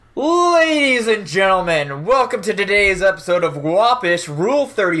Ladies and gentlemen, welcome to today's episode of Guapish Rule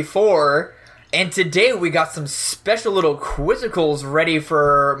 34. And today we got some special little quizzicals ready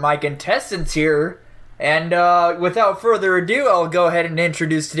for my contestants here. And without further ado, I'll go ahead and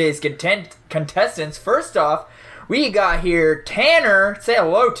introduce today's contestants. First off, we got here Tanner. Say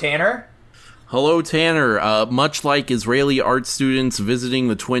hello, Tanner. Hello, Tanner. Much like Israeli art students visiting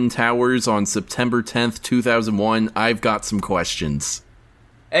the Twin Towers on September 10th, 2001, I've got some questions.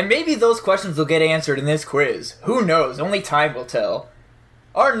 And maybe those questions will get answered in this quiz. Who knows? Only time will tell.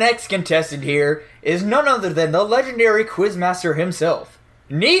 Our next contestant here is none other than the legendary quizmaster himself,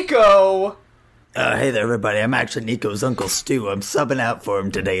 Nico! Hey there, everybody. I'm actually Nico's Uncle Stu. I'm subbing out for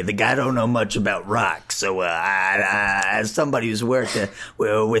him today. The guy don't know much about rock, so as somebody who's worked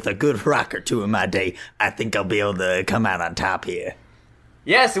with a good rock or two in my day, I think I'll be able to come out on top here.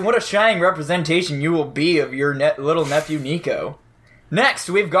 Yes, and what a shining representation you will be of your little nephew, Nico. Next,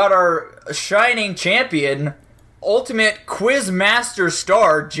 we've got our shining champion, ultimate quiz master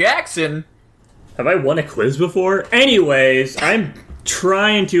star, Jackson. Have I won a quiz before? Anyways, I'm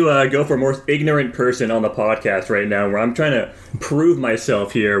trying to go for a more ignorant person on the podcast right now, where I'm trying to prove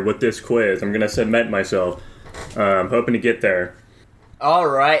myself here with this quiz. I'm going to cement myself. Hoping to get there.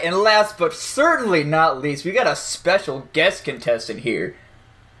 Alright, and last but certainly not least, we got a special guest contestant here.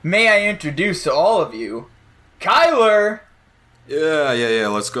 May I introduce to all of you, Kyler! Yeah,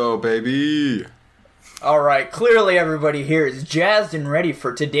 let's go, baby. Alright, clearly everybody here is jazzed and ready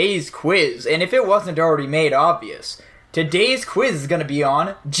for today's quiz, and if it wasn't already made obvious, today's quiz is going to be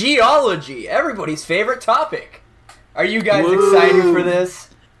on Geology, everybody's favorite topic. Are you guys excited for this?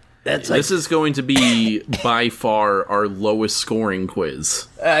 This is going to be by far our lowest scoring quiz.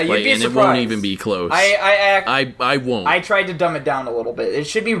 You'd be surprised. And it won't even be close. I won't. I tried to dumb it down a little bit. It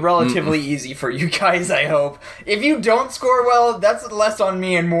should be relatively easy for you guys, I hope. If you don't score well, that's less on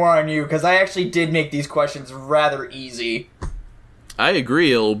me and more on you, because I actually did make these questions rather easy. I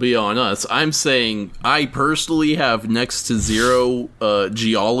agree it'll be on us. I'm saying I personally have next to zero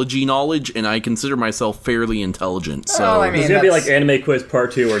geology knowledge, and I consider myself fairly intelligent. So well, I mean, it's going to be like Anime Quiz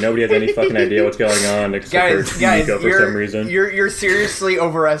Part 2, where nobody has any fucking idea what's going on, except for Nico for some reason. You're seriously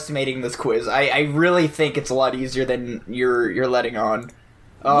overestimating this quiz. I really think it's a lot easier than you're letting on.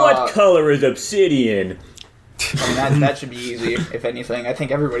 What color is obsidian? I mean, that should be easy, if anything. I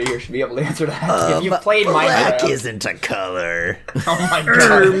think everybody here should be able to answer that. If you've played Minecraft... Black isn't a color. Oh my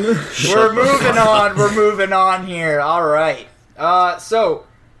god. We're moving on here. Alright. So,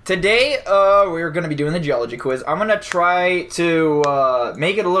 today, we're going to be doing the geology quiz. I'm going to try to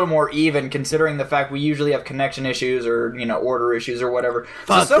make it a little more even, considering the fact we usually have connection issues or, order issues or whatever.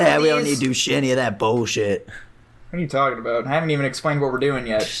 Fuck that, we don't need to do any of that bullshit. What are you talking about? I haven't even explained what we're doing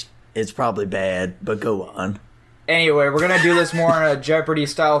yet. It's probably bad, but go on. Anyway, we're going to do this more in a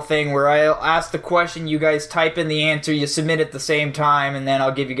Jeopardy-style thing where I'll ask the question, you guys type in the answer, you submit at the same time, and then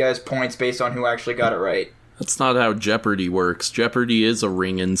I'll give you guys points based on who actually got it right. That's not how Jeopardy works. Jeopardy is a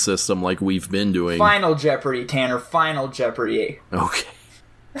ring-in system like we've been doing. Final Jeopardy, Tanner. Final Jeopardy. Okay.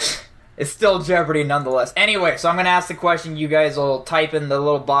 It's still Jeopardy nonetheless. Anyway, so I'm going to ask the question, you guys will type in the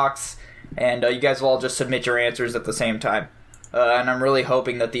little box, and you guys will all just submit your answers at the same time. And I'm really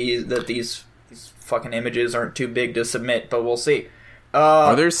hoping that these fucking images aren't too big to submit, but we'll see.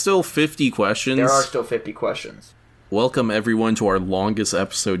 Are there still 50 questions? There are still 50 questions. Welcome, everyone, to our longest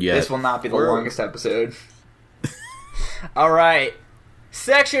episode yet. This will not be the longest episode. Alright.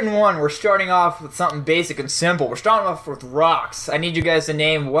 Section 1, we're starting off with something basic and simple. We're starting off with rocks. I need you guys to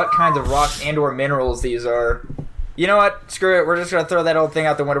name what kinds of rocks and or minerals these are. You know what? Screw it. We're just going to throw that old thing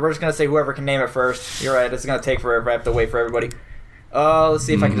out the window. We're just going to say whoever can name it first. You're right. It's going to take forever. I have to wait for everybody. Let's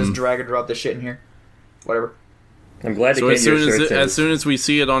see if I can just drag and drop this shit in here. Whatever. I'm glad to get your search as soon as we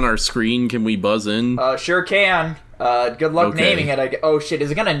see it on our screen, can we buzz in? Sure can. Good luck naming it. Oh, shit.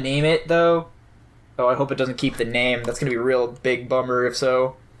 Is it going to name it, though? Oh, I hope it doesn't keep the name. That's going to be a real big bummer if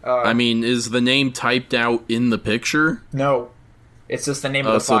so. I mean, is the name typed out in the picture? No. It's just the name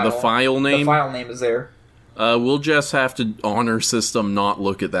of the file. So the file name? The file name is there. We'll just have to honor system not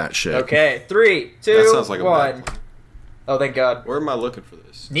look at that shit. Okay, 3, 2, that sounds like 1. Oh, thank God. Where am I looking for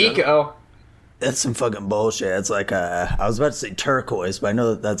this? Nico. That's some fucking bullshit. It's like, I was about to say turquoise, but I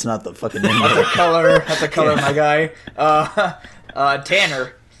know that's not the fucking name of it. That's a color, my guy.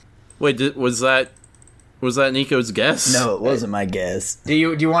 Tanner. Wait, was that Nico's guess? No, it wasn't my guess. Do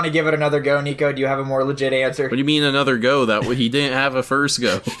you want to give it another go, Nico? Do you have a more legit answer? What do you mean another go? That he didn't have a first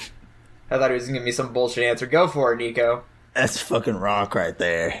go. I thought he was going to give me some bullshit answer. Go for it, Nico. That's fucking rock right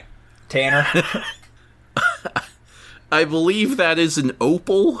there. Tanner. I believe that is an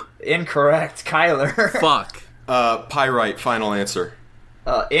opal. Incorrect, Kyler. Fuck. Pyrite, final answer.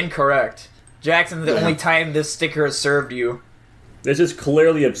 Incorrect. Jackson, the only time this sticker has served you. This is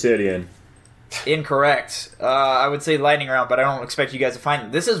clearly obsidian. Incorrect. I would say lightning round, but I don't expect you guys to find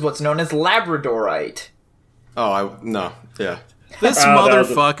it. This is what's known as labradorite. No. Yeah. This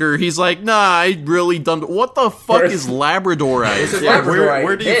motherfucker, he's like, nah, I really done. What the fuck is labradorite? This is Yeah, labradorite.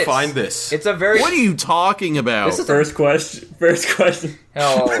 where do you find this? It's a very... What are you talking about? This is First question.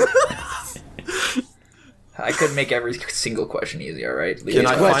 Oh. I could make every single question easy, alright? Can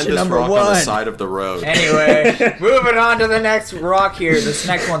I find this rock on the side of the road? Anyway, moving on to the next rock here. This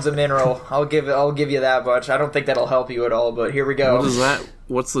next one's a mineral. I'll give you that much. I don't think that'll help you at all, but here we go. What is that?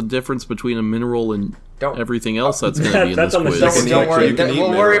 What's the difference between a mineral and everything else that's going to be in That's this on the quiz? second Don't worry. You can eat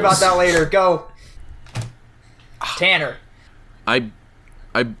We'll worry about minerals. that later. Go. Tanner. I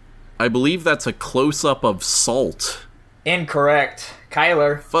believe that's a close-up of salt. Incorrect.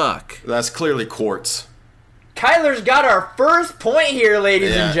 Kyler. Fuck. That's clearly quartz. Kyler's got our first point here,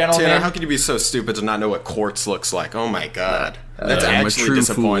 ladies and gentlemen. Tanner, how can you be so stupid to not know what quartz looks like? Oh my god. That's I'm a actually true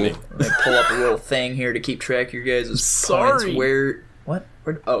disappointing. fool. I'm gonna pull up a little thing here to keep track of your guys' Sorry. points. Where? What?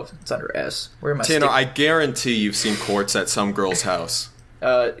 Oh, it's under S. Where am I? Tanner, I guarantee you've seen quartz at some girl's house.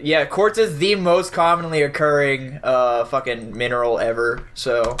 Yeah, quartz is the most commonly occurring fucking mineral ever.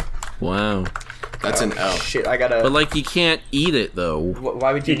 So Wow. That's an L. shit, I gotta. But, like, you can't eat it, though.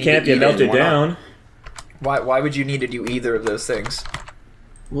 Why would you? It need can't to be eat melted it? down. Why would you need to do either of those things?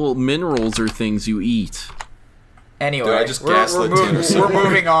 Well, minerals are things you eat. Anyway, Dude, I just we're gaslit Tanner so we're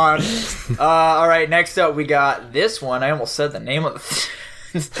moving on. All right, next up we got this one. I almost said the name of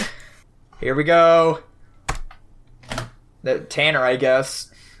the... Here we go. Tanner, I guess.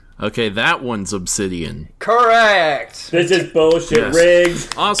 Okay, that one's obsidian. Correct. This is bullshit, Yes.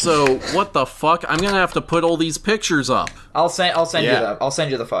 rigged. Also, what the fuck? I'm gonna have to put all these pictures up. I'll send you Yeah. that. I'll send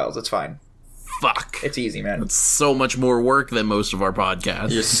you the files. It's fine. Fuck. It's easy, man. So much more work than most of our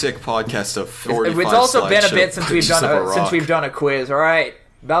podcasts. Your sick podcast of 45 It's also been a slideshow bit since we've pictures done of a since rock. we've done a quiz. All right,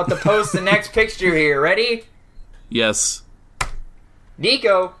 about to post the next picture here. Ready, Yes.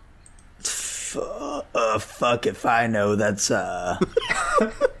 Nico? Fuck if I know. That's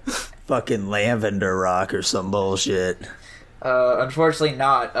fucking lavender rock or some bullshit. Unfortunately,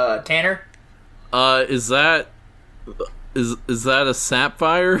 not. Tanner? Is that a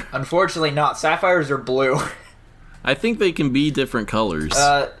sapphire? Unfortunately, not. Sapphires are blue. I think they can be different colors.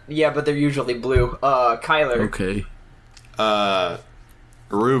 Yeah, but they're usually blue. Kyler. Okay.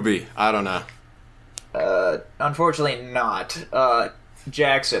 Ruby. I don't know. Unfortunately, not.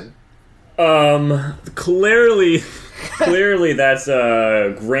 Jackson. Clearly that's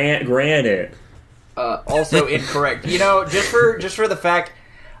granite. Also incorrect. You know, just for the fact,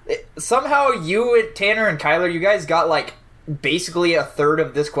 somehow you and Tanner and Kyler, you guys got like basically a third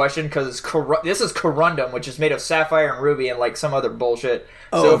of this question because this is corundum, which is made of sapphire and ruby and like some other bullshit.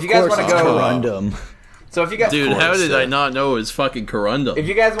 So if you guys want to go, corundum. so if you guys, Dude, how course, did yeah. I not know it was fucking corundum? if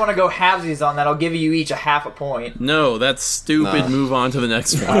you guys want to go halvesies on that, I'll give you each a half a point. No, that's stupid. Nah. Move on to the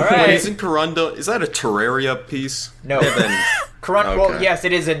next one. All Wait, right. isn't Corunda... Is that a Terraria piece? No. Yeah, then... Well, Okay. yes,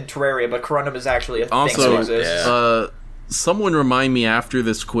 it is in Terraria, but corundum is actually a thing Also, that exists. yeah. Someone remind me after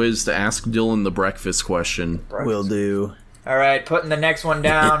this quiz to ask Dylan the breakfast question. Will do. All right, putting the next one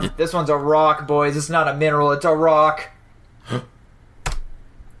down. This one's a rock, boys. It's not a mineral. It's a rock.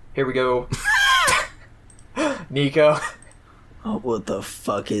 Here we go. Nico. Oh, what the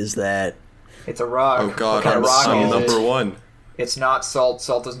fuck is that? It's a rock. Oh god, what kind I'm of rock is number it? one. It's not salt.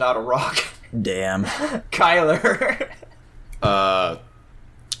 Salt is not a rock. Damn. Kyler.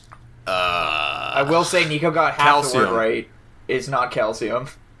 I will say Nico got half the word Calcium. right. It's not calcium.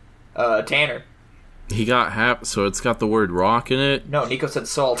 Tanner. He got half, so it's got the word rock in it. No, Nico said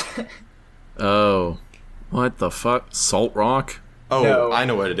salt. Oh, what the fuck? Salt rock? Oh, No. I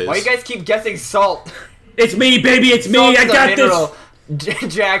know what it is. Why you guys keep guessing salt? It's me, baby. It's me. Salt I is a got mineral.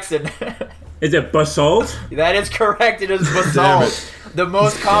 this. Jackson. Is it basalt? That is correct. It is Damn basalt. it. The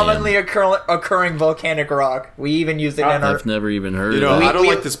most commonly occurring volcanic rock. We even use it in our. I've never even heard You of know, that. I don't we-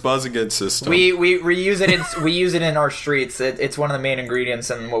 like this buzzing in system. We use it in our streets. It's one of the main ingredients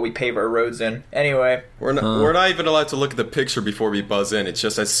in what we pave our roads in. Anyway, We're not even allowed to look at the picture before we buzz in. It's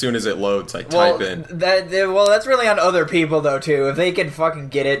just as soon as it loads, I well, type in. that's really on other people though too. If they can fucking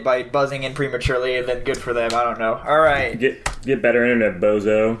get it by buzzing in prematurely, then good for them. I don't know. All right, Get better internet,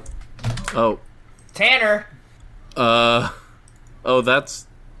 bozo. Oh, Tanner. that's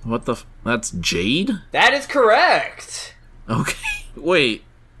that's jade? That is correct. Okay, wait.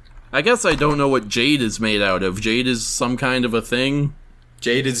 I guess I don't know what jade is made out of. Jade is some kind of a thing.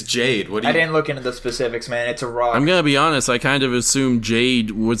 Jade is jade. What do I you... didn't look into the specifics, man. It's a rock. I'm gonna be honest. I kind of assumed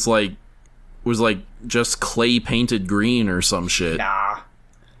jade was like just clay painted green or some shit. Nah.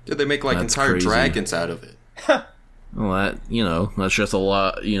 Did they make like That's entire crazy. dragons out of it? Well, that's just a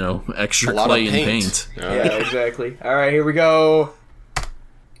lot, extra A lot clay of and paint. paint. Yeah, exactly. All right, here we go.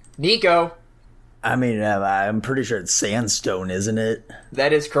 Nico. I mean, I'm pretty sure it's sandstone, isn't it?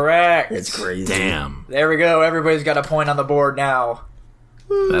 That is correct. It's crazy. Damn, There we go. Everybody's got a point on the board now.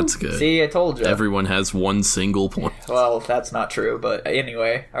 that's good. See, I told you. Everyone has one single point. Well, that's not true, but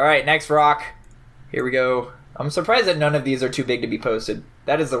anyway. All right, next rock. Here we go. I'm surprised that none of these are too big to be posted.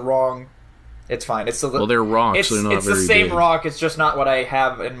 That is the wrong... It's fine. It's the... Well, they're rocks. It's, They're not it's the very same big. rock. It's just not what I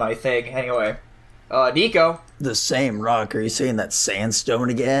have in my thing. Anyway. Nico. The same rock. Are you saying that's sandstone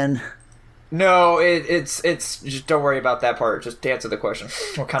again? No, it's just don't worry about that part. Just answer the question.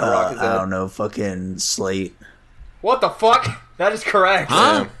 What kind of rock is I that? don't know. Fucking slate. What the fuck? That is correct.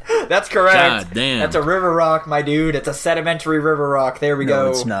 Huh? That's correct. God damn. That's a river rock, my dude. It's a sedimentary river rock. There we go.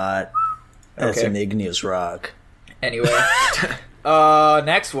 No, it's not. That's Okay. an igneous rock. Anyway.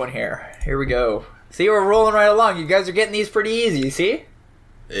 Next one here. Here we go. See, we're rolling right along. You guys are getting these pretty easy, see?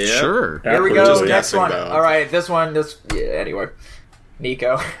 Yeah. Sure. Here we We're go. just Next guessing, one. though. All right, this one. Anyway.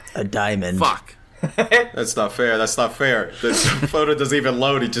 Nico. A diamond. Fuck. That's not fair. That's not fair. This photo doesn't even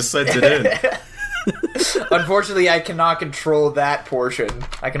load. He just sends it in. Unfortunately, I cannot control that portion.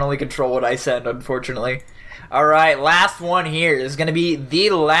 I can only control what I send, unfortunately. All right, last one here. This is going to be the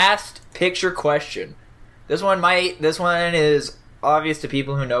last picture question. This one is obvious to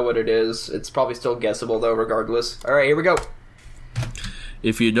people who know what it is. It's probably still guessable, though, regardless. All right, here we go.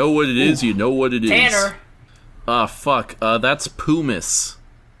 If you know what it is, you know what it is. Tanner. Fuck. That's pumice.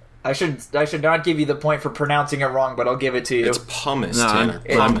 I should not give you the point for pronouncing it wrong, but I'll give it to you. It's pumice, No, Tanner.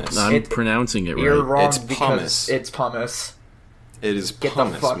 I'm Pumice. pronouncing it You're right. wrong It's because pumice. it's pumice. It is Get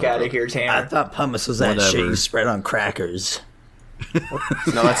pumice. the fuck my out of brother. here, I Tanner. thought pumice was that Whatever. shit you spread on crackers.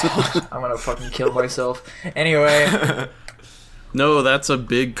 No, that's I'm gonna fucking kill myself. Anyway, No, that's a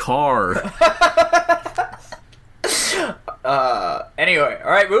big car. all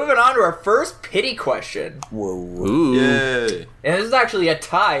right, moving on to our first pity question. Whoa. Ooh. Yay. And this is actually a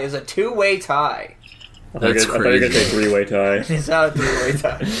tie. It's a two-way tie. That's I thought you were going to crazy. say three-way tie. It's not a three-way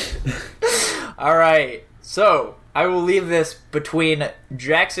tie. All right, so I will leave this between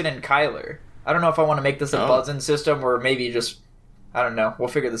Jackson and Kyler. I don't know if I want to make this a Oh. buzz-in system or maybe just... I don't know. We'll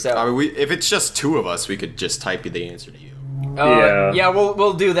figure this out. I mean, if it's just two of us, we could just type the answer to you. Yeah,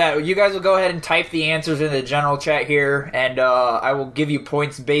 we'll do that. You guys will go ahead and type the answers in the general chat here, and I will give you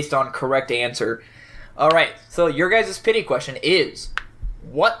points based on correct answer. All right, so your guys' pity question is,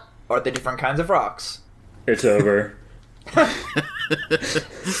 what are the different kinds of rocks? It's over.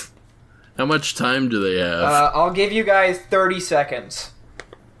 How much time do they have? I'll give you guys 30 seconds.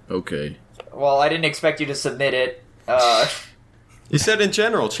 Okay. Well, I didn't expect you to submit it. You said in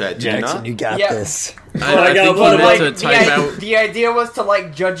general chat, did Jackson, you you not? got Yeah. this. I got think one you of meant them. to type out. The idea was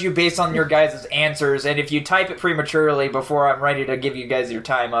to judge you based on your guys' answers, and if you type it prematurely before I'm ready to give you guys your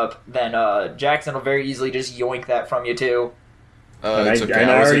time up, then Jackson will very easily just yoink that from you too. It's okay.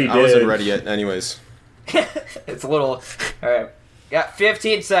 and I already I wasn't did. ready yet. Anyways. It's a little... Alright. Got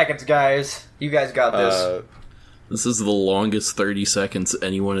 15 seconds, guys. You guys got this. This is the longest 30 seconds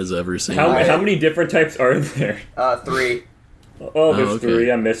anyone has ever seen. How many different types are there? 3. Oh, there's okay.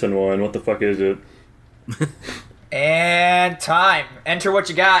 3. I'm missing one. What the fuck is it? And time. Enter what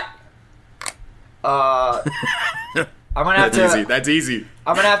you got. I'm gonna have That's to... easy. That's easy.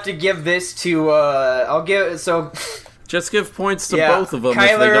 I'm gonna have to give this to, I'll give... So... Just give points to Yeah, both of them Kyler,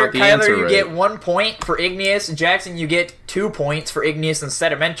 if they got the Kyler, answer you right. get 1 point for igneous. Jackson, you get 2 points for igneous and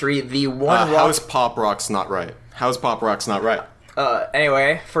sedimentary. The one How rock. is Pop Rocks not right? How's Pop Rocks not right?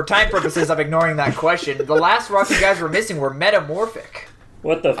 Anyway, for time purposes, I'm ignoring that question. The last rock you guys were missing were metamorphic.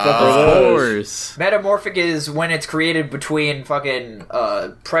 What the fuck Of are those? course. Metamorphic is when it's created between fucking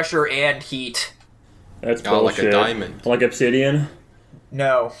pressure and heat. That's Oh, like a bullshit. diamond. Like obsidian?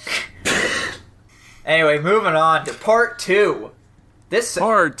 No. Anyway, moving on to part 2. This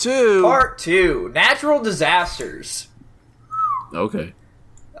Part 2. part 2, natural disasters. Okay.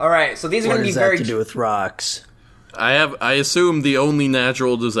 All right, so these are What going to be does that very have to do with rocks? I assume the only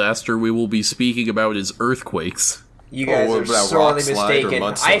natural disaster we will be speaking about is earthquakes. You guys what are about sorely rock slide or mistaken.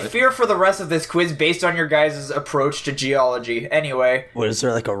 mudslide? I fear for the rest of this quiz based on your guys' approach to geology. Anyway, What is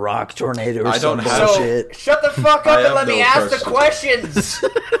there, like a rock tornado or I some don't have- bullshit? so shut the fuck I up and have let me no ask the personal- questions.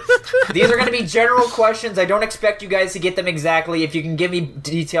 These are going to be general questions. I don't expect you guys to get them exactly. If you can give me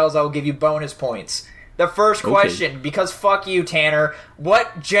details, I'll give you bonus points. The first question, because fuck you, Tanner.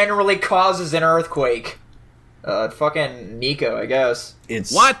 What generally causes an earthquake? Fucking Nico, I guess.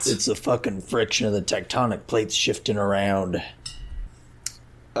 It's What? It's the fucking friction of the tectonic plates shifting around.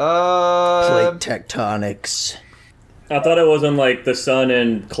 Uh, Plate tectonics. I thought it was when, like, the sun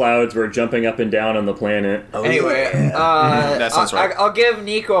and clouds were jumping up and down on the planet. Anyway, that sounds right. I'll give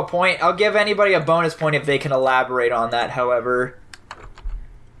Nico a point. I'll give anybody a bonus point if they can elaborate on that, however.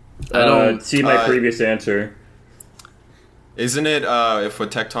 I don't see my previous answer. Isn't it if a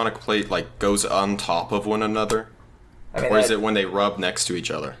tectonic plate like goes on top of one another? I mean, Or is it when they rub next to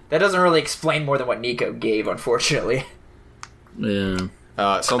each other? That doesn't really explain more than what Nico gave, unfortunately. Yeah.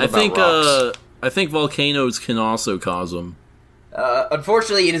 Something about rocks. I think volcanoes can also cause them.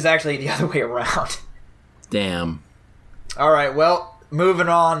 Unfortunately, it is actually the other way around. Damn. Alright, well, moving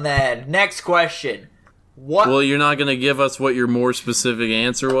on then. Next question. What? Well, you're not going to give us what your more specific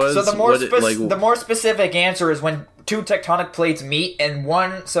answer was? So the more specific answer is when two tectonic plates meet, and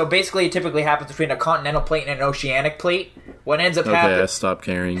one... So basically, it typically happens between a continental plate and an oceanic plate. What ends up happening... Okay, I stopped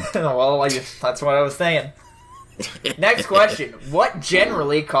caring. Well, that's what I was saying. Next question. What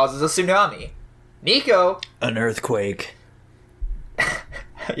generally causes a tsunami? Nico? An earthquake.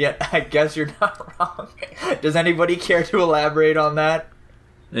 Yeah, I guess you're not wrong. Does anybody care to elaborate on that?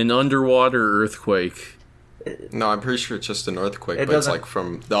 An underwater earthquake. No, I'm pretty sure it's just an earthquake, It but it's doesn't- like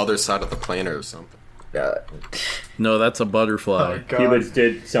from the other side of the planet or something. No, that's a butterfly. God. Humans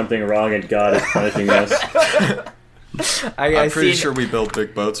did something wrong and God is punishing us. I'm pretty sure we built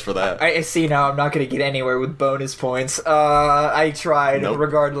big boats for that. I see now I'm not going to get anywhere with bonus points. I tried, Nope.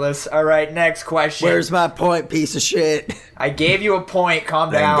 regardless. Alright, next question. Where's my point, piece of shit? I gave you a point, calm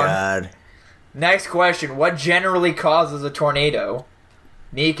Thank down. God. Next question. What generally causes a tornado?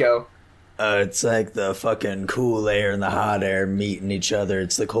 Nico. It's like the fucking cool air and the hot air meeting each other.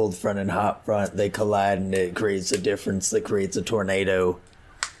 It's the cold front and hot front. They collide and it creates a difference that creates a tornado.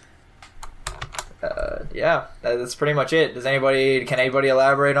 Yeah, that's pretty much it. Can anybody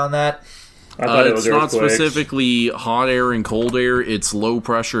elaborate on that? I thought it was It's not earthquakes. specifically hot air and cold air. It's low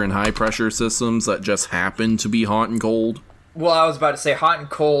pressure and high pressure systems that just happen to be hot and cold. Well, I was about to say hot and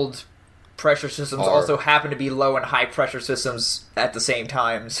cold pressure systems Are. also happen to be low and high pressure systems at the same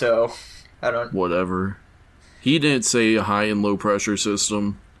time, so I don't... Whatever. He didn't say a high and low pressure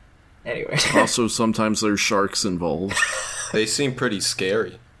system. Anyway. Also, sometimes there's sharks involved. They seem pretty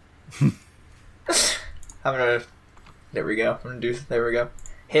scary. I'm gonna... There we go. There we go.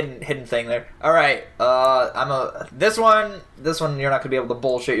 Hidden thing there. Alright, This one you're not gonna be able to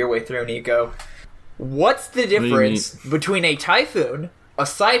bullshit your way through, Nico. What's the do you difference between a typhoon, a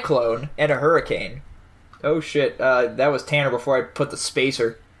cyclone, and a hurricane? Oh shit, that was Tanner before I put the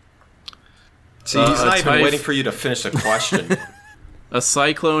spacer. See, he's not even typh- waiting for you to finish the question. A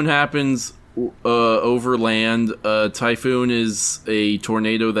cyclone happens over land. A typhoon is a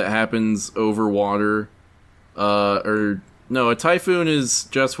tornado that happens over water. No, a typhoon is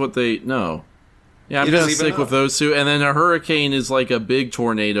just what they... No. Yeah, I'm He going doesn't to even stick know. with those two. And then a hurricane is like a big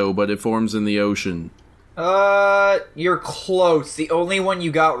tornado, but it forms in the ocean. You're close. The only one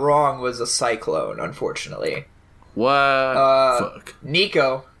you got wrong was a cyclone, unfortunately. What? Fuck.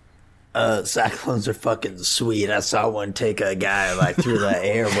 Nico. Cyclones are fucking sweet. I saw one take a guy like through the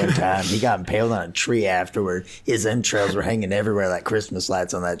air one time. He got impaled on a tree afterward. His entrails were hanging everywhere like Christmas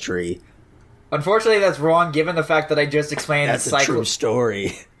lights on that tree. Unfortunately, that's wrong, given the fact that I just explained That's a true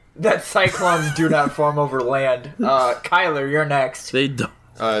story. that cyclones do not form over land. Kyler, you're next. They don't.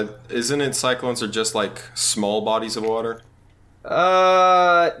 Isn't it cyclones are just like small bodies of water?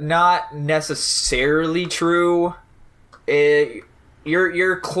 Not necessarily true.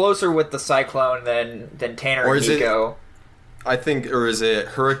 You're closer with the cyclone than Tanner Or and is it- Nico. Or is it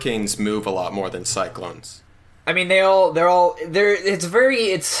hurricanes move a lot more than cyclones? I mean, they're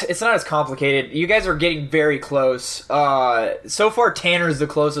it's not as complicated. You guys are getting very close. So far Tanner's the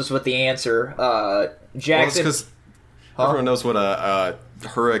closest with the answer. Jackson. Well, it's because everyone knows what a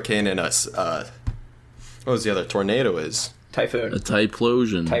hurricane and what was the other tornado is. Typhoon. A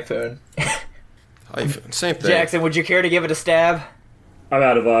typlosion. Typhoon. Same thing. Jackson, would you care to give it a stab? I'm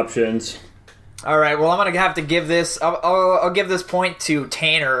out of options. All right. Well, I'm gonna have to give this. I'll give this point to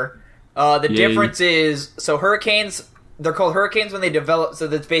Tanner. The Yay. difference is hurricanes. They're called hurricanes when they develop. So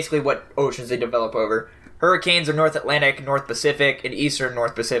that's basically what oceans they develop over. Hurricanes are North Atlantic, North Pacific, and Eastern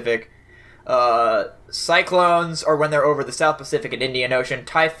North Pacific. Cyclones are when they're over the South Pacific and Indian Ocean.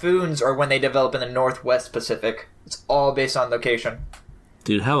 Typhoons are when they develop in the Northwest Pacific. It's all based on location.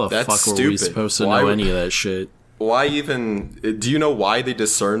 Dude, how the That's fuck were we stupid. supposed to Why know would- any of that shit? Why even? Do you know why they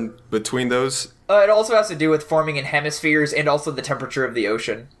discern between those? It also has to do with forming in hemispheres and also the temperature of the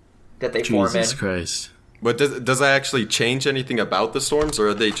ocean that they form Jesus in. Christ. But does that actually change anything about the storms, or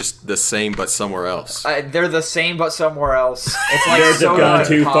are they just the same but somewhere else? They're the same, but somewhere else. It's like Nerds have soda gone and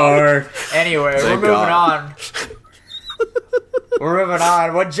too pop. far. Anyway, we're Thank moving God. on. We're moving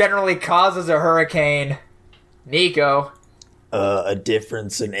on. What generally causes a hurricane? Nico. A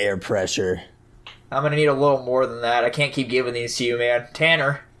difference in air pressure. I'm gonna need a little more than that. I can't keep giving these to you, man.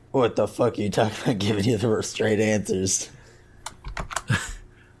 Tanner. What the fuck are you talking about giving you the straight answers?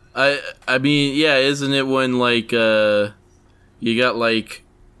 I mean, yeah, isn't it when, like, you got, like,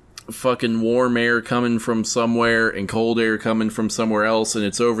 fucking warm air coming from somewhere and cold air coming from somewhere else, and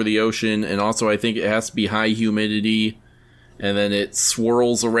it's over the ocean, and also I think it has to be high humidity, and then it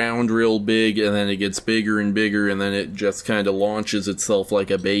swirls around real big, and then it gets bigger and bigger, and then it just kind of launches itself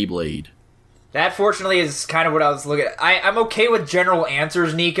like a Beyblade. That, fortunately, is kind of what I was looking at. I'm okay with general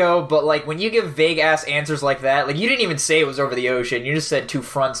answers, Nico, but, like, when you give vague-ass answers like that, like, you didn't even say it was over the ocean. You just said two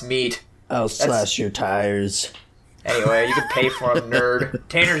fronts meet. I'll slash your tires. Anyway, you can pay for him, nerd.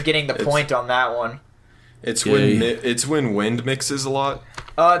 Tanner's getting the point on that one. It's when wind mixes a lot.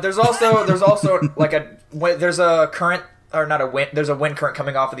 There's also like there's a current, or not a wind, there's a wind current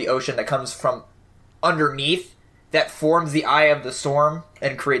coming off of the ocean that comes from underneath that forms the eye of the storm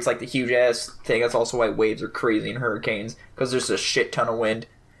and creates like the huge ass thing. That's also why waves are crazy in hurricanes, because there's a shit ton of wind.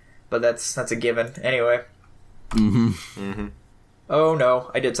 But that's a given. Anyway. Oh no,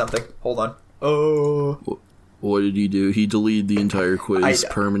 I did something. Hold on. Oh. What did he do? He deleted the entire quiz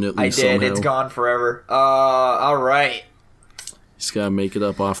permanently. I did. Somehow. It's gone forever. All right. He's got to make it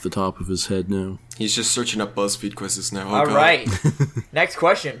up off the top of his head now. He's just searching up BuzzFeed quizzes now. All right. Next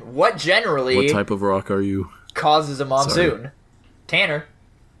question. What generally... What type of rock are you? ...causes a monsoon? Sorry. Tanner.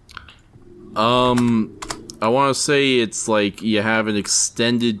 I want to say it's like you have an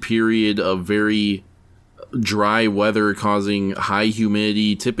extended period of very dry weather causing high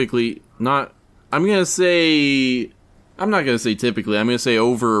humidity. Typically, not... I'm not going to say typically, I'm going to say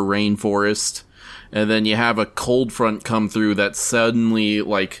over a rainforest, and then you have a cold front come through that suddenly,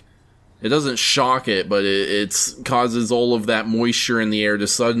 like, it doesn't shock it, but it causes all of that moisture in the air to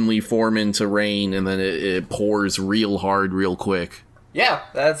suddenly form into rain, and then it pours real hard, real quick. Yeah,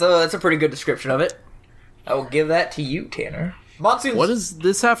 that's a pretty good description of it. I will give that to you, Tanner. Monsoons. What does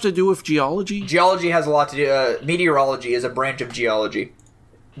this have to do with geology? Geology has a lot to do. Meteorology is a branch of geology.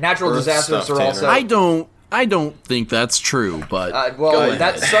 Natural disasters are also... I don't think that's true, but...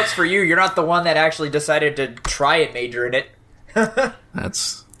 that sucks for you. You're not the one that actually decided to try and major in it.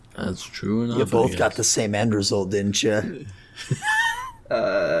 That's true enough. You both got the same end result, didn't you?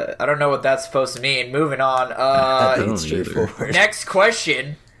 I don't know what that's supposed to mean. Moving on. It's straightforward. Next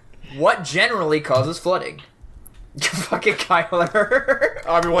question. What generally causes flooding? Fucking Kyler.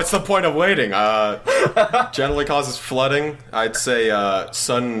 I mean, what's the point of waiting? Generally causes flooding. I'd say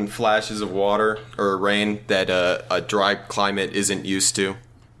sudden flashes of water or rain that a dry climate isn't used to.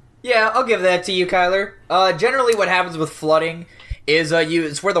 Yeah, I'll give that to you, Kyler. Generally what happens with flooding is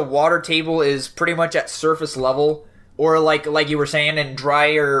it's where the water table is pretty much at surface level, or like you were saying, in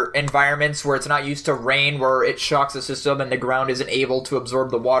drier environments where it's not used to rain, where it shocks the system and the ground isn't able to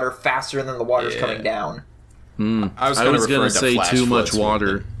absorb the water faster than the water's coming down. I was going to say too much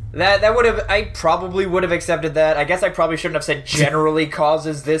water. That would have... I probably would have accepted that. I guess I probably shouldn't have said generally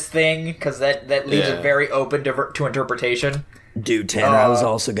causes this thing, because that leaves it very open to interpretation. Dude, Tanner, I was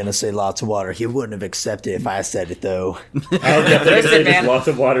also going to say lots of water. He wouldn't have accepted if I said it, though. I'll definitely say just lots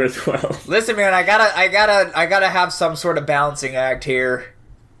of water as well. Listen, man, I gotta have some sort of balancing act here.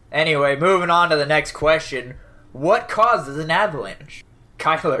 Anyway, moving on to the next question. What causes an avalanche?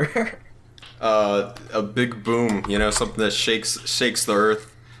 Kyler. A big boom, something that shakes the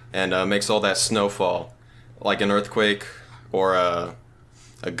earth and makes all that snow fall, like an earthquake or a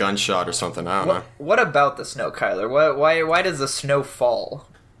gunshot or something. I don't know. What about the snow, Kyler? Why does the snow fall?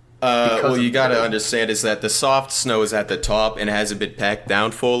 Well, you gotta understand is that the soft snow is at the top and it hasn't been packed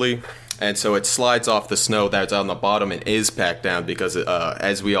down fully, and so it slides off the snow that's on the bottom and is packed down because,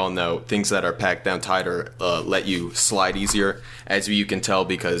 as we all know, things that are packed down tighter let you slide easier, as you can tell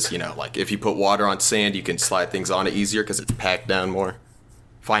because, like if you put water on sand, you can slide things on it easier because it's packed down more.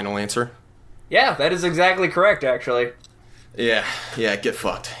 Final answer? Yeah, that is exactly correct, actually. Yeah, get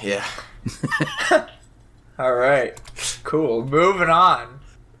fucked, yeah. Alright, cool. Moving on.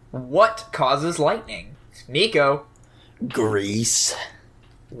 What causes lightning? Nico. Grease.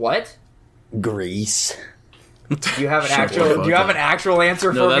 What? Grease. Do you have an actual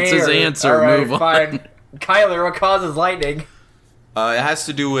answer for me? No, that's his answer. All right, move on. Fine. Kyler, what causes lightning? It has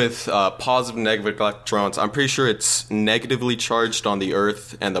to do with positive and negative electrons. I'm pretty sure it's negatively charged on the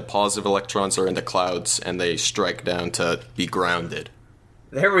Earth, and the positive electrons are in the clouds, and they strike down to be grounded.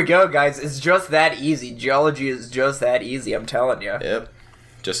 There we go, guys. It's just that easy. Geology is just that easy, I'm telling you. Yep.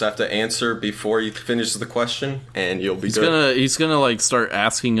 Just have to answer before you finish the question, and you'll be good. He's gonna like start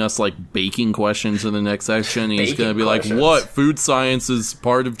asking us like baking questions in the next section. He's gonna be questions. like, "What? Food science is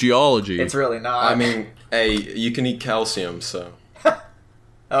part of geology." It's really not. I mean, Hey, you can eat calcium, so.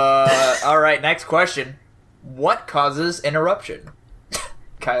 All right, next question. What causes an eruption?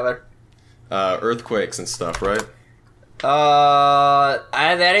 Kyler. Earthquakes and stuff, right?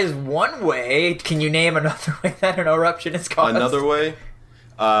 That is one way. Can you name another way that an eruption is caused? Another way?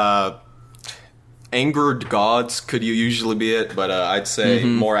 Angered gods could usually be it, but I'd say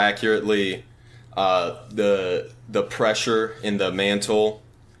more accurately, the pressure in the mantle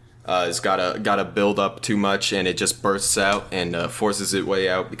has gotta build up too much, and it just bursts out and forces its way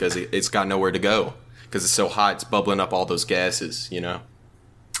out because it's got nowhere to go because it's so hot. It's bubbling up all those gases, you know.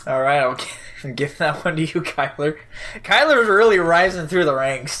 All right, I'll give that one to you, Kyler. Kyler's really rising through the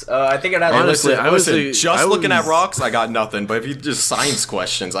ranks. I think it has. Honestly, looking at rocks, I got nothing. But if you just science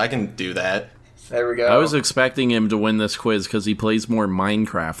questions, I can do that. There we go. I was expecting him to win this quiz because he plays more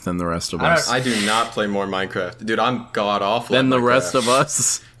Minecraft than the rest of us. I do not play more Minecraft. Dude, I'm god awful than at the Minecraft. rest of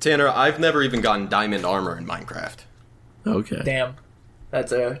us. Tanner, I've never even gotten diamond armor in Minecraft. Okay. Damn.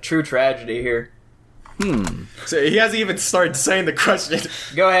 That's a true tragedy here. So he hasn't even started saying the question.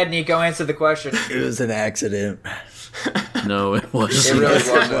 Go ahead, Nico, answer the question. It was an accident. No, it It wasn't. really Yes,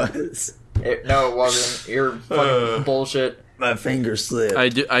 wasn't. it was. No, it wasn't. You're fucking bullshit. My finger slipped.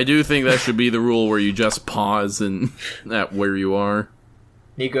 I do think that should be the rule where you just pause and at where you are.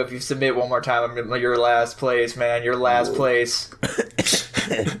 Nico, if you submit one more time, I'm gonna your last place, man. Your last place.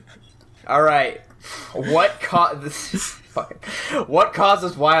 All right. What causes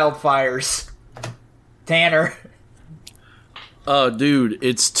wildfires? Tanner. Dude,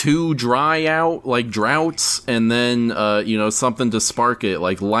 it's too dry out, like droughts, and then, something to spark it,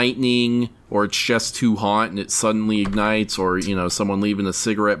 like lightning, or it's just too hot and it suddenly ignites, or, someone leaving a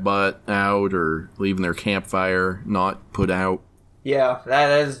cigarette butt out, or leaving their campfire not put out. Yeah,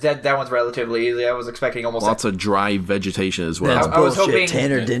 that one's relatively easy. I was expecting almost Lots of dry vegetation as well. That's I was bullshit. hoping-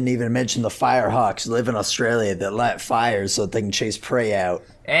 Tanner didn't even mention the firehawks live in Australia that light fires so they can chase prey out.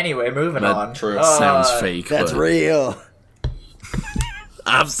 Anyway, moving That on. true. Sounds fake. That's but real.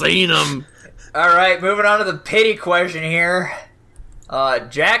 I've seen them. All right, moving on to the pity question here.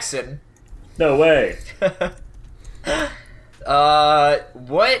 Jackson. No way.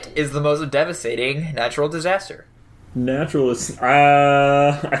 What is the most devastating natural disaster? Only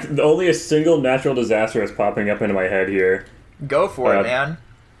a single natural disaster is popping up into my head here. Go for it, man.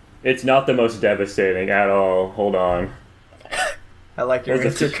 It's not the most devastating at all. Hold on. I like your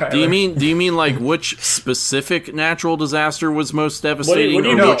answer, Kyler. Do you mean like which specific natural disaster was most devastating, what do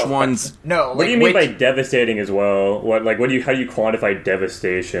you or know? which ones? No, What do you mean by devastating as well? How do you quantify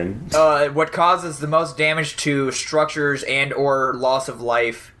devastation? what causes the most damage to structures and or loss of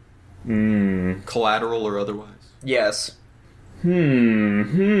life? Collateral or otherwise. Yes.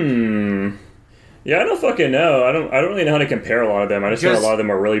 Yeah, I don't fucking know. I don't really know how to compare a lot of them. I just know a lot of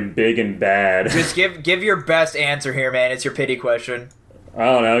them are really big and bad. Just give your best answer here, man. It's your pity question. I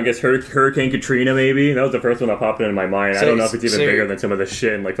don't know. I guess Hurricane Katrina, maybe. That was the first one that popped into my mind. I don't know if it's even bigger than some of the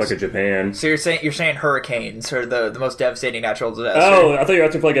shit in like fucking Japan. So you're saying hurricanes are the most devastating natural disaster? Oh, I thought you were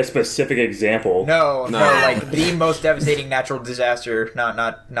asking for like a specific example. No, like the most devastating natural disaster,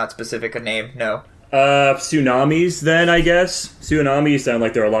 not specific a name. No. Tsunamis, then, I guess. Tsunamis sound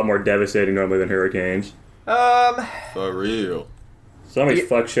like they're a lot more devastating normally than hurricanes. For real. Tsunamis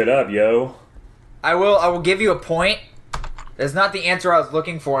fuck shit up, yo. I will give you a point. That's not the answer I was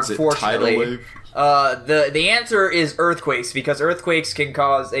looking for, unfortunately. Is it tidal wave? The answer is earthquakes, because earthquakes can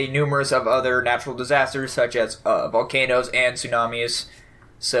cause a numerous of other natural disasters, such as volcanoes and tsunamis.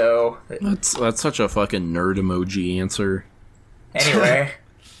 So That's such a fucking nerd emoji answer. anyway,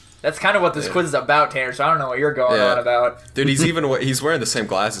 that's kind of what this quiz is about, Tanner. So I don't know what you're going on about. Dude, he's wearing the same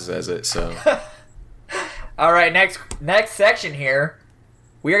glasses as it, so. All right, next section here,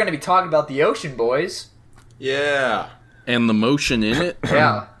 we are going to be talking about the ocean, boys. Yeah. And the motion in it.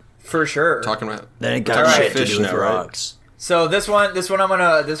 Yeah, for sure. Talking about. That ain't got All right. shit to Fish do with now, right? rocks. So this one I'm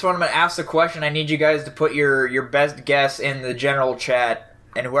gonna ask the question. I need you guys to put your best guess in the general chat,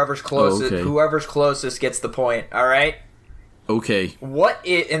 and whoever's closest gets the point. All right. Okay.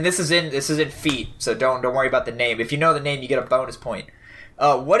 And this is in feet, so don't worry about the name. If you know the name, you get a bonus point.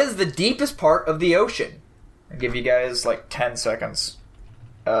 What is the deepest part of the ocean? I'll give you guys like 10 seconds,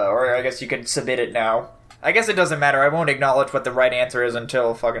 or I guess you can submit it now. I guess it doesn't matter. I won't acknowledge what the right answer is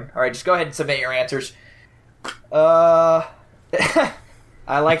until fucking. All right, just go ahead and submit your answers. I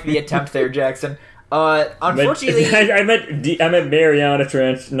like the attempt there, Jackson. Unfortunately, I meant Mariana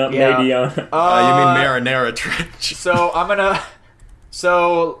Trench, not Mariana. You mean Marinara Trench? So I'm gonna.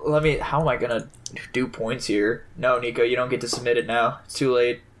 So let me. How am I gonna do points here? No, Nico, you don't get to submit it now. It's too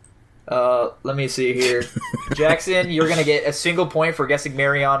late. Let me see here. Jackson, you're gonna get a single point for guessing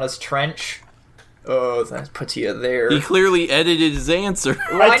Mariana's Trench. Oh, that puts you there. He clearly edited his answer.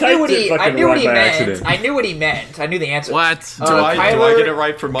 Well, I typed it fucking what wrong he by meant. accident. I knew what he meant. I knew the answer. What? Do I get it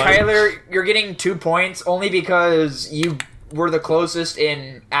right for mine? Kyler, you're getting 2 points only because you were the closest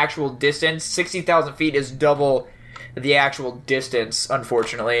in actual distance. 60,000 feet is double the actual distance,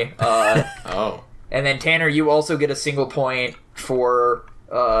 unfortunately. Oh. And then Tanner, you also get a single point for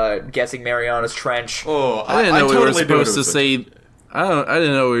guessing Mariana's Trench. Oh, I didn't know we were totally knew what supposed it to was. say. I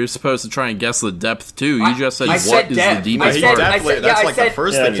didn't know we were supposed to try and guess the depth too. You just said I what said is depth. the deepest He part? definitely, that's like the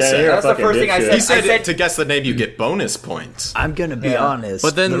first thing he Tanner, said. you're a That's the fucking first thing I dipshit. said. He said I said- to guess the name, you get bonus points. I'm gonna be honest.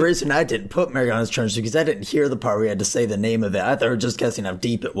 But then- the reason I didn't put Mariana's Trench is because I didn't hear the part where we had to say the name of it. I thought we were just guessing how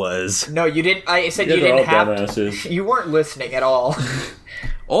deep it was. No, you didn't. I said You you guys are didn't all have dumbasses. to. You weren't listening at all.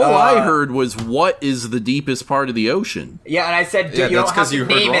 All I heard was what is the deepest part of the ocean. Yeah, and I said Yeah, you don't that's have 'cause to you heard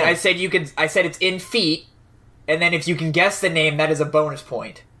name it. wrong. I said you could. I said it's in feet, and then if you can guess the name, that is a bonus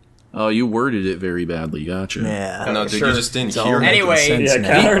point. Oh, you worded it very badly. Gotcha. Yeah. No, dude, sure. you just didn't It's all hear me. making Anyway. sense Yeah, now.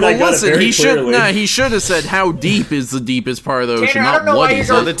 Kyler and I Well, got it listen, very he clearly. should have said how deep is the deepest part of the ocean, Tanner, I not don't know what why is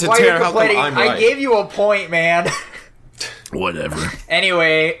you're, it. why Tanner, you're how come complaining. I'm I right? gave you a point, man. Whatever.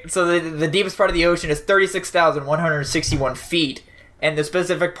 Anyway, so the deepest part of the ocean is 36,161 feet, and the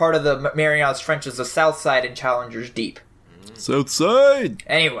specific part of the Marianas Trench is the south side in Challenger's Deep. Southside.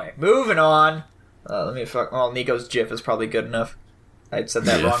 Anyway, moving on. Let me fuck. Well, Nico's GIF is probably good enough. I said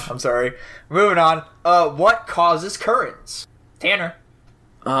that GIF. wrong. I'm sorry. Moving on. What causes currents? Tanner.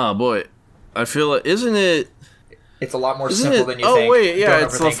 Oh boy, I feel like isn't it? It's a lot more Isn't simple it? than you Oh think. wait, yeah, Don't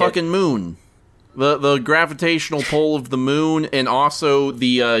it's the overthink it. fucking moon. The gravitational pull of the moon, and also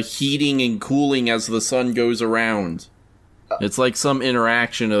the heating and cooling as the sun goes around. It's like some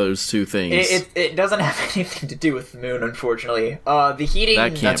interaction of those two things. It doesn't have anything to do with the moon, unfortunately. The heating.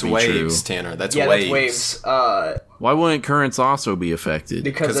 That can't That's be waves, true. Tanner. That's Yeah, waves. that's waves. Why wouldn't currents also be affected?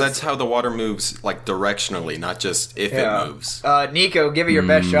 Because Because that's how the water moves, like directionally, not just if yeah. it moves. Nico, give it your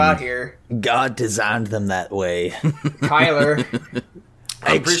best shot here. God designed them that way. Tyler.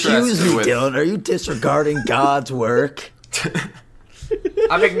 I'm pretty sure it has Excuse to do me, with- Dylan. Are you disregarding God's work?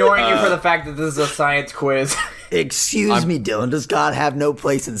 I'm ignoring you for the fact that this is a science quiz. Excuse me, Dylan. Does God have no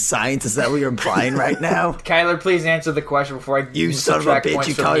place in science? Is that what you're implying right now? Kyler, please answer the question before I You son of a subtract bitch! points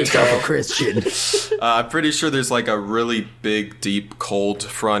You from call Nico. yourself a Christian. I'm pretty sure there's like a really big, deep, cold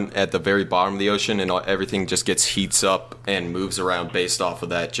front at the very bottom of the ocean, and everything just heats up and moves around based off of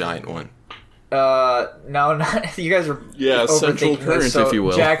that giant one. No, not you guys are Yeah, central overthinking current, this, so if you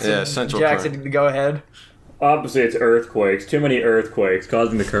will. Jackson, Yeah, central Jackson, go ahead, Opposite, it's earthquakes. Too many earthquakes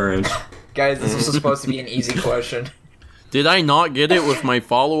causing the currents. guys. This was supposed to be an easy question. Did I not get it with my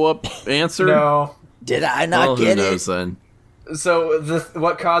follow-up answer? No, Did I Well, not who get knows it? then? so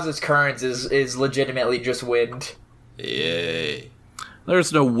what causes currents is legitimately just wind. Yay.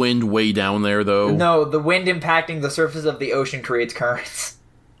 There's no wind way down there, though. No, the wind impacting the surface of the ocean creates currents.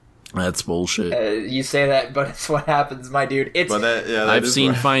 That's bullshit. You say that, but it's what happens, my dude. It's But that I've is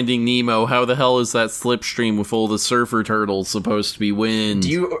seen right. Finding Nemo. How the hell is that slipstream with all the surfer turtles supposed to be wind? Do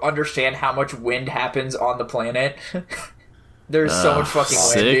you understand how much wind happens on the planet? There's so much fucking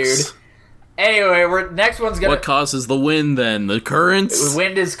wind, 6? dude. Anyway, next one's gonna. What causes the wind then? The currents?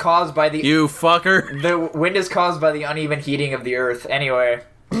 Wind is caused by the You fucker. the wind is caused by the uneven heating of the Earth. Anyway,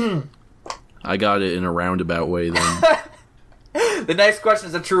 I got it in a roundabout way then. the next question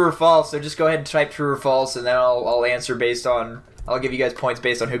is a true or false. So just go ahead and type true or false, and then I'll answer based on. I'll give you guys points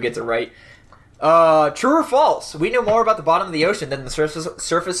based on who gets it right. True or false? We know more about the bottom of the ocean than the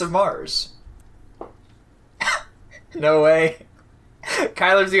surface of Mars. No way.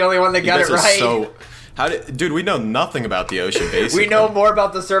 Kyler's the only one that You got guys it are right. so. Dude, we know nothing about the ocean, basically. We know more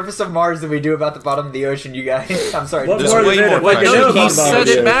about the surface of Mars than we do about the bottom of the ocean, you guys. I'm sorry. What There's more way than more that? Like, questions. I know No, he about said the it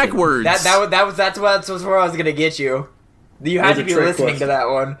ocean. backwards. That's where I was gonna get you. You had That's to a be trick listening question. to that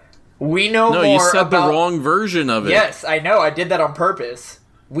one. We know No, more you said about... the wrong version of it. Yes, I know. I did that on purpose.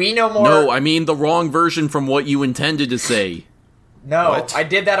 We know more... No, I mean the wrong version from what you intended to say. No, What? I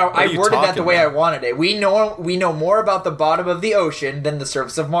did that. are I you worded that the talking way about? I wanted it. We know more about the bottom of the ocean than the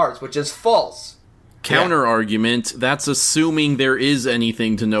surface of Mars, which is false. Counter argument, that's assuming there is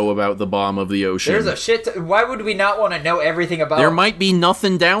anything to know about the bottom of the ocean. There's a shit... Why would we not want to know everything about... There might be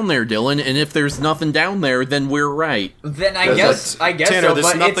nothing down there, Dylan, and if there's nothing down there, then we're right. Then I guess Tanner, so, there's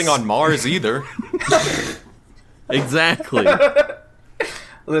but nothing it's... on Mars either. Exactly.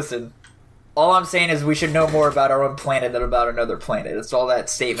 Listen, all I'm saying is we should know more about our own planet than about another planet. That's all that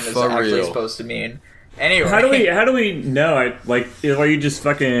statement is For actually real. supposed to mean. Anyway, How do we know? Are you just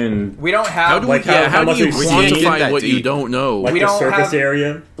fucking we don't have How do, Like, yeah, how how do much you we can't get quantify that what you deep. don't know? like We the don't surface have-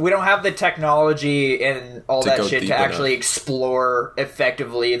 area? we don't have the technology and all To that go shit deep to actually enough. explore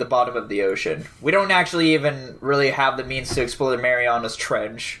effectively the bottom of the ocean. We don't actually even really have the means to explore the Marianas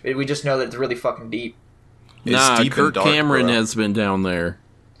Trench. We just know that it's really fucking deep. It's Nah, deep and Kirk dark, Cameron bro. has been down there.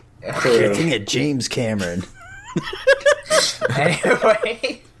 You're thinking of James Cameron.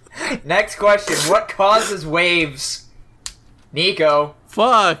 Anyway, next question. What causes waves? Nico.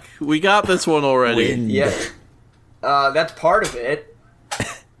 Fuck, we got this one already. Wind. Yeah. That's part of it.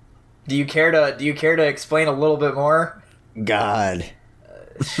 Do you care to explain a little bit more? God.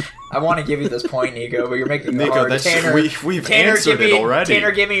 I want to give you this point, Nico, but you're making it Nico, hard. that's Tanner, we've Tanner, answered give me, it already.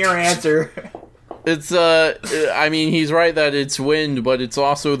 Tanner, give me your answer. It's I mean, he's right that it's wind, but it's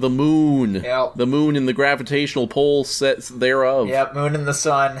also the moon. Yep. The moon and the gravitational pull sets thereof. Yep, moon and the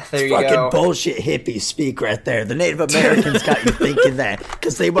sun. There you Fucking go. bullshit hippies speak right there. The Native Americans got you thinking that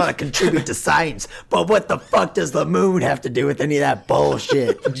because they want to contribute to science. But what the fuck does the moon have to do with any of that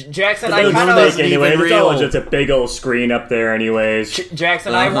bullshit? Jackson, The I moon kind lake of anyway. even It's all real. just a big old screen up there, anyways.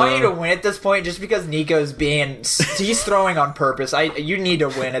 Jackson, I want you to win at this point, just because Nico's he's throwing on purpose. You need to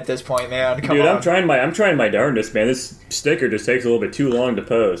win at this point, man. Come Dude, on. I'm trying my darndest, man. This sticker just takes a little bit too long to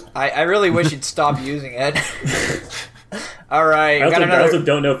post. I really wish you'd stop using it. All right, I also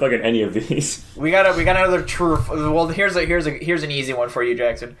don't know fucking any of these. we got another true. Well, here's an easy one for you,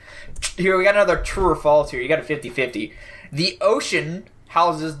 Jackson. Here we got another true or false. Here you got a 50-50. The ocean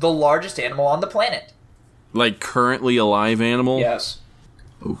houses the largest animal on the planet. Like currently a live animal? Yes.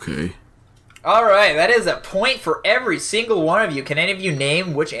 Okay. All right, that is a point for every single one of you. Can any of you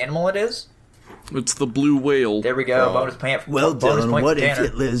name which animal it is? It's the blue whale. There we go. Oh. Bonus point. Well, bonus Dylan, point what for if Tanner.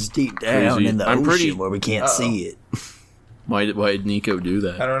 it lives deep down Crazy. in the I'm ocean pretty- where we can't see it? Why did Nico do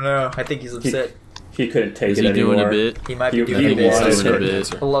I that? don't know. I think he's upset. He couldn't take Is it he anymore. doing a bit? He might be He doing wanted a He's it. doing a Good bit.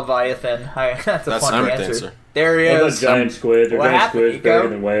 answer. Leviathan. That's a That's fun the correct answer. answer. There he What about is. giant squid? They're What giant happened, squids Nico? bigger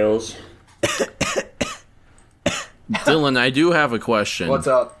than whales. Dylan, I do have a question. What's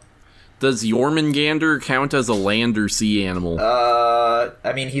up? Does Jormungandr count as a land or sea animal?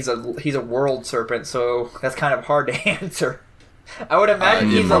 I mean, he's a world serpent, so that's kind of hard to answer. I would imagine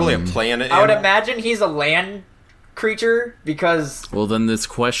He's he's probably a. a planet. I would animal. imagine he's a land creature because Well, then this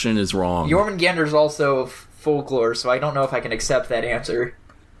question is wrong. Jormungandr's also folklore, so I don't know if I can accept that answer.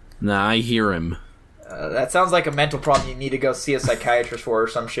 Nah, I hear him. That sounds like a mental problem you need to go see a psychiatrist for or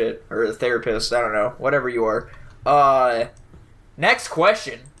some shit. Or a therapist, I don't know. Whatever you are. Next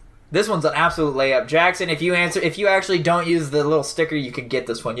question. This one's an absolute layup. Jackson, if you actually don't use the little sticker, you can get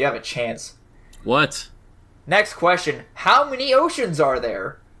this one. You have a chance. What? Next question. How many oceans are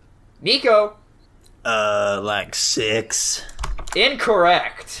there? Nico. Like 6.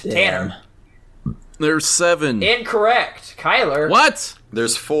 Incorrect. Damn. Tanner. There's 7. Incorrect. Kyler. What?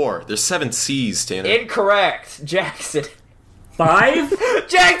 There's 4. There's 7 seas, Tanner. Incorrect. Jackson. 5?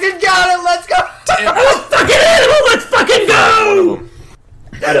 Jackson got it. Let's go. Let's fucking One of them.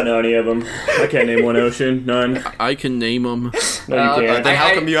 I don't know any of them. I can't name one ocean. None. I can name them. No, you can't. Then how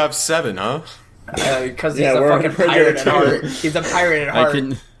I- come you have 7, huh? Because he's Yeah, a we're fucking there pirate at too. heart. He's a pirate at heart.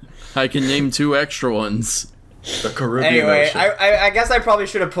 I can name 2 extra ones. The Caribbean Anyway, Ocean. I guess I probably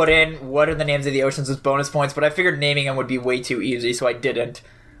should have put in what are the names of the oceans as bonus points, but I figured naming them would be way too easy, so I didn't.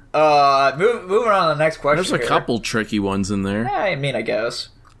 Moving on to the next question. There's a here. couple tricky ones in there, I mean, I guess.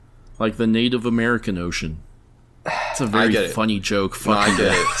 like the Native American Ocean. It's a I very get it. funny joke. No, Fuck I you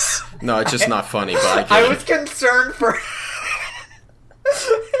get guys. it. No, it's just not funny, but I get I it. was concerned for.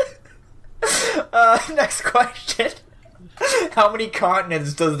 Next question. How many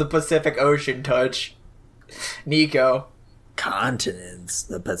continents does the Pacific Ocean touch? Nico. Continents.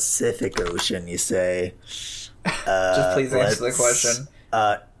 The Pacific Ocean, you say. Just please answer the question.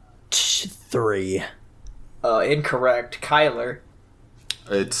 3. Incorrect. Kyler.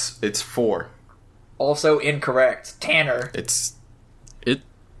 It's 4. Also incorrect. Tanner. It's It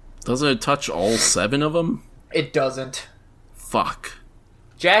doesn't it touch all 7 of them? It doesn't. Fuck.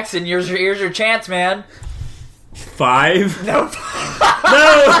 Jackson, here's your chance, man. 5? Nope.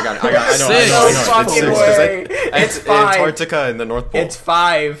 I got it. I know. Six. It's No fucking 6 way. it's It's 5. Antarctica and the North Pole. It's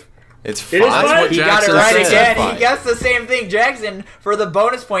 5. It's It is 5. five? That's what He got Jackson it right said. again. He guessed the same thing. Jackson, for the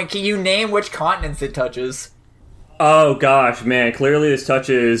bonus point, can you name which continents it touches? Oh gosh, man. Clearly this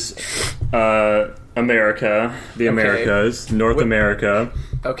touches America, the Americas, North America,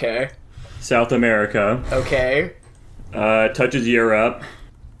 Okay. South America, Okay. touches Europe.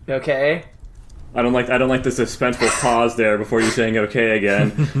 Okay. I don't like the suspenseful pause there before you saying okay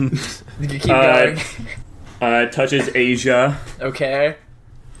again. You keep going. Touches Asia. Okay.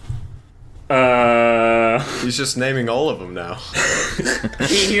 He's just naming all of them now.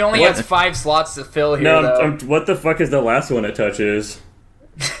 He only has 5 slots to fill here, No, though. what the fuck is the last one it touches?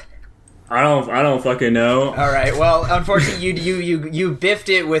 I don't fucking know. All right. Well, unfortunately, you biffed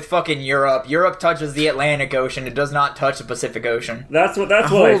it with fucking Europe. Europe touches the Atlantic Ocean. It does not touch the Pacific Ocean. That's what I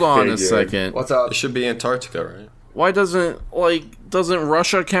Hold on a figured. second. What's up? It should be Antarctica, right? Why doesn't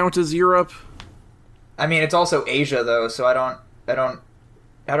Russia count as Europe? I mean, it's also Asia though, so I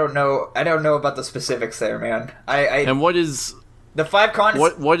don't know about the specifics there, man. And what is The 5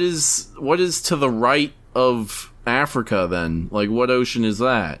 continents. what is to the right of Africa then? Like, what ocean is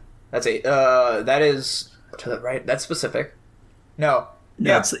that? That is to the right. That's Pacific. No.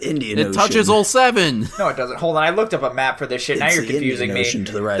 No, it's the Indian It Ocean. touches all 7. No, it doesn't. Hold on, I looked up a map for this shit. Now It's you're the confusing Indian me. Ocean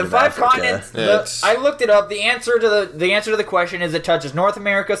to the right the of 5 Africa. continents. I looked it up. The answer to the question is it touches North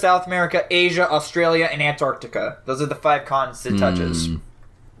America, South America, Asia, Australia, and Antarctica. Those are the 5 continents it touches.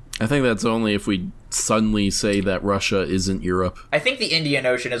 I think that's only if we suddenly say that Russia isn't Europe. I think the Indian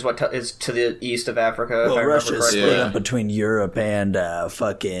Ocean is what is to the east of Africa. if I Well, remember Russia's correctly. split up between Europe and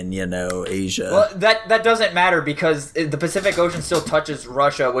fucking, Asia. Well, that doesn't matter because the Pacific Ocean still touches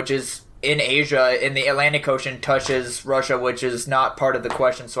Russia, which is in Asia, and the Atlantic Ocean touches Russia, which is not part of the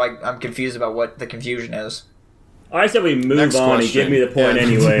question. So I'm confused about what the confusion is. I said we move Next on question. and give me the point Yeah.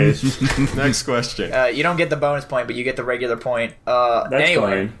 anyways. Next question. You don't get the bonus point, but you get the regular point. That's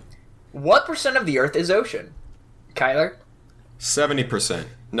anyway, fine. what % of the Earth is ocean? Kyler? 70%.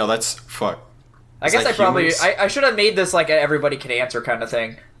 No, that's fuck. I Is guess that I probably humans? I should have made this like a everybody can answer kind of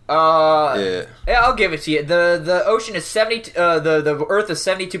thing. Yeah. Yeah, I'll give it to you. The ocean is 70. The Earth is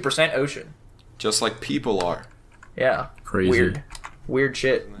 72% ocean. Just like people are. Yeah, Crazy. weird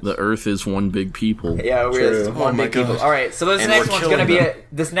shit. The Earth is one big people. Yeah, weird. True. One Oh my big people. God. All right, so this And next we're one's gonna killing be them.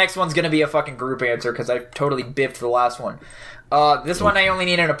 this next one's gonna be a fucking group answer because I totally biffed the last one. This one I only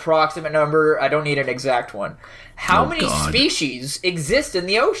need an approximate number. I don't need an exact one. How Oh, many God. species exist in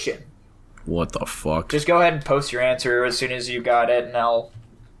the ocean? What the fuck? Just go ahead and post your answer as soon as you got it, and I'll.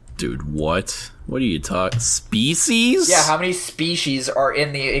 Dude, what? What are you talking? Species? Yeah, how many species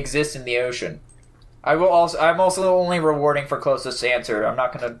exist in the ocean? I'm also only rewarding for closest answer. I'm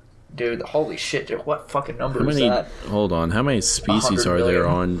not gonna do the holy shit. Dude, what fucking number How is many? that? Hold on. How many species 100 are there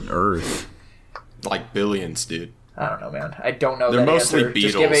billion. on Earth? Like billions, dude. I don't know, man. I don't know They're that mostly answer.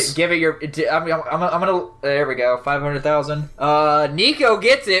 Just beetles. give it your. I'm gonna. There we go. 500,000. Nico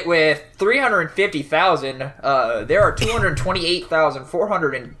gets it with 350,000. There are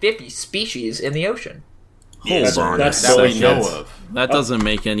 228,450 species in the ocean. Hold on. that's That we bullshit. know of. That doesn't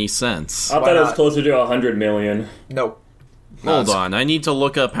make any sense. I Why thought it was not? closer to 100 million. Nope. Hold on. I need to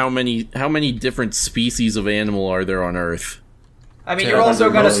look up how many different species of animal are there on Earth. I mean, Yeah, you're also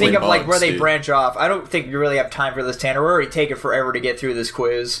 100 gonna million think of like bugs, where they dude. branch off. I don't think you really have time for this, Tanner. We're already taking forever to get through this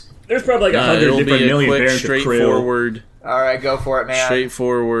quiz. There's probably like 100 It'll different be a million quick, variants of krill. straightforward, All right, go for it,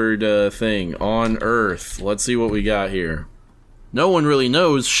 man. thing on Earth. Let's see what we got here. No one really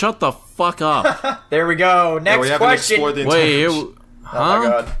knows. Shut the fuck up. There we go. Yeah, Next we haven't question. explored the entire Wait, here, ocean. Oh my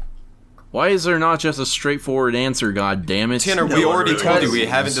god. Why is there not just a straightforward answer? God damn it! Tanner, No we one already really told you knows. we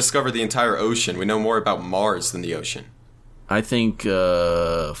haven't discovered the entire ocean. We know more about Mars than the ocean. I think.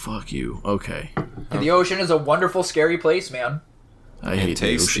 Fuck you. Okay, The ocean is a wonderful, scary place, man. I hate the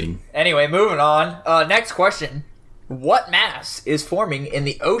tasty. ocean. Anyway, moving on. Next question. What mass is forming in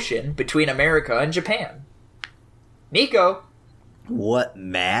the ocean between America and Japan? Nico. What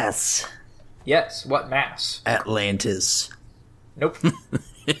mass? Yes, what mass? Atlantis. Nope.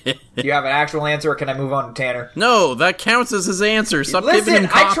 Do you have an actual answer, or can I move on to Tanner? No, that counts as his answer. Stop giving Listen, him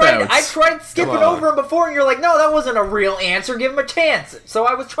cop I outs. tried skipping Come on. over him before, and you're like, no, that wasn't a real answer. Give him a chance. So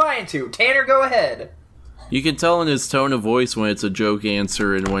I was trying to. Tanner, go ahead. You can tell in his tone of voice when it's a joke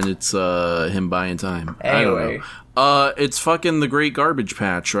answer and when it's him buying time. I Anyway. don't know. It's fucking the Great Garbage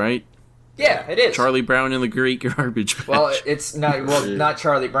Patch, right? Yeah, it is. Charlie Brown and the Great Garbage Patch. Well, it's not. Well, not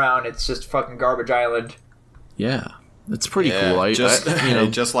Charlie Brown. It's just fucking Garbage Island. yeah, that's pretty Yeah, cool.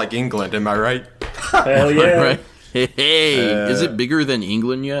 just like England, am I right? Hell yeah. right? Hey, is it bigger than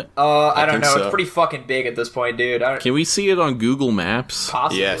England yet? I don't think know. so. It's pretty fucking big at this point, dude. Can we see it on Google Maps?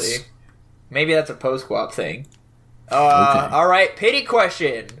 Possibly. Yes. Maybe that's a post-guap thing. Okay. All right, pity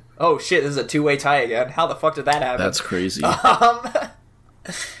question. Oh shit, this is a two-way tie again. How the fuck did that happen? That's crazy.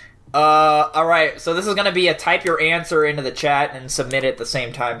 All right, so this is gonna be a type your answer into the chat and submit it at the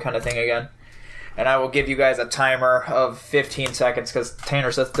same time kind of thing again. And I will give you guys a timer of 15 seconds because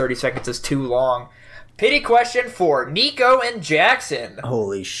Tanner says 30 seconds is too long. Pity question for Nico and Jackson.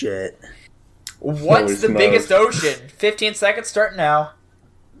 Holy shit. What's Holy the smokes. biggest ocean? 15 seconds starting now.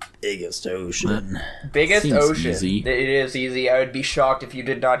 Biggest ocean. Biggest Seems ocean. easy. It is easy. I would be shocked if you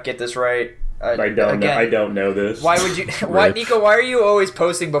did not get this right. I don't know this. Why would you? Why, Nico? Why are you always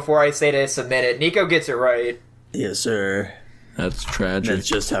posting before I say to submit it? Nico gets it right. Yes, sir. That's tragic. That's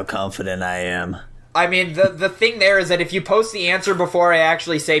just how confident I am. I mean, the thing there is that if you post the answer before I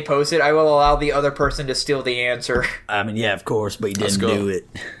actually say post it, I will allow the other person to steal the answer. I mean, yeah, of course, but he didn't do it.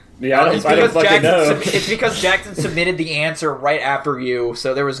 Yeah, I don't fucking know. It's because Jackson submitted the answer right after you,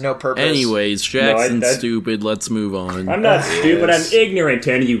 so there was no purpose. Anyways, Jackson's stupid. Let's move on. I'm not stupid. I'm ignorant,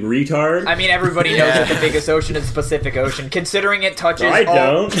 Tanner, you retard. I mean, everybody knows that the biggest ocean is the Pacific Ocean, considering it touches.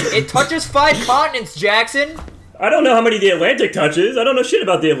 It touches 5 continents, Jackson. I don't know how many the Atlantic touches. I don't know shit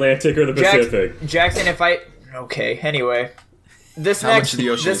about the Atlantic or the Pacific. Jackson, okay. Anyway. How much of the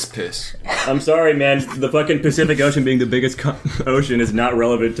ocean is piss? I'm sorry, man. The fucking Pacific Ocean being the biggest ocean is not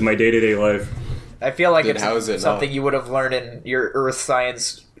relevant to my day-to-day life. I feel like it's something you would have learned in your earth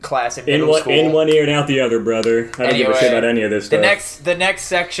science class in middle school. In one ear and out the other, brother. I don't give a shit about any of this stuff. The next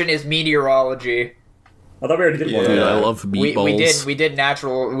section is meteorology. I thought we already did one. Dude, I love meatballs. We did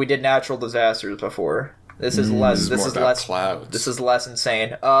natural disasters before. This is less. This is less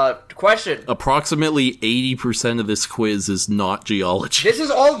insane. Question. Approximately 80% of this quiz is not geology. This is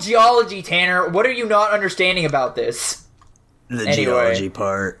all geology, Tanner. What are you not understanding about this? The geology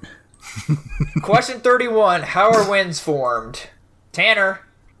part. Question 31. How are winds formed? Tanner.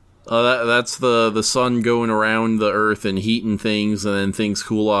 That's the sun going around the Earth and heating things, and then things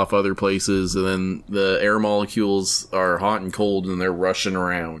cool off other places, and then the air molecules are hot and cold, and they're rushing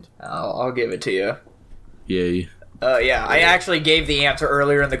around. I'll give it to you. Yay. I actually gave the answer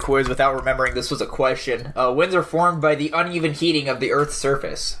earlier in the quiz without remembering this was a question. Winds are formed by the uneven heating of the Earth's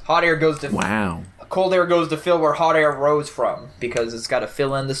surface. Hot air goes to... Wow. Cold air goes to fill where hot air rose from, because it's got to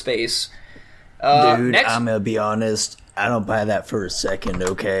fill in the space. Dude, I'm gonna be honest. I don't buy that for a second,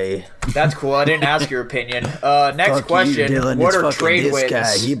 okay? That's cool. I didn't ask your opinion. Next question. You, Dylan. What it's are trade this winds?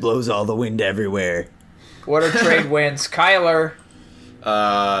 Guy. He blows all the wind everywhere. What are trade winds? Kyler.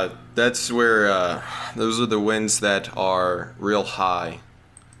 That's where, those are the winds that are real high.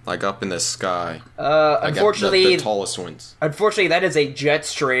 Like up in the sky. Unfortunately... The tallest winds. Unfortunately, that is a jet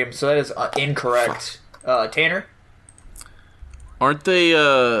stream, so that is incorrect. Tanner? Aren't they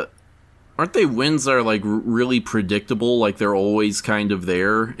winds that are, like, really predictable? Like, they're always kind of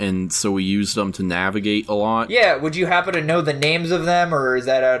there, and so we use them to navigate a lot? Yeah, would you happen to know the names of them, or is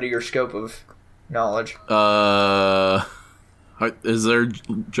that out of your scope of knowledge? Is there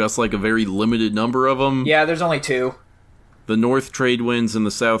just, like, a very limited number of them? Yeah, there's only 2. The north trade winds and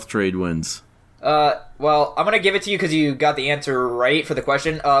the south trade winds. Well, I'm gonna give it to you because you got the answer right for the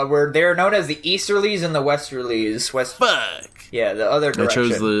question. Where they're known as the easterlies and the westerlies. Fuck! Yeah, the other direction. I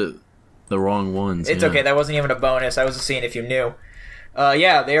chose the wrong ones. It's okay, that wasn't even a bonus. I was just seeing if you knew.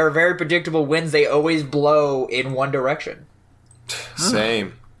 Yeah, they are very predictable winds. They always blow in one direction.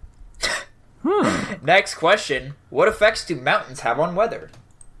 Same. Next question. What effects do mountains have on weather?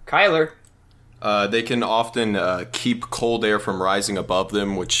 Kyler. They can often keep cold air from rising above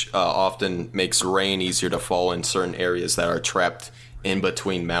them, which often makes rain easier to fall in certain areas that are trapped in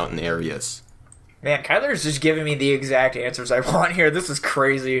between mountain areas. Man, Kyler's just giving me the exact answers I want here. This is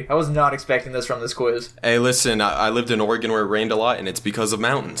crazy. I was not expecting this from this quiz. Hey, listen, I lived in Oregon where it rained a lot, and it's because of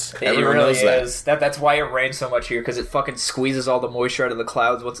mountains. Everyone really knows that. That's why it rains so much here, because it fucking squeezes all the moisture out of the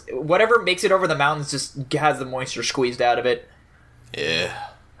clouds. Whatever makes it over the mountains just has the moisture squeezed out of it. Yeah.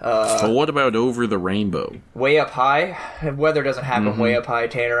 But what about over the rainbow? Way up high? Weather doesn't happen way up high,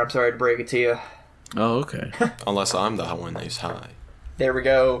 Tanner. I'm sorry to break it to you. Oh, okay. Unless I'm the one who's high. There we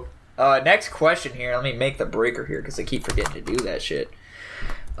go. Next question here. Let me make the breaker here because I keep forgetting to do that shit.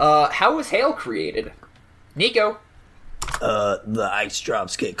 How was hail created? Nico? The ice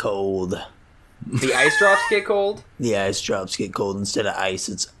drops get cold. The ice drops get cold? The ice drops get cold. Instead of ice,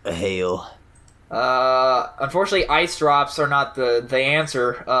 it's a hail. Unfortunately, ice drops are not the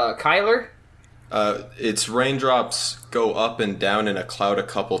answer. Kyler? It's raindrops go up and down in a cloud a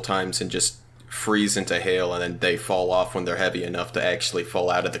couple times and just freeze into hail, and then they fall off when they're heavy enough to actually fall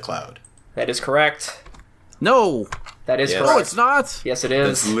out of the cloud. That is correct. No! That is correct. No, it's not! Yes, it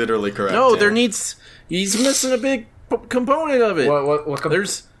is. That's literally correct. No, Tanner. he's missing a big component of it. What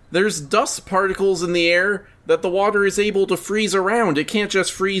There's dust particles in the air that the water is able to freeze around. It can't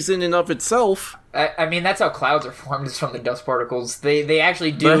just freeze in and of itself. I mean, that's how clouds are formed, is from the dust particles. They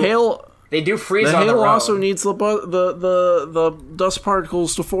actually do... The hail... They do freeze the on their own. hail also needs the dust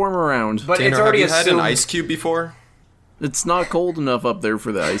particles to form around. But Tanner, it's already have you had assumed... an ice cube before? It's not cold enough up there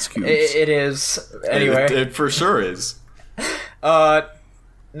for the ice cubes. It is. Anyway. It for sure is.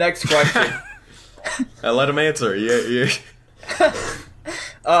 Next question. I let him answer. Yeah.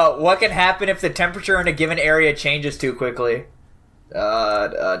 What can happen if the temperature in a given area changes too quickly?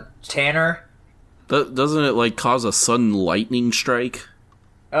 Tanner? Doesn't it like cause a sudden lightning strike?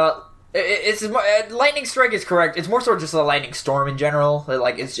 It's lightning strike is correct. It's more so just a lightning storm in general.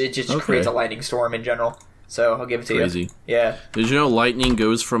 Like it just creates a lightning storm in general. So I'll give it to Crazy. you. Yeah. Did you know lightning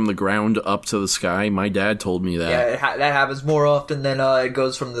goes from the ground up to the sky? My dad told me that. Yeah, that happens more often than it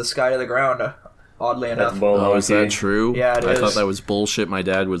goes from the sky to the ground. Oddly enough. Oh, is that true? Yeah, it I is. thought that was bullshit. My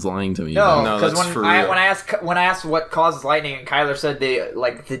dad was lying to me. No, because that's for when real. I asked what causes lightning, and Kyler said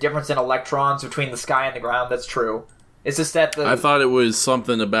the difference in electrons between the sky and the ground. That's true. It's just that I thought it was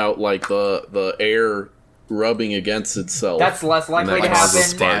something about like the air rubbing against itself. that's less likely to that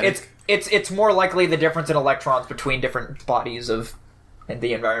causes happen. spark. It's more likely the difference in electrons between different bodies in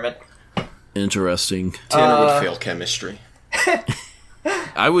the environment. Interesting. Tanner would fail chemistry.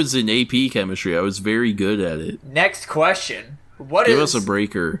 I was in AP chemistry. I was very good at it. Next question: Give us a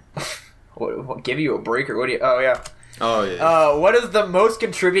breaker. What, give you a breaker? What do you? Oh yeah. Oh yeah. What is the most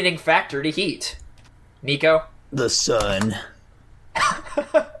contributing factor to heat? Nico? The sun.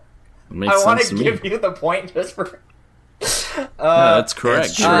 Makes I want sense to to me. give you the point just for. Yeah, that's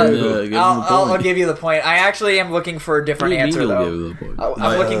correct. That's true. Give him the I'll point. give you the point. I actually am looking for a different What do you answer mean though. you'll give the point?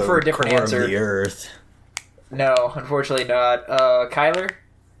 I'm looking for a different core answer. Of the Earth. No, unfortunately not. Kyler?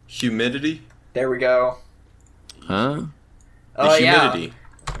 Humidity. There we go. Huh? The humidity. Yeah.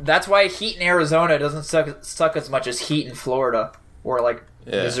 That's why heat in Arizona doesn't suck as much as heat in Florida or like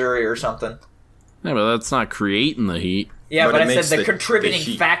Missouri or something. Yeah, but that's not creating the heat. Yeah, But but it I said makes the the contributing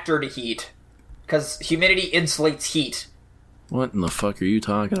heat. factor to heat. Because humidity insulates heat. What in the fuck are you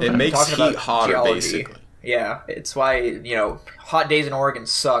talking about? It makes talking heat about hotter, geology. basically. Yeah, it's why, hot days in Oregon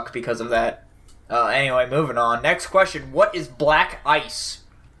suck because of that. Anyway, moving on. Next question. What is black ice?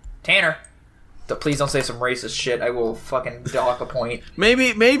 Tanner. Please don't say some racist shit. I will fucking dock a point.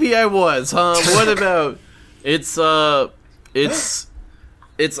 Maybe I was, huh? What about it's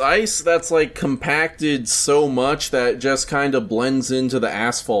ice that's like compacted so much that it just kind of blends into the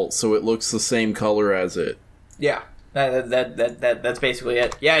asphalt, so it looks the same color as it. Yeah, that's basically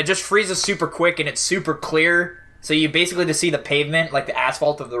it. Yeah, it just freezes super quick and it's super clear, so you basically just see the pavement, like the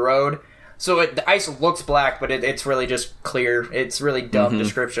asphalt of the road. So the ice looks black, but it's really just clear. It's really dumb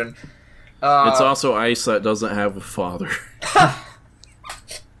description. It's also ice that doesn't have a father.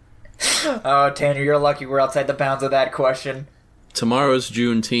 Oh, Tanner, you're lucky we're outside the bounds of that question. Tomorrow's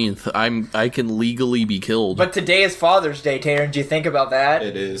Juneteenth. I can legally be killed. But today is Father's Day, Tanner. Did you think about that?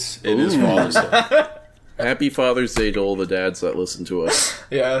 It is. It is Father's Day. Happy Father's Day to all the dads that listen to us.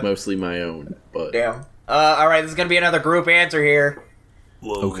 Yeah. Mostly my own, but Damn. Alright, this is going to be another group answer here.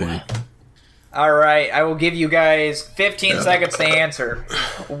 Whoa. okay. Alright, I will give you guys 15 seconds to answer.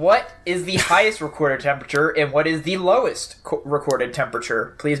 What is the highest recorded temperature and what is the lowest recorded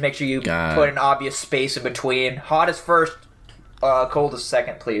temperature? Please make sure you God. put an obvious space in between. Hottest first, coldest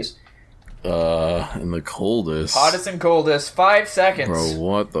second, please. And the coldest. Hottest and coldest, 5 seconds. Bro,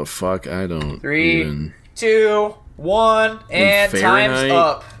 what the fuck? I don't 3, even... 2, 1, and time's Fahrenheit?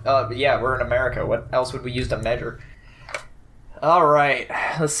 up. Yeah, we're in America. What else would we use to measure? Alright,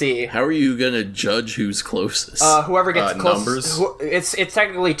 let's see. How are you gonna judge who's closest? Whoever gets numbers? closest... It's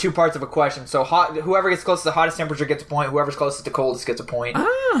technically two parts of a question. So whoever gets closest to the hottest temperature gets a point. Whoever's closest to coldest gets a point.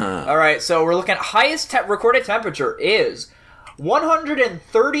 Alright, so we're looking at highest recorded temperature is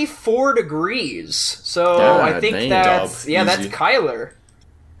 134 degrees. So God I think dang, that's... dub. Yeah, that's Easy. Kyler.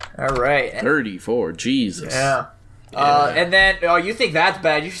 Alright. 34. Jesus. Yeah. And then, you think that's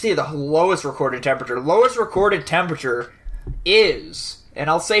bad. You should see the lowest recorded temperature. Lowest recorded temperature is, and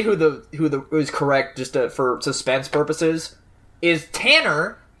I'll say who's correct just for suspense purposes, is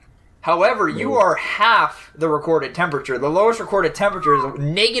Tanner. However, you are half the recorded temperature. The lowest recorded temperature is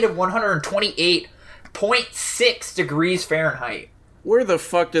negative 128.6 degrees Fahrenheit. Where the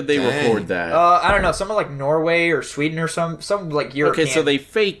fuck did they Dang. record that? I don't know, somewhere like Norway or Sweden or some like European. Okay, so they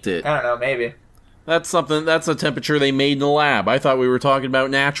faked it. I don't know, maybe. That's a temperature they made in the lab. I thought we were talking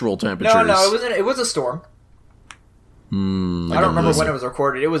about natural temperatures. No, it was a storm. I don't remember when it was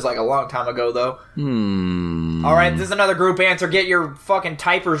recorded. It was like a long time ago, though. Alright, this is another group answer. Get your fucking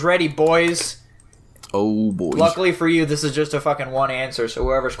typers ready, boys. Oh, boy. Luckily for you, this is just a fucking one answer, so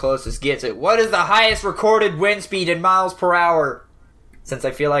whoever's closest gets it. What is the highest recorded wind speed in miles per hour? Since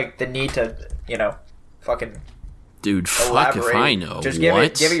I feel like the need to, fucking Dude, fuck elaborate. if I know. Just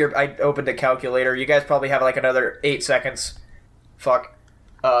what? give it your... I opened a calculator. You guys probably have like another 8 seconds. Fuck.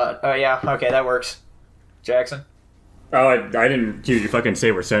 Oh yeah, okay, that works. Jackson? Oh, I didn't hear you fucking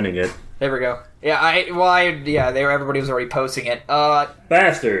say we're sending it. There we go. Yeah, everybody was already posting it.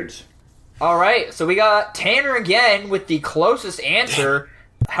 Bastards. Alright, so we got Tanner again with the closest answer.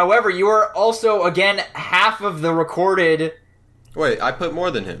 However, you are also, again, half of the recorded Wait, I put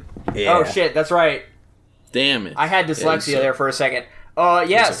more than him. Yeah. Oh shit, that's right. Damn it. I had dyslexia there for a second.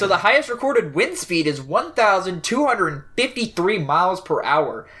 Yeah, so the highest recorded wind speed is 1,253 miles per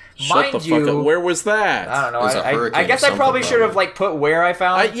hour. Shut the fuck up. Where was that? I don't know. There's a I hurricane guess or I probably something, should have like put where I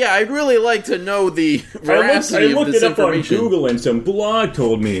found. I'd really like to know the I veracity of looked this it up on information. Google and some blog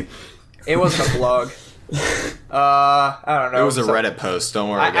told me. It wasn't a blog. I don't know. It was a Reddit post. Don't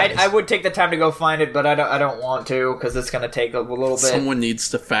worry, guys. I would take the time to go find it, but I don't want to because it's going to take a little bit. Someone needs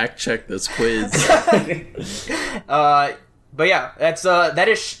to fact check this quiz. But yeah, that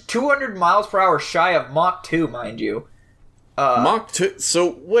is 200 miles per hour shy of Mach 2, mind you. Mach 2.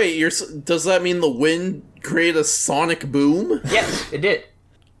 So wait, does that mean the wind create a sonic boom? Yes, it did.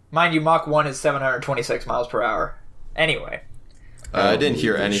 Mind you, Mach 1 is 726 miles per hour. Anyway. I didn't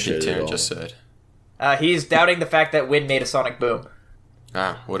hear anything shit at Taryn all. just said. He's doubting the fact that wind made a sonic boom.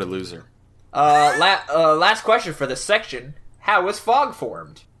 Ah, what a loser. Last question for this section. How was fog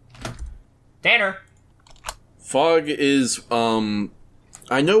formed? Tanner. Fog is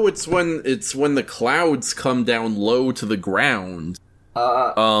I know it's when the clouds come down low to the ground.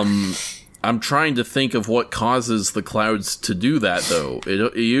 I'm trying to think of what causes the clouds to do that though.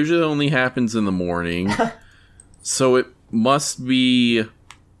 It usually only happens in the morning. So it must be.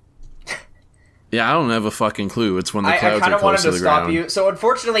 Yeah, I don't have a fucking clue. It's when the clouds I kind are of wanted close to to the stop ground. you. So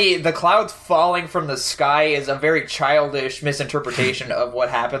unfortunately, the clouds falling from the sky is a very childish misinterpretation of what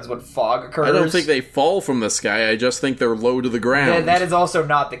happens when fog occurs. I don't think they fall from the sky. I just think they're low to the ground. That is also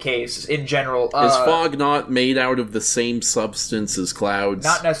not the case in general. Is fog not made out of the same substance as clouds?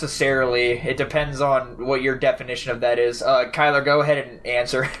 Not necessarily. It depends on what your definition of that is. Kyler, go ahead and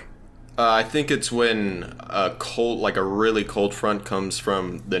answer. I think it's when a really cold front comes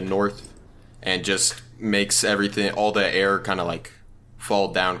from the north and just makes all the air kind of like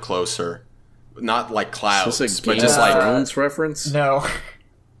fall down closer. Not like clouds, Is this a but Game just of like, Thrones reference? No.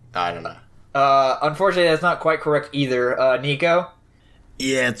 I don't know. Unfortunately, that's not quite correct either. Nico?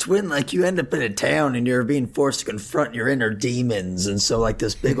 Yeah, it's when, like, you end up in a town and you're being forced to confront your inner demons. And so, like,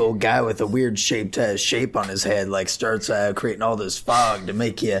 this big old guy with a weird shape on his head, like, starts creating all this fog to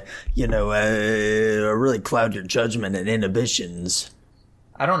make you, really cloud your judgment and inhibitions.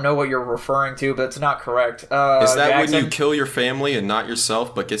 I don't know what you're referring to, but it's not correct. Is that Jackson? when you kill your family and not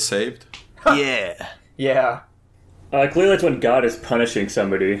yourself, but get saved? Yeah. Yeah. Clearly that's when God is punishing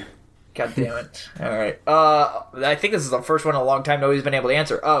somebody. God damn it. Alright. I think this is the first one in a long time nobody's been able to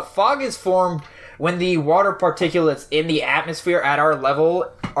answer. Fog is formed when the water particulates in the atmosphere at our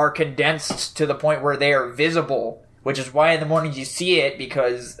level are condensed to the point where they are visible, which is why in the morning you see it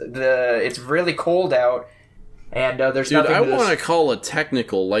because it's really cold out and there's Dude, nothing I to want to call it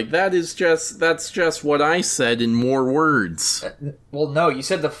technical. Like, that's just what I said in more words. Well, no, you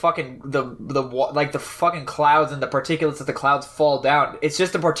said the fucking the fucking clouds and the particulates of the clouds fall down. It's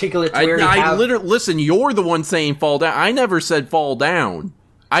just the particulates where you have... literally listen. You're the one saying fall down. I never said fall down.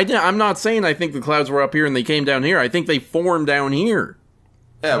 I'm not saying I think the clouds were up here and they came down here. I think they formed down here.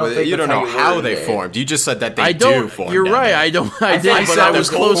 Yeah, don't but think you that's don't know how you how worded they it. formed. You just said that they I don't. do form. You're down right. there. I don't. I think did, I but said I the was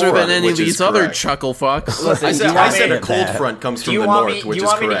cold closer front, than any of which is these other correct. chuckle fucks. Listen, I do said, you I want said me- a cold that. front comes Do from you the want north, me? which Do you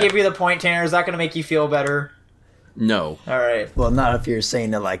is want me to correct. give you the point, Tanner? Is that going to make you feel better? No. All right. Well, not if you're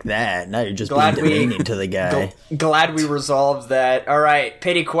saying it like that. Now you're just Glad being we- demeaning to the guy. Glad we resolved that. All right.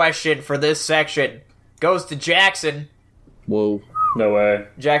 Pity question for this section goes to Jackson. Whoa. No way.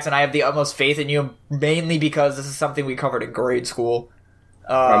 Jackson, I have the utmost faith in you, mainly because this is something we covered in grade school.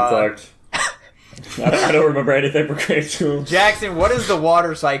 I'm fucked. I don't remember anything from grade school. Jackson, what is the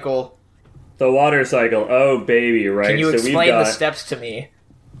water cycle? The water cycle. Oh, baby, right? Can you so explain we've got, the steps to me?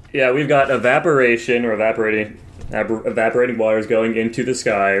 Yeah, we've got evaporation or evaporating waters going into the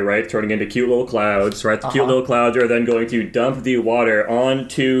sky, right? Turning into cute little clouds, right? The cute little clouds are then going to dump the water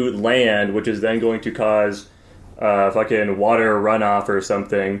onto land, which is then going to cause fucking water runoff or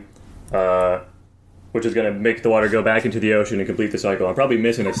something, which is going to make the water go back into the ocean and complete the cycle. I'm probably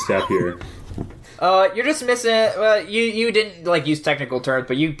missing a step here. You're just missing. You didn't like use technical terms,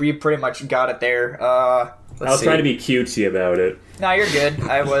 but you pretty much got it there. I was trying to be cutesy about it. No, you're good.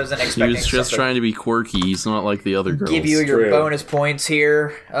 I wasn't He expecting. was just something. trying to be quirky. He's not like the other girls. Give you your True. bonus points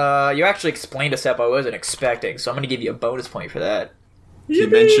here. You actually explained a step I wasn't expecting, so I'm going to give you a bonus point for that. You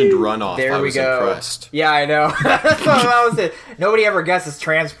mentioned runoff. There I we was go. impressed. Yeah, I know. That was it. Nobody ever guesses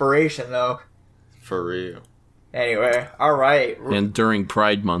transpiration, though. For real. Anyway, all right. And during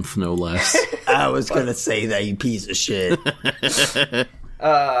Pride Month, no less. I was going to say that, you piece of shit.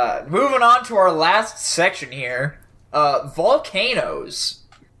 Moving on to our last section here. Volcanoes.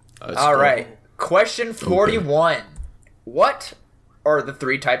 Let's All go. right. Question 41. What are the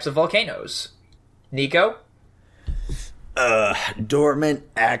three types of volcanoes? Nico? Dormant,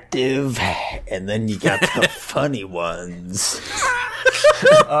 active, and then you got the funny ones.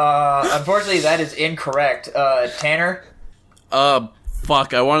 Unfortunately, that is incorrect. Tanner?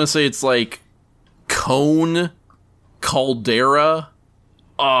 Fuck, I want to say it's like cone, caldera,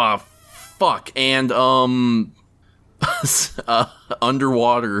 fuck, and,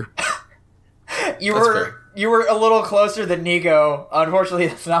 underwater. You were a little closer than Nico. Unfortunately,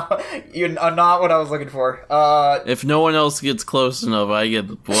 that's not what I was looking for. If no one else gets close enough, I get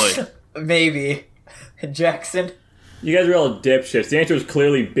the point. Maybe. Jackson? You guys are all dipshits. The answer is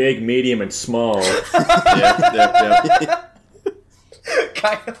clearly big, medium, and small. Yeah.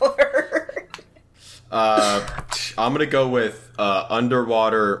 Kyler? I'm gonna go with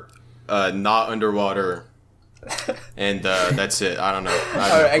underwater, not underwater, and that's it. I don't know.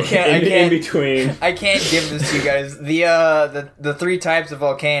 I can't. In between. I can't give this to you guys. The three types of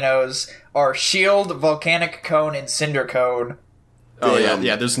volcanoes are shield, volcanic cone, and cinder cone. Oh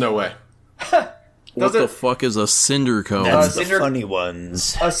yeah. There's no way. What the fuck is a cinder cone? That's the funny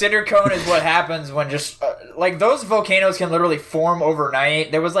ones. A cinder cone is what happens when just like those volcanoes can literally form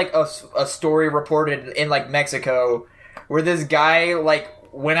overnight. There was like a story reported in like Mexico where this guy like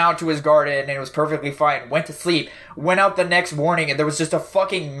went out to his garden and it was perfectly fine, went to sleep, went out the next morning and there was just a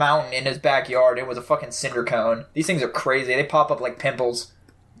fucking mountain in his backyard. It was a fucking cinder cone. These things are crazy. They pop up like pimples.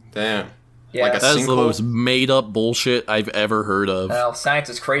 Damn. Yeah. Like a That's the sinkhole? most made up bullshit I've ever heard of. Well, science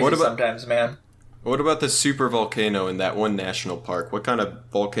is crazy sometimes, man. What about the super volcano in that one national park? What kind of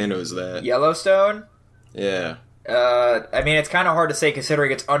volcano is that? Yellowstone? Yeah. I mean, it's kind of hard to say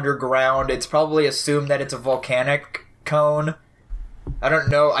considering it's underground. It's probably assumed that it's a volcanic cone. I don't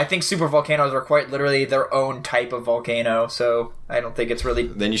know. I think super volcanoes are quite literally their own type of volcano, so I don't think it's really...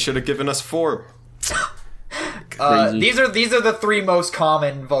 Then you should have given us 4. These are the three most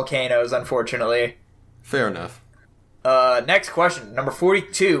common volcanoes, unfortunately. Fair enough. Next question, number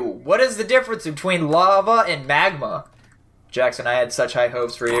 42. What is the difference between lava and magma? Jackson, I had such high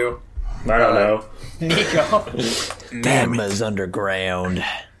hopes for you. I don't know. Nico. Magma's underground.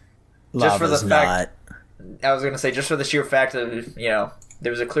 Just for the Lava's fact- not. I was going to say, just for the sheer fact of,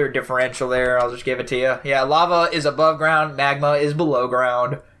 there's a clear differential there, I'll just give it to you. Yeah, lava is above ground, magma is below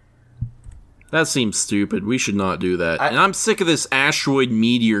ground. That seems stupid. We should not do that. And I'm sick of this asteroid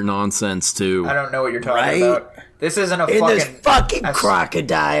meteor nonsense, too. I don't know what you're talking Right? about. This isn't a In this fucking I've-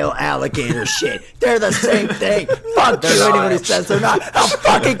 crocodile alligator shit. They're the same thing. Fuck They're you, not. anyone who says they're not. I'll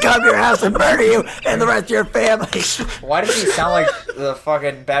fucking come to your house and murder you and the rest of your family. Why does he sound like the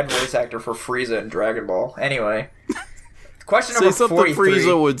fucking bad voice actor for Frieza in Dragon Ball? Anyway. Question Say number something 43.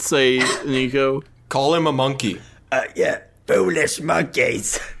 Frieza would say, Nico. Call him a monkey. Yeah, foolish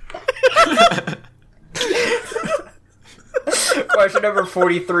monkeys. Question number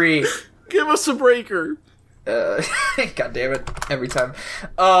 43. Give us a breaker. God damn it. Every time.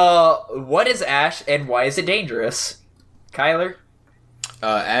 What is ash and why is it dangerous? Kyler?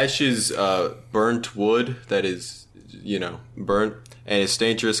 Ash is burnt wood that is, burnt, and it's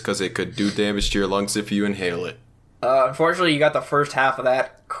dangerous because it could do damage to your lungs if you inhale it. Unfortunately, you got the first half of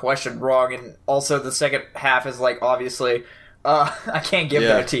that question wrong, and also the second half is, obviously, I can't give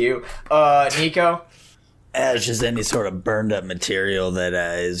that to you. Nico? Ash is any sort of burned up material that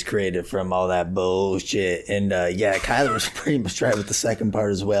is created from all that bullshit. And Kyler was pretty much right with the second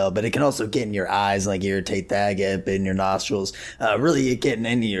part as well. But it can also get in your eyes, irritate that, get up in your nostrils. Really, it getting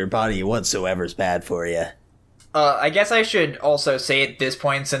into your body whatsoever is bad for you. I guess I should also say at this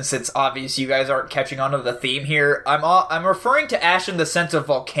point, since it's obvious you guys aren't catching on to the theme here, I'm referring to ash in the sense of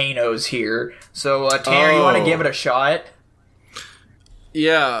volcanoes here. So, Tanner, you want to give it a shot?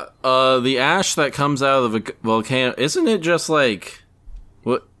 Yeah, the ash that comes out of the volcano, isn't it just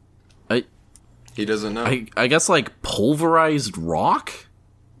what? He doesn't know. I guess pulverized rock?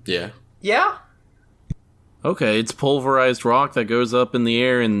 Yeah. Yeah? Okay, it's pulverized rock that goes up in the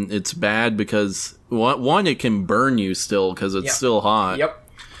air, and it's bad because, one, it can burn you still because it's still hot. Yep.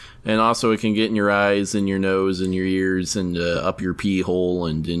 And also it can get in your eyes and your nose and your ears and up your pee hole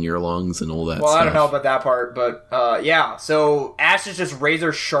and in your lungs and all that stuff. Well, I don't know about that part, but so ash is just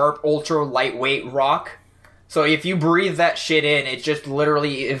razor sharp, ultra lightweight rock. So if you breathe that shit in, it just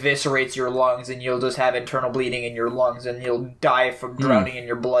literally eviscerates your lungs and you'll just have internal bleeding in your lungs and you'll die from drowning in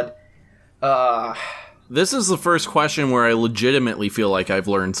your blood. This is the first question where I legitimately feel like I've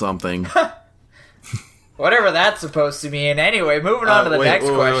learned something. Whatever that's supposed to mean. Anyway, moving on to the next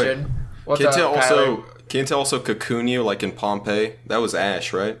question. What's Can't up, Kyler? also cocoon you like in Pompeii? That was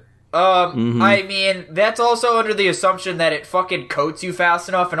ash, right? I mean, that's also under the assumption that it fucking coats you fast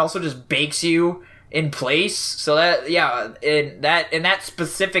enough and also just bakes you in place. So that, in that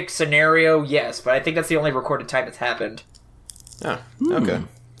specific scenario, yes, but I think that's the only recorded time it's happened. Oh, okay.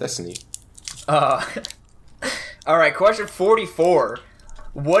 That's neat. Alright, question 44.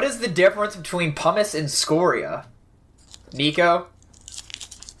 What is the difference between pumice and scoria? Nico?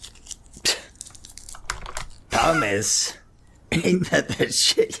 Pumice. Ain't that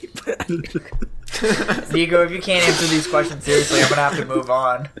shit you put on? Nico, if you can't answer these questions seriously, I'm gonna have to move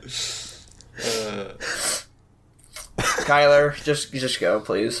on. Kyler, just go,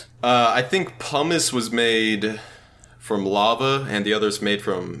 please. I think pumice was made from lava, and the other's made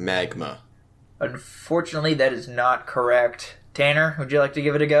from magma. Unfortunately, that is not correct. Tanner, would you like to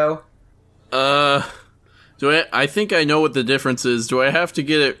give it a go? I think I know what the difference is. Do I have to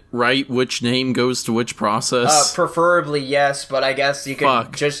get it right which name goes to which process? Preferably yes, but I guess you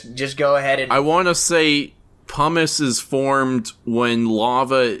can just go ahead and... I want to say pumice is formed when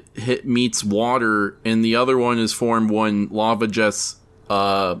lava meets water, and the other one is formed when lava just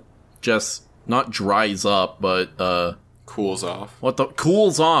not dries up, but Cools off.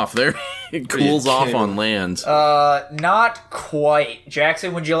 Cools off. There, it cools off on land. Not quite.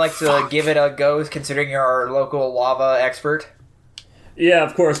 Jackson, would you like to give it a go, considering you're our local lava expert? Yeah,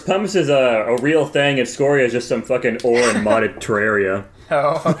 of course. Pumice is a real thing, and scoria is just some fucking ore in modded Terraria.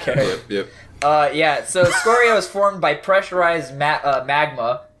 Oh, okay. Yep. Yeah, so scoria is formed by pressurized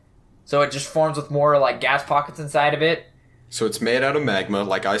magma, so it just forms with more, like, gas pockets inside of it. So it's made out of magma,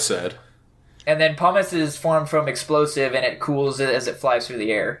 like I said. And then pumice is formed from explosive, and it cools it as it flies through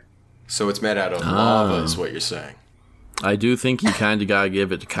the air. So it's made out of lava, is what you're saying. I do think you kind of gotta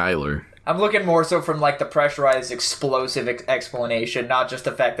give it to Kyler. I'm looking more so from, like, the pressurized explosive explanation, not just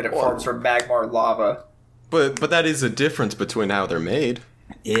the fact that it forms from magma or lava. But that is a difference between how they're made.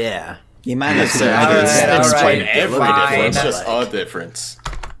 Yeah. You might have It's Alright, every fine. difference, just a difference.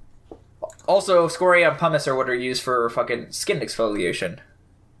 Also, scoria and pumice are what are used for fucking skin exfoliation.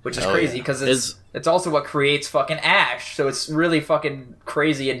 Which is crazy, because it's also what creates fucking ash, so it's really fucking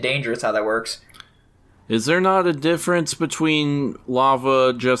crazy and dangerous how that works. Is there not a difference between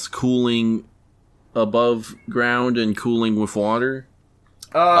lava just cooling above ground and cooling with water?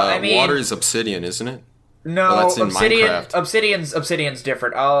 I mean... Water is obsidian, isn't it? No, that's in Minecraft. Obsidian's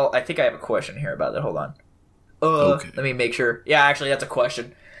different. I think I have a question here about that, hold on. Okay. Let me make sure. Yeah, actually, that's a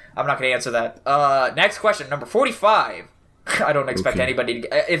question. I'm not going to answer that. Next question, number 45. I don't expect anybody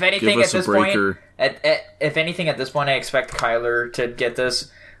to... If anything, at this point... If anything, at this point, I expect Kyler to get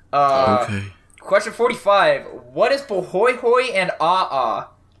this. Okay. Question 45. What is bohoy hoy and ah?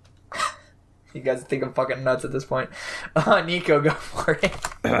 You guys think I'm fucking nuts at this point. Nico, go for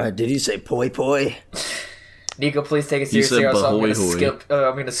it. Did you say poi poi? Nico, please take it seriously, or else I'm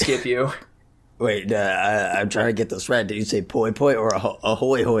gonna skip you. Wait, I'm trying to get this right. Did you say poi poi or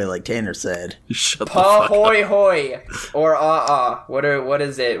ahoy hoy like Tanner said? Shut the fuck up. Ahoy hoy or What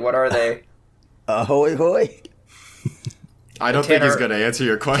is it? What are they? Ahoy hoy? I don't think he's going to answer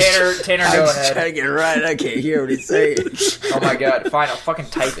your question. Tanner, I'm go just ahead. trying to get it right. I can't hear what he's saying. Oh my god, fine, I'll fucking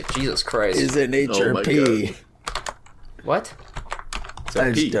type it. Jesus Christ. Is it nature my P? What?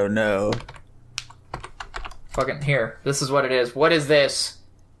 I just don't know. Fucking here. This is what it is. What is this?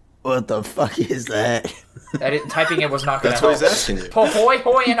 What the fuck is that? Typing it was not gonna That's help. what he's asking you. Ahoy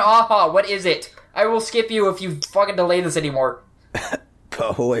hoy and aha, what is it? I will skip you if you fucking delay this anymore.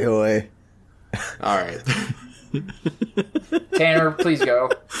 Ahoy hoy. Alright. Tanner, please go,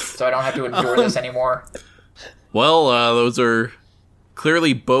 so I don't have to endure this anymore. Well, those are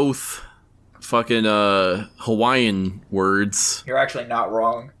clearly both fucking Hawaiian words. You're actually not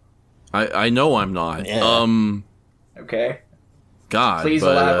wrong. I know I'm not. Yeah. Okay. God, Please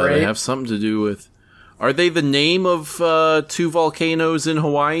but elaborate. they have something to do with... Are they the name of two volcanoes in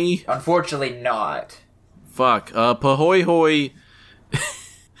Hawaii? Unfortunately not. Fuck. Pahoehoe...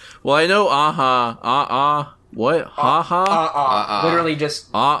 Well, I know aha, what? Ha-ha? Literally just...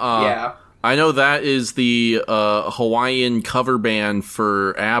 Yeah. I know that is the Hawaiian cover band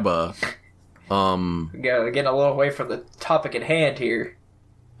for ABBA. Getting a little away from the topic at hand here.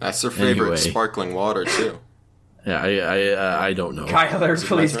 That's their favorite Anyway. sparkling water, too. Yeah, I don't know. Kyler,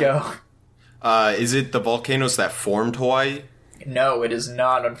 please go. Is it the volcanoes that formed Hawaii? No, it is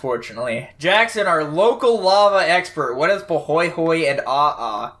not, unfortunately. Jackson, our local lava expert, what is Pahoehoe and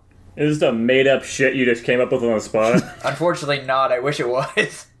ah? Is this a made-up shit you just came up with on the spot? Unfortunately not, I wish it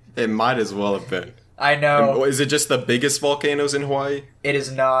was. It might as well have been. I know. Is it just the biggest volcanoes in Hawaii? It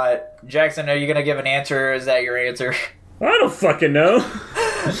is not. Jackson, are you going to give an answer, or is that your answer? I don't fucking know.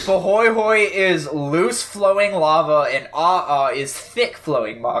 Pahoehoe is loose-flowing lava, and ah is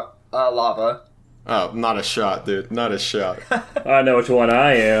thick-flowing lava. Oh, not a shot, dude. Not a shot. I know which one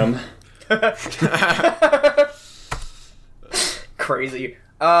I am. Crazy.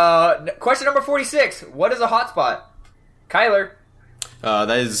 Question number 46. What is a hotspot? Kyler. That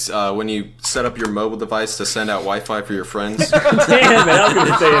is when you set up your mobile device to send out Wi-Fi for your friends. Damn it, I was going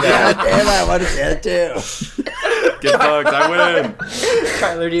to say that. Damn, I wanted that too. Get bugged, I win.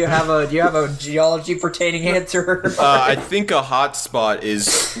 Kyler, do you have a geology pertaining answer? I think a hot spot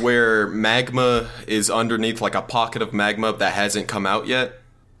is where magma is underneath, like a pocket of magma that hasn't come out yet.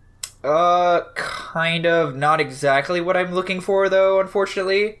 Kind of. Not exactly what I'm looking for, though,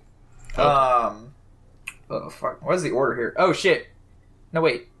 unfortunately. Okay. Oh, fuck. What is the order here? Oh, shit. No,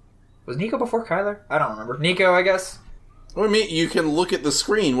 wait. Was Nico before Kyler? I don't remember. Nico, I guess? What do you mean? You can look at the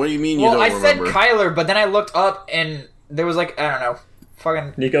screen. What do you mean you Well, don't I remember? said Kyler, but then I looked up, and there was, like, I don't know.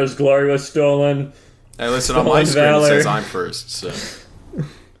 Fucking... Nico's glory was stolen. Hey, listen, on my screen Valor. it says I'm first, so...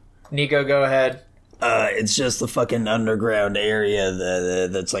 Nico, go ahead. It's just the fucking underground area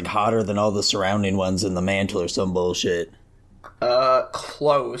that's like hotter than all the surrounding ones in the mantle or some bullshit.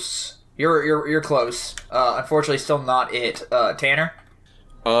 Close. You're close. Unfortunately, still not it. Tanner?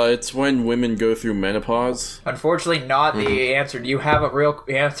 It's when women go through menopause. Unfortunately, not the answer. Do you have a real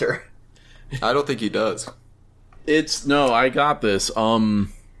answer? I don't think he does. No, I got this. It's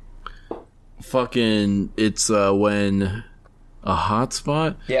when a hot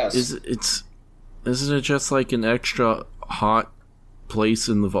spot. Yes. Isn't it just like an extra hot place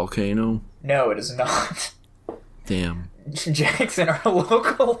in the volcano? No, it is not. Damn. Jackson, our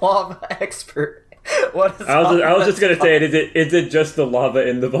local lava expert. What is I was just going to say, is it just the lava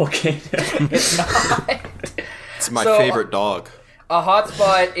in the volcano? It's not. It's my So, favorite dog. A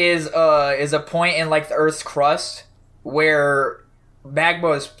hotspot is a point in like the Earth's crust where magma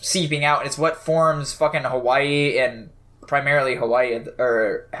is seeping out. It's what forms fucking Hawaii and primarily Hawaii at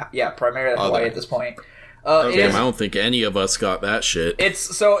this point. Okay, Damn, I don't think any of us got that shit. It's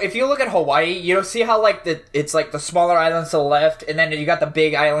so if you look at Hawaii, you know, see how like it's like the smaller islands to the left, and then you got the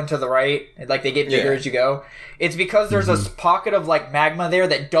big island to the right. And, like they get bigger as you go. It's because there's a pocket of like magma there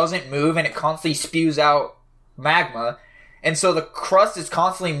that doesn't move, and it constantly spews out magma, and so the crust is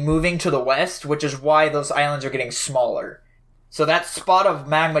constantly moving to the west, which is why those islands are getting smaller. So that spot of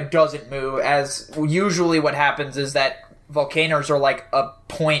magma doesn't move. As usually, what happens is that volcanoes are like a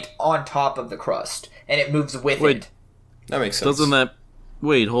point on top of the crust, and it moves with it. That makes sense.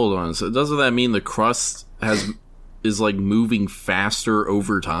 Wait, hold on. So doesn't that mean the crust is like moving faster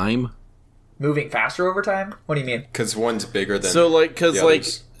over time? Moving faster over time? What do you mean? Because one's bigger than Because the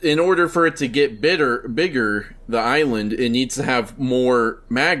others. in order for it to get bigger, the island, it needs to have more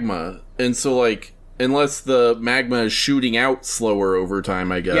magma. And so, like, unless the magma is shooting out slower over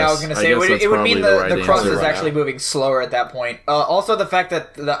time, I guess. Yeah, I was going to say, it would mean the crust is actually moving slower at that point. Also, the fact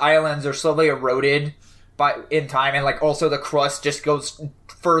that the islands are slowly eroded in time, and, like, also the crust just goes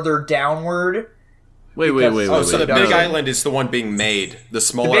further downward. Wait. So the big island is the one being made. The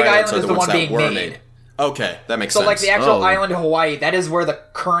smaller big islands island are is the the ones one that being were made. made. Okay, that makes So, sense. like, the actual Oh. island of Hawaii, that is where the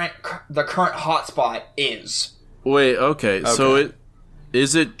current hotspot is. Wait, okay. So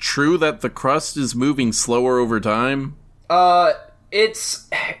is it true that the crust is moving slower over time?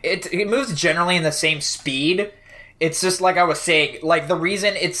 It moves generally in the same speed. It's just like I was saying, like the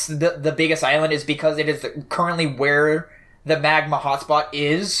reason it's the biggest island is because it is currently where the magma hotspot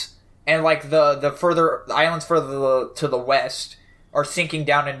is, and like the islands further to the west are sinking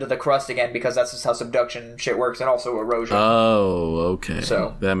down into the crust again because that's just how subduction shit works, and also erosion. Oh, okay.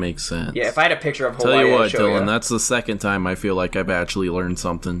 So that makes sense. Yeah, if I had a picture of Hawaii, Tell you what, I'd show Dylan, you. that's the second time I feel like I've actually learned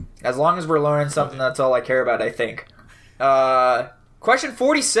something. As long as we're learning something, that's all I care about, I think. Question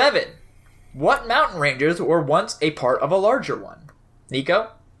 47. What mountain ranges were once a part of a larger one?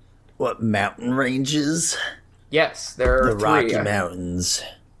 Nico? What mountain ranges? Yes, there are The three. Rocky Mountains.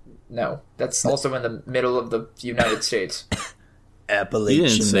 No, that's also in the middle of the United States. Appalachian You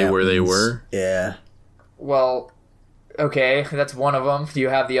didn't say where they Mountains. were. Yeah. Well, okay, that's one of them. Do you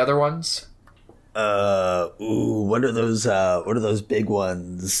have the other ones? What are those big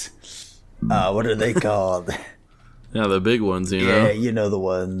ones? What are they called? Yeah, the big ones, you Yeah, know. you know the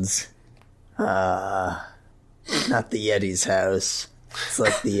ones. Not the Yeti's house. It's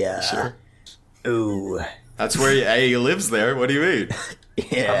like the, Sure. Ooh. That's where he lives there. What do you mean?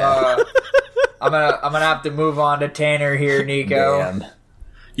 Yeah. I'm gonna have to move on to Tanner here, Nico. Damn.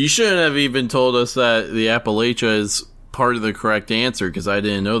 You shouldn't have even told us that the Appalachia is part of the correct answer, because I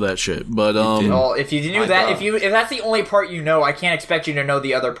didn't know that shit. But Well, if you knew My that, God. if that's the only part you know, I can't expect you to know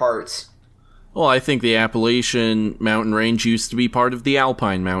the other parts. well, I think the Appalachian mountain range used to be part of the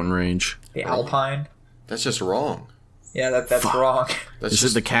Alpine mountain range. The Alpine. That's just wrong. Yeah, that's wrong. That's Is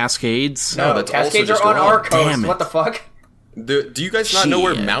just it the Cascades? No, that's Cascades also just are on wrong. our coast. Damn it. What the fuck? Do you guys not know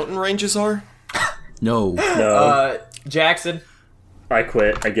where Shit. mountain ranges are? No. No. Jackson. I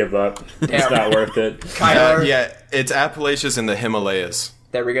quit. I give up. Damn. It's not worth it. Kyler. Yeah, it's Appalachians in the Himalayas.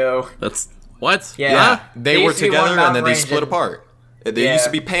 There we go. That's what? Yeah. They They were used to be one together and then mountain they range split in- apart. They Yeah. used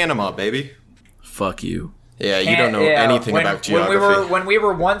to be Panama, baby. Fuck you. Yeah, you don't know anything about geography. When we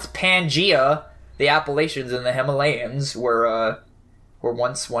were once Pangea, the Appalachians and the Himalayans were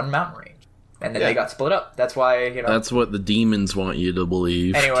once one mountain range, and then they got split up. That's why That's what the demons want you to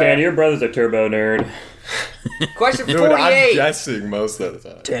believe. Anyway, Tanner, your brother's a turbo nerd. question Dude, 48. I'm guessing most of the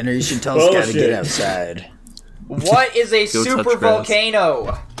time. Tanner, you should tell us how to Bullshit. get outside. What is a Go touch super grass.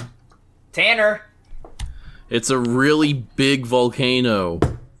 volcano? Tanner, It's a really big volcano.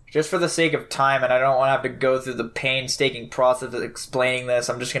 just for the sake of time, and I don't want to have to go through the painstaking process of explaining this,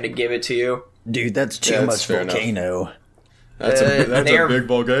 I'm just going to give it to you. Dude, that's too Yeah, that's much fair enough. volcano. That's they're- a big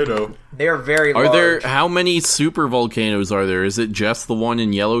volcano. They are very Are large. there how many super volcanoes are there? Is it just the one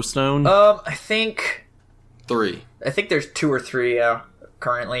in Yellowstone? I think 3. there's 2 or 3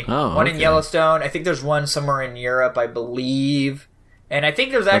 currently. Oh, one in okay. Yellowstone. I think there's one somewhere in Europe, I believe. And I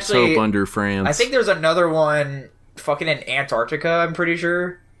think there's Let's actually hope under France. I think there's another one fucking in Antarctica, I'm pretty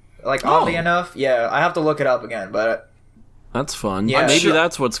sure. Like, oddly enough. Yeah, I have to look it up again, but That's fun. Yeah. Maybe Sure.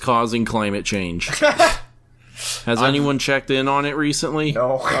 that's what's causing climate change. Has anyone checked in on it recently?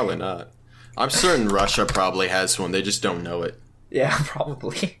 no. Probably not. I'm certain Russia probably has one. They just don't know it. Yeah,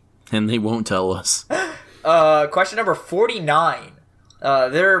 probably. And they won't tell us. Question number 49.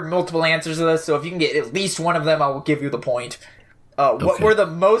 There are multiple answers to this, so if you can get at least one of them, I will give you the point. What Okay. were the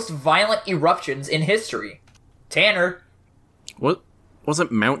most violent eruptions in history? Tanner. What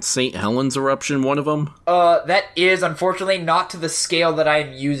wasn't Mount St. Helens eruption one of them? That is unfortunately not to the scale that I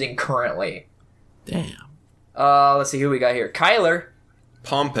am using currently. Damn. Let's see who we got here. Kyler.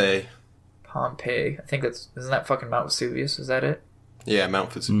 Pompeii. Pompeii. I think isn't that fucking Mount Vesuvius? Is that it? Yeah,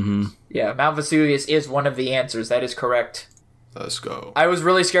 Mount Vesuvius. Yeah, Mount Vesuvius is one of the answers. That is correct. Let's go. I was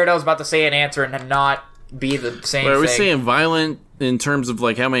really scared I was about to say an answer and not be the same Wait, are we thing. saying violent in terms of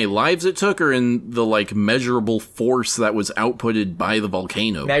like how many lives it took, or in the like measurable force that was outputted by the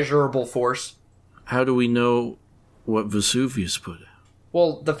volcano? Measurable force. How do we know what Vesuvius put out?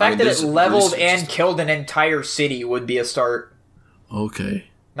 Well, the fact mean, that it there's leveled research and stuff. killed an entire city would be a start. Okay.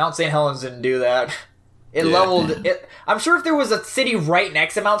 Mount St. Helens didn't do that. It Yeah. leveled it. I'm sure if there was a city right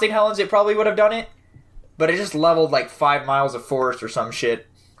next to Mount St. Helens, it probably would have done it. But it just leveled like 5 miles of forest or some shit.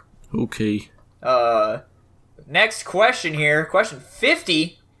 Okay. Next question here. Question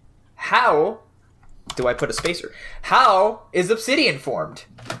 50. How do I put a spacer? How is obsidian formed?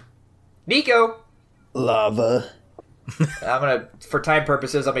 Nico. Lava. For time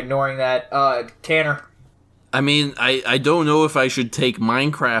purposes, I'm ignoring that. Tanner. I mean, I don't know if I should take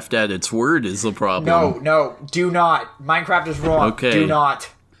Minecraft at its word is the problem. No, do not. Minecraft is wrong. Okay. Do not.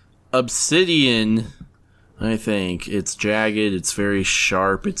 Obsidian, I think. It's jagged, it's very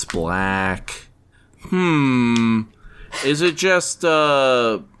sharp, it's black. Is it just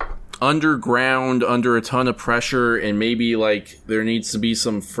underground under a ton of pressure, and maybe like there needs to be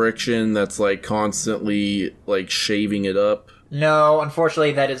some friction that's like constantly like shaving it up? No,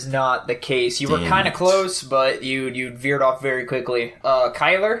 unfortunately, that is not the case. You were Damn kind of it. close, but you veered off very quickly.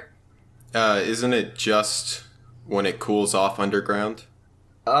 Kyler? Isn't it just when it cools off underground?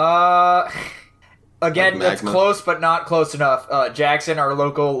 Again, Like that's magma? close, but not close enough. Jackson, our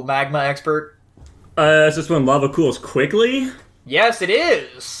local magma expert. Is this when lava cools quickly? Yes, it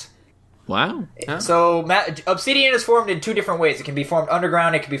is. Wow. So, obsidian is formed in 2 different ways. It can be formed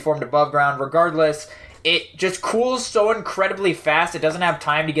underground, it can be formed above ground. Regardless, it just cools so incredibly fast, it doesn't have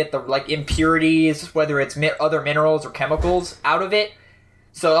time to get the impurities, whether it's other minerals or chemicals, out of it.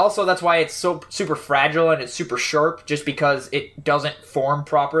 So also that's why it's so super fragile and it's super sharp, just because it doesn't form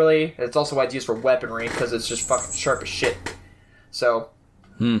properly. It's also why it's used for weaponry, because it's just fucking sharp as shit. So,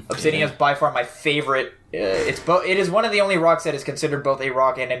 obsidian is by far my favorite. It is one of the only rocks that is considered both a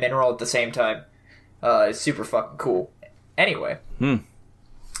rock and a mineral at the same time. It's super fucking cool. Anyway.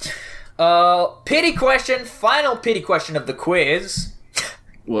 Pity question, final pity question of the quiz.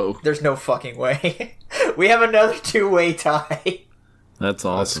 Whoa. There's no fucking way. We have another 2-way tie. That's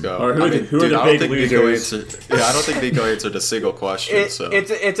Let's awesome. go. Or who are the dude, I big don't think Nico losers? answered. Yeah, I don't think Nico answered a single question. It's a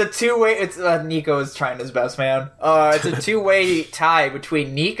 2-way. It's Nico is trying his best, man. It's a 2-way tie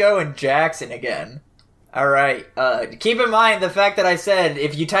between Nico and Jackson again. All right. Keep in mind the fact that I said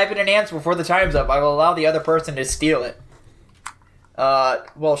if you type in an answer before the time's up, I will allow the other person to steal it.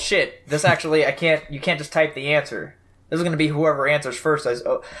 Well, shit. This actually, I can't. You can't just type the answer. This is going to be whoever answers first.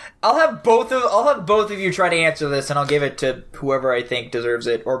 I'll have both of you try to answer this, and I'll give it to whoever I think deserves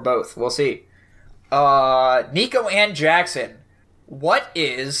it, or both. We'll see. Nico and Jackson, what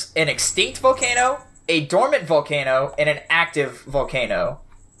is an extinct volcano a dormant volcano, and an active volcano.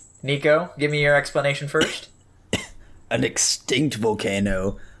 Nico, give me your explanation first. An extinct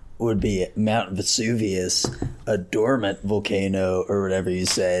volcano would be Mount Vesuvius. A dormant volcano, or whatever you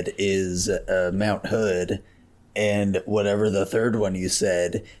said, is Mount Hood. And whatever the third one you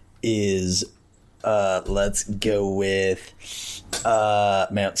said is, let's go with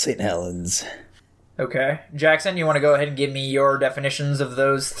Mount St. Helens. Okay. Jackson, you want to go ahead and give me your definitions of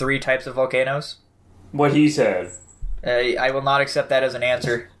those 3 types of volcanoes? What he said. I will not accept that as an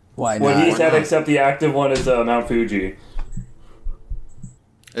answer. Why not? What he said, except the active one is Mount Fuji.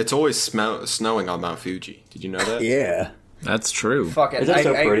 It's always snowing on Mount Fuji. Did you know that? Yeah. That's true. Fuck it. Is that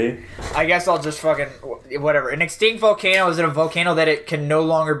so pretty? I guess I'll just fucking... Whatever. An extinct volcano is a volcano that it can no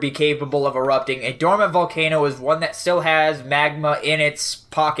longer be capable of erupting. A dormant volcano is one that still has magma in its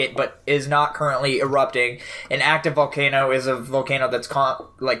pocket but is not currently erupting. An active volcano is a volcano that's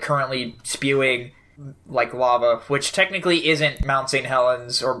currently spewing like lava, which technically isn't Mount St.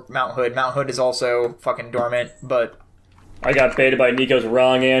 Helens or Mount Hood. Mount Hood is also fucking dormant, but... I got baited by Nico's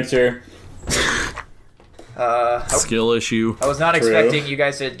wrong answer. Skill issue. I was not expecting you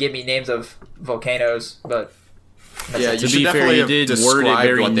guys to give me names of volcanoes, but... Yeah, To be fair, you did word it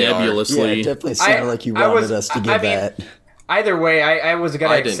very Yeah, nebulously. it definitely sounded like you wanted us to give that. Either way, I was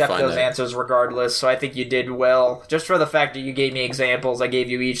going to accept those that. answers regardless, so I think you did well. Just for the fact that you gave me examples, I gave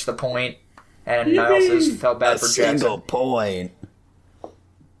you each the point, and I also felt bad for Single Jackson. point.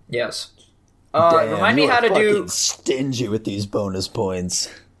 Yes. Damn, Remind me you how are to do... fucking stingy with these bonus points.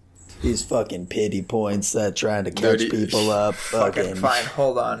 These fucking pity points that trying to catch people up. Fucking fine,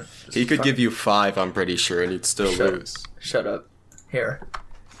 hold on. He could give you 5, I'm pretty sure, and he'd still lose. Shut up. Here.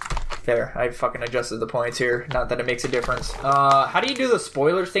 There, I fucking adjusted the points here. Not that it makes a difference. How do you do the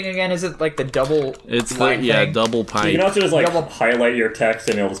spoilers thing again? Is it like the double It's line thing? double You pipe. can also just Double- highlight your text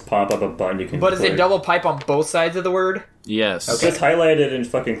and it'll just pop up a button you can But is click. it double pipe on both sides of the word? Yes. Just highlight it and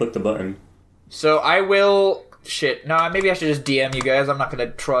fucking click the button. So I will... Shit. No, maybe I should just DM you guys. I'm not going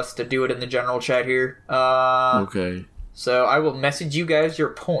to trust to do it in the general chat here. Okay. So I will message you guys your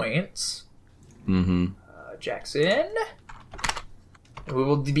points. Mm-hmm. Jackson. We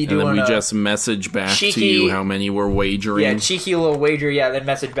will be And doing then we a just message back to cheeky- you how many we're wagering. cheeky little wager. Yeah, then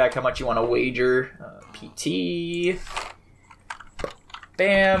message back how much you want to wager. PT.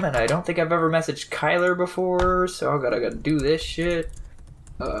 Bam. And I don't think I've ever messaged Kyler before, so I gotta do this shit.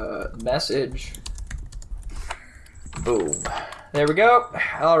 Message. Boom. There we go.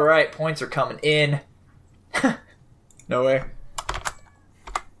 Alright, points are coming in. No way.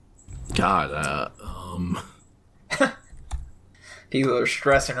 God, People are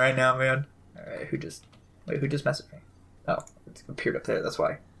stressing right now, man. Alright, who just messaged me? Oh, it's appeared up there, that's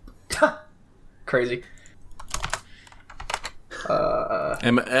why. Crazy.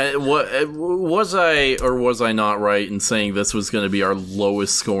 was I or was I not right in saying this was going to be our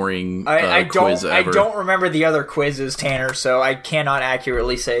lowest scoring quiz ever? I don't remember the other quizzes, Tanner, so I cannot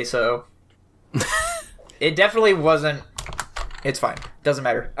accurately say so. It definitely wasn't. It's fine. Doesn't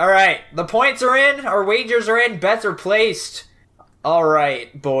matter. Alright, the points are in, our wagers are in, bets are placed.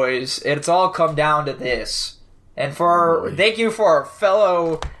 Alright, boys, it's all come down to this. And thank you for our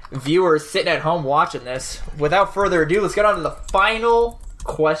fellow viewers sitting at home watching this. Without further ado, let's get on to the final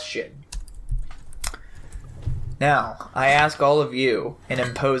question. Now, I ask all of you in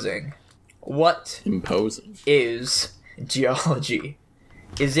imposing, what Imposing. is geology?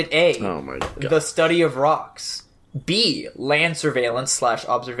 Is it A, Oh my god. the study of rocks, B, land surveillance /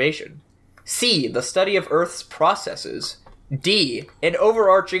 observation, C, the study of Earth's processes, D, an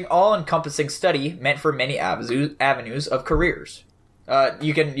overarching, all-encompassing study meant for many avenues of careers?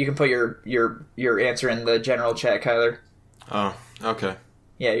 You can put your answer in the general chat, Kyler. Oh, okay.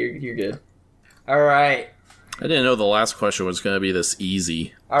 Yeah, you're good. All right. I didn't know the last question was going to be this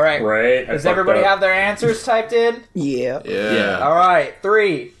easy. All right. Right? Does everybody have their answers typed in? Yeah. Yeah. All right.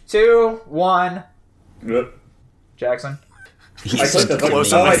 3, 2, 1. Yep. Jackson. I clicked the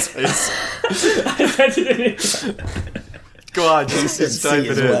Close button. on my face. Go on, just type it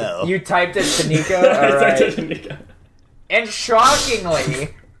as in. well. You typed it to Nico. All right. Nico. And shockingly,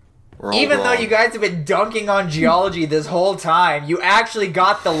 We're all even though wrong. you guys have been dunking on geology this whole time, you actually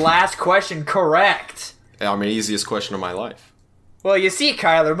got the last question correct. I mean, easiest question of my life. Well, you see,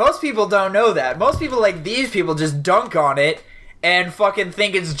 Kyler, most people don't know that. Most people like these people just dunk on it and fucking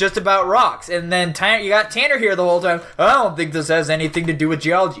think it's just about rocks. And then you got Tanner here the whole time. I don't think this has anything to do with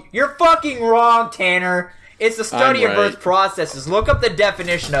geology. You're fucking wrong, Tanner. It's the study I'm of right. Earth's processes. Look up the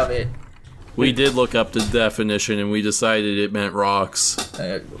definition of it. We did look up the definition and we decided it meant rocks.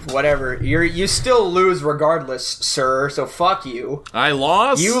 Whatever. You still lose regardless, sir, so fuck you. I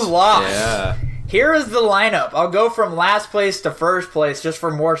lost? You lost. Yeah. Here is the lineup. I'll go from last place to first place just for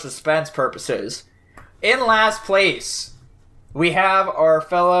more suspense purposes. In last place, we have our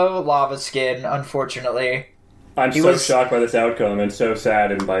fellow Lava Skin, unfortunately. I'm so shocked by this outcome and so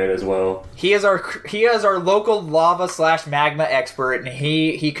saddened by it as well. He is our local lava/magma expert, and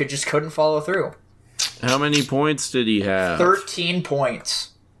he couldn't follow through. How many points did he have? 13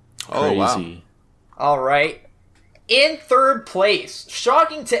 points. Oh, wow. Crazy. All right. In third place,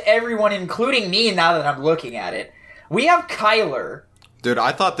 shocking to everyone, including me now that I'm looking at it, we have Kyler. Dude,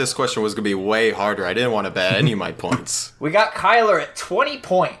 I thought this question was going to be way harder. I didn't want to bet any of my points. We got Kyler at 20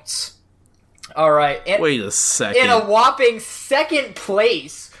 points. All right. Wait a second. In a whopping second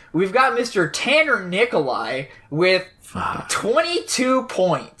place, we've got Mr. Tanner Nikolai with 22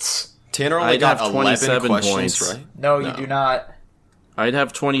 points. Tanner only got 11 questions, points. right? No, you do not. I'd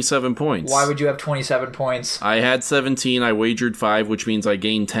have 27 points. Why would you have 27 points? I had 17, I wagered 5, which means I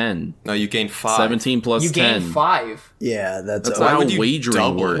gained 10. No, you gained 5. 17 plus you 10. You gained 5. Yeah, that's not how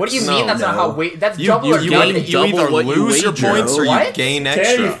wagering works. What do you mean that's not how that's you, double or you, gain? you either lose your points or you gain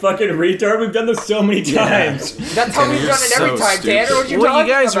extra. Tanner, you fucking retard. We've done this so many times. That's how we've done it every time, Tanner. What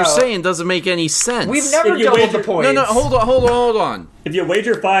you guys are saying doesn't make any sense. We've never doubled the points. No, hold on. If you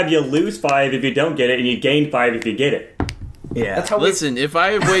wager 5, you lose 5 if you don't get it, and you gain 5 if you get it. Yeah. That's how Listen, if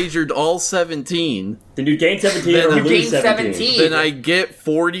I have wagered all 17... Then you gain 17 or you lose gain 17. Then I get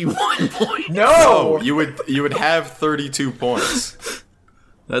 41 points. No! You would have 32 points.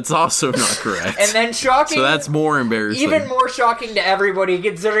 That's also not correct. And then shocking... So that's more embarrassing. Even more shocking to everybody,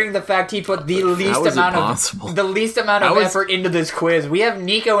 considering the fact he put the least amount of effort into this quiz. We have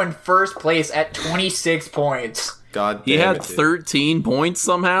Nico in first place at 26 points. God damn He had it, dude. 13 points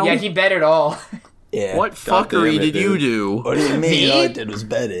somehow? Yeah, he bet it all. Yeah. What fuckery did you do? What do you mean? Me? All I did was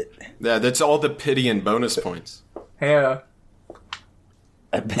bet it. Yeah, that's all the pity and bonus points. Yeah.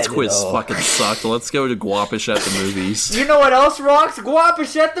 I bet This quiz fucking sucked. Let's go to Guapish at the movies. You know what else rocks?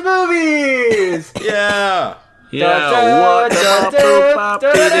 Guapish at the movies! Yeah!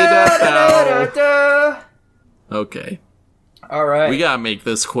 Okay. All right. We gotta make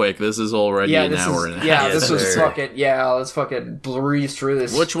this quick. This is already an hour and a half. Yeah, this was sir. fucking... Yeah, let's fucking breeze through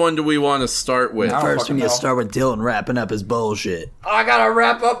this. Which one do we want to start with? I don't First, fucking we need to know. start with Dylan wrapping up his bullshit. I gotta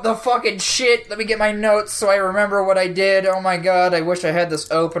wrap up the fucking shit. Let me get my notes so I remember what I did. Oh my god, I wish I had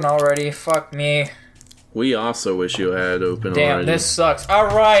this open already. Fuck me. We also wish you had open Damn, already. this sucks.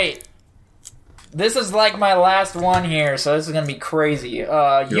 Alright. This is like my last one here, so this is gonna be crazy.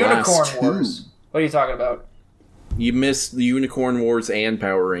 Unicorn last two. Wars. What are you talking about? You missed the Unicorn Wars and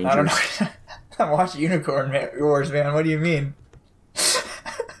Power Rangers. I don't know. I watched Unicorn Wars, man. What do you mean?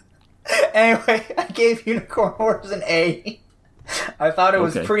 Anyway, I gave Unicorn Wars an A. I thought it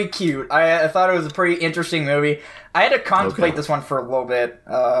was pretty cute. I thought it was a pretty interesting movie. I had to contemplate this one for a little bit.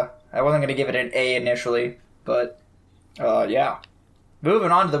 I wasn't going to give it an A initially, but yeah.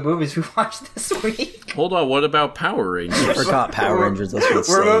 Moving on to the movies we watched this week. Hold on, what about Power Rangers? I forgot Power Rangers. That's what's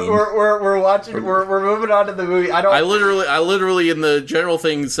saying. We're watching. We're moving on to the movie. I literally in the general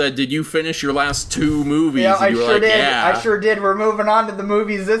thing said, "Did you finish your last 2 movies?" Yeah, and I you were sure like, did. Yeah. I sure did. We're moving on to the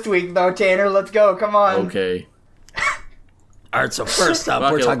movies this week, though, Tanner. Let's go. Come on. Okay. Alright, so first up,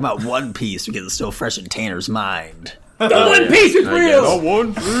 Fuck we're it. talking about One Piece because it's still fresh in Tanner's mind. The One Piece is real!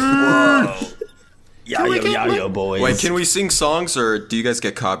 One. Whoa. Yo, boys. Wait, can we sing songs or do you guys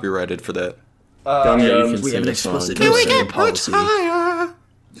get copyrighted for that? Dum Yeah, you dum. can we sing have an a song. explicit no policy.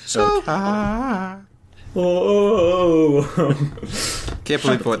 So high. Oh. Can't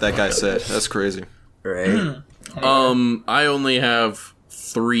believe what that guy said. That's crazy. Right? I only have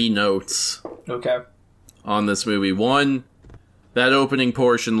 3 notes Okay. on this movie. 1, that opening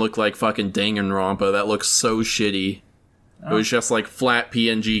portion looked like fucking Danganronpa. That looks so shitty. It was just like flat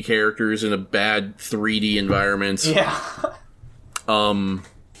PNG characters in a bad 3D environment. Yeah. All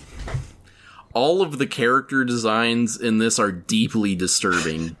of the character designs in this are deeply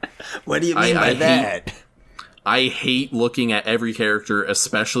disturbing. What do you mean by that? I hate looking at every character,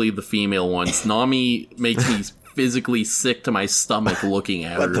 especially the female ones. Nami makes me physically sick to my stomach looking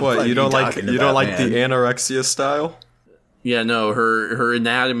at her. What, you don't like talking the about, man? anorexia style? Yeah, no, her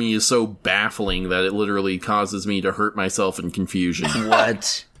anatomy is so baffling that it literally causes me to hurt myself in confusion.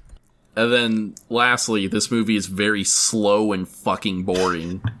 What? And then, lastly, this movie is very slow and fucking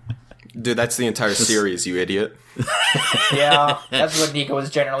boring. Dude, that's the entire series, you idiot. Yeah. That's what Nico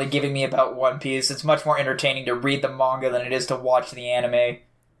was generally giving me about One Piece. It's much more entertaining to read the manga than it is to watch the anime.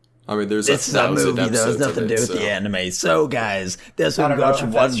 I mean, there's It's a movie, though. It has nothing to do with the anime. So, guys, that's what I we don't know watch if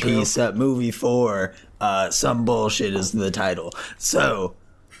One that's Piece movie 4. Some bullshit is the title. So,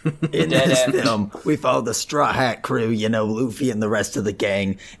 In Dead this end. film, we follow the Straw Hat crew, Luffy and the rest of the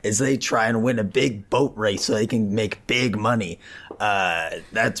gang, as they try and win a big boat race so they can make big money.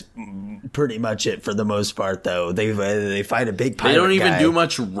 That's pretty much it for the most part, though. They fight a big pirate They don't even guy. do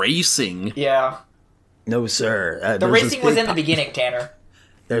much racing. Yeah. No, sir. The There's racing this was big in the beginning, Tanner.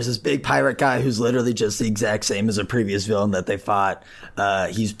 There's this big pirate guy who's literally just the exact same as a previous villain that they fought.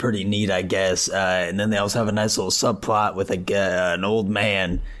 He's pretty neat, I guess. And then they also have a nice little subplot with an old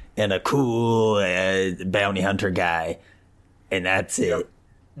man and a cool bounty hunter guy. And that's it.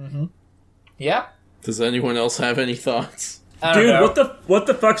 Yeah. Does anyone else have any thoughts? I don't Dude, know. what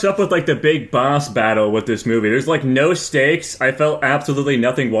the fuck's up with like the big boss battle with this movie? There's like no stakes. I felt absolutely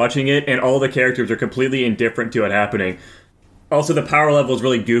nothing watching it, and all the characters are completely indifferent to it happening. Also, the power level is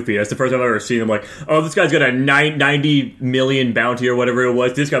really goofy. That's the first time I've ever seen them. Like, oh, this guy's got a 90 million bounty or whatever it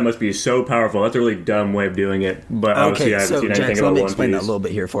was. This guy must be so powerful. That's a really dumb way of doing it. But obviously, I haven't seen anything Jackson, let about me One explain that a Piece. little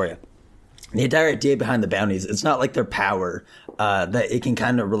bit here for you. The entire idea behind the bounties, it's not like their power, that it can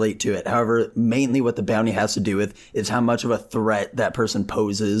kind of relate to it. However, mainly what the bounty has to do with is how much of a threat that person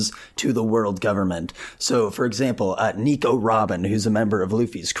poses to the world government. So, for example, Nico Robin, who's a member of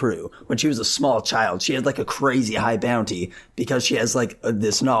Luffy's crew, when she was a small child, she had like a crazy high bounty because she has like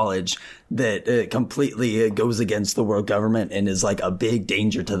this knowledge that completely goes against the world government and is like a big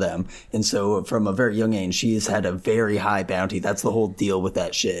danger to them. And so from a very young age, she's had a very high bounty. That's the whole deal with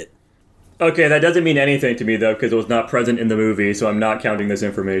that shit. Okay, that doesn't mean anything to me, though, because it was not present in the movie, so I'm not counting this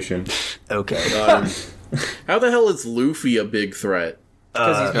information. Okay. How the hell is Luffy a big threat?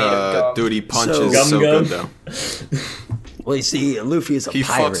 Because he's made of gum. Dude, he punches So- so Gum good though. Well, you see, Luffy is a He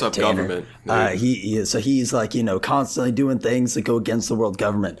pirate, fucks up Tanner. government, So he's like, constantly doing things that go against the world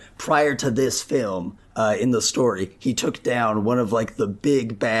government. Prior to this film, in the story, he took down one of like the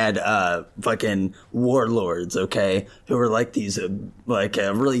big bad fucking warlords, okay, who were like these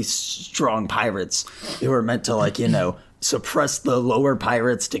really strong pirates who were meant to suppress the lower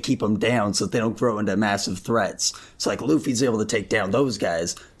pirates to keep them down so that they don't grow into massive threats. So like Luffy's able to take down those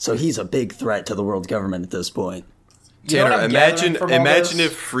guys, so he's a big threat to the world government at this point. You know what Tanner, I'm gathering from all imagine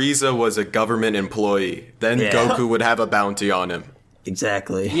this? if Frieza was a government employee. Then Yeah. Goku would have a bounty on him.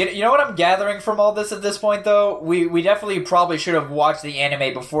 Exactly. You know what I'm gathering from all this at this point, though? We definitely probably should have watched the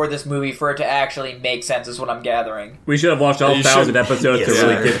anime before this movie for it to actually make sense, is what I'm gathering. We should have watched all You 1,000 should- episodes Yes, to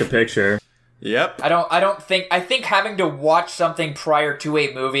really sir. get the picture. Yep. I think having to watch something prior to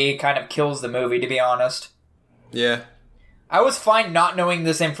a movie kind of kills the movie, to be honest. Yeah. I was fine not knowing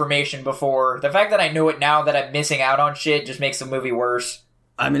this information before. The fact that I know it now that I'm missing out on shit just makes the movie worse.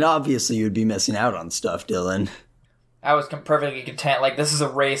 I mean, obviously you'd be missing out on stuff, Dylan. I was perfectly content. Like, this is a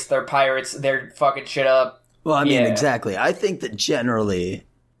race, they're pirates, they're fucking shit up. Well, I mean, Yeah. exactly. I think that generally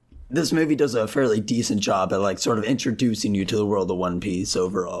this movie does a fairly decent job at sort of introducing you to the world of One Piece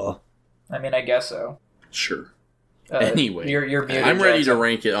overall. I mean, I guess so. Sure. Anyway, you're muted, I'm ready to Jackson.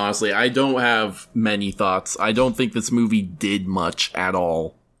 rank it, honestly. I don't have many thoughts. I don't think this movie did much at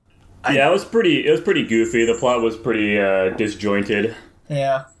all. Yeah, it was pretty goofy. The plot was pretty disjointed.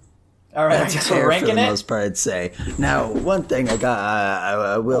 Yeah. All right, I That's guess we're fair for ranking the it. most part, I'd say. Now, one thing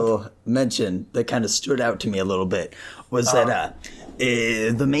I will mention that kind of stood out to me a little bit was that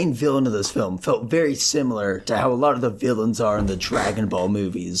the main villain of this film felt very similar to how a lot of the villains are in the Dragon Ball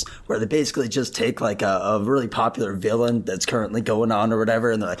movies, where they basically just take like a really popular villain that's currently going on or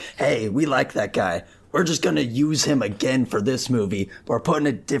whatever, and they're like, hey, we like that guy. We're just going to use him again for this movie. We're putting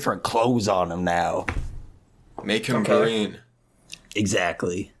a different clothes on him now. Make him Okay. green.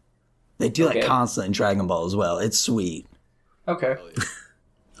 Exactly. They do Okay. that constantly in Dragon Ball as well. It's sweet. Okay.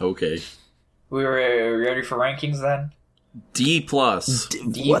 Okay. We were ready for rankings then? D+. D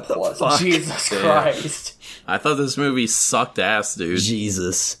What the plus. fuck? Jesus Yeah. Christ. I thought this movie sucked ass, dude.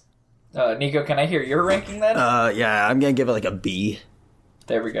 Jesus. Nico, can I hear your ranking then? Yeah, I'm gonna give it like a B.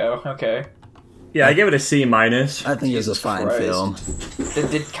 There we go. Okay. Yeah, I gave it a C-. I think it's a Jesus fine Christ. film.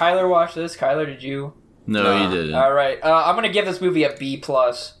 Did Kyler watch this? Kyler, did you? No, Nah. you didn't. All right. I'm gonna give this movie a B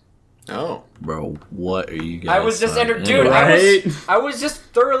plus. Oh. Bro, what are you guys I was just talking- dude. Right? I was just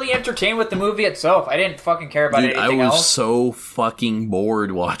thoroughly entertained with the movie itself. I didn't fucking care about Dude, I anything was else. so fucking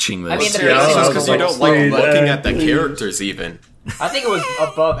bored watching this. I mean, the Seriously, pacing just was because a you little don't like slow. looking at the Please. characters even. I think it was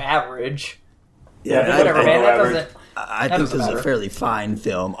above average. Yeah, Whatever, man. That average. doesn't. I That think doesn't this is a matter. fairly fine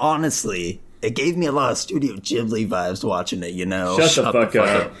film. Honestly, it gave me a lot of Studio Ghibli vibes watching it. Shut the fuck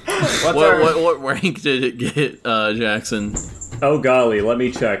up. What's our, What rank did it get, Jackson? Oh golly, let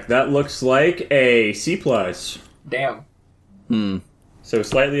me check. That looks like a C+. Damn. So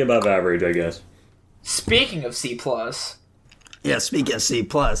slightly above average, I guess. Speaking of C plus, Yeah, speaking of C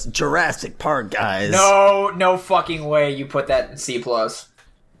plus, Jurassic Park, guys. no fucking way you put that in C plus.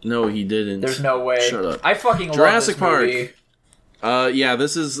 No, he didn't. There's no way. Shut up. I fucking Jurassic love this movie. Park. Yeah,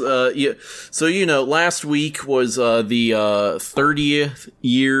 this is, yeah. So, last week was, the, 30th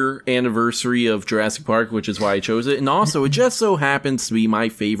year anniversary of Jurassic Park, which is why I chose it. And also, it just so happens to be my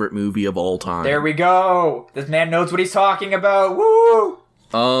favorite movie of all time. There we go. This man knows what he's talking about. Woo!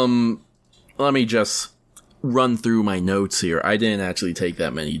 Let me just run through my notes here. I didn't actually take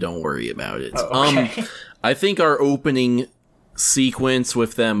that many. Don't worry about it. Oh, okay. I think our opening sequence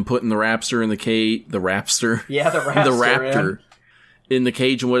with them putting the raptor in the cage, Yeah, the raptor. the raptor in the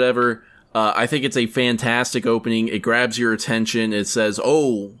cage and whatever. I think it's a fantastic opening. It grabs your attention. It says,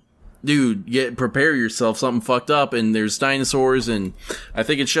 "Oh, dude, prepare yourself. Something fucked up, and there's dinosaurs." And I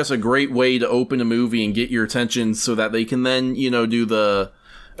think it's just a great way to open a movie and get your attention, so that they can then, do the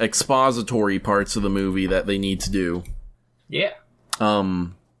expository parts of the movie that they need to do. Yeah.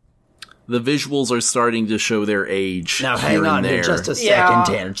 The visuals are starting to show their age. Now hang on here just a second, Yeah.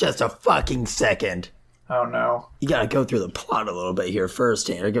 Tanner. Just a fucking second. Oh, no. You gotta go through the plot a little bit here first,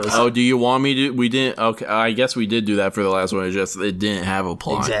 Tanner. Give us Oh, do you want me to? We didn't. Okay, I guess we did do that for the last one. It didn't have a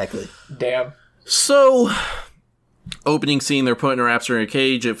plot. exactly. Damn. So, opening scene, they're putting a raptor in a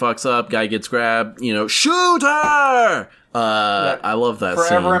cage. It fucks up. Guy gets grabbed. Shoot her! I love that scene.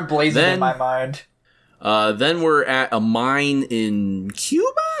 Forever emblazoned in my mind. Then we're at a mine in Cuba.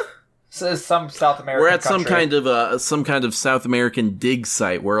 So some South American We're at country. some kind of South American dig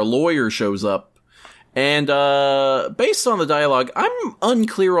site where a lawyer shows up, and based on the dialogue, I'm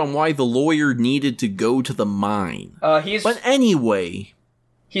unclear on why the lawyer needed to go to the mine. But anyway,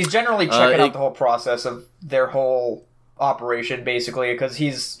 he's generally checking out the whole process of their whole operation, basically, because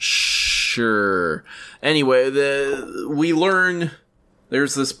he's sure. Anyway, we learn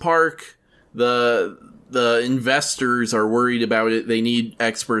there's this park. The investors are worried about it. They need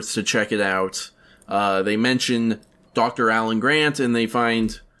experts to check it out. They mention Dr. Alan Grant, and they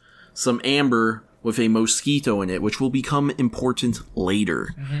find some amber with a mosquito in it, which will become important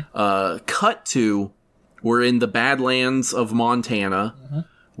later. Mm-hmm. Cut to, we're in the Badlands of Montana,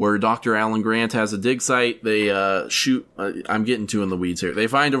 where Dr. Alan Grant has a dig site. They shoot... I'm getting too in the weeds here. They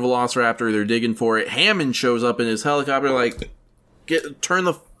find a velociraptor. They're digging for it. Hammond shows up in his helicopter like, turn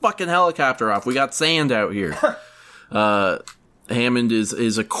the fucking helicopter off. We got sand out here. Hammond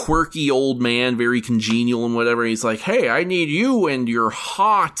is a quirky old man, very congenial and whatever. He's like, hey, I need you and your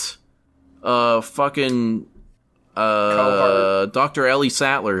hot fucking Dr. Ellie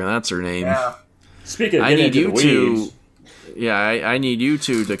Sattler, that's her name. yeah. Speaking of I getting need into you the weeds, yeah, I need you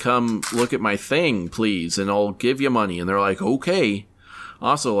two to come look at my thing, please, and I'll give you money. And they're like, okay.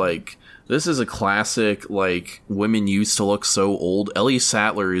 Also, like, this is a classic, like, women used to look so old. Ellie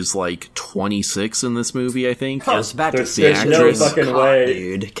Sattler is, like, 26 in this movie, I think. I was about to There's say, no she's fucking hot, way.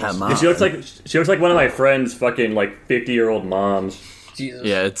 dude. Come on. she looks like one of my friends' fucking like 50-year-old moms. Jesus.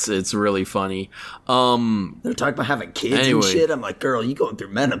 Yeah, it's really funny. They're talking about having kids Anyway. and shit. I'm like, girl, you going through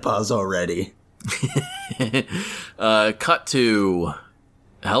menopause already. Cut to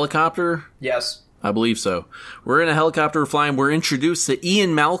a helicopter? Yes. I believe so. We're in a helicopter flying. We're introduced to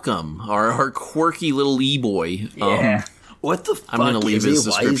Ian Malcolm, our quirky little e-boy. Yeah. What the fuck I'm gonna leave is his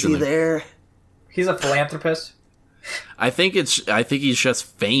he? Why is description he there? He's a philanthropist. I think he's just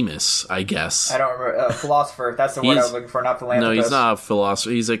famous, I guess. I don't remember. Philosopher. That's the word I was looking for, not No, philanthropist. he's not a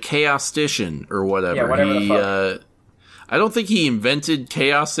philosopher. He's a chaostician or whatever. Yeah, whatever the fuck. I don't think he invented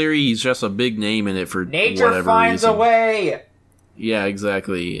chaos theory. He's just a big name in it for Nature whatever finds reason. a way. Yeah,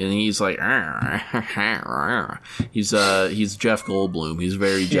 exactly. And he's like, he's Jeff Goldblum. He's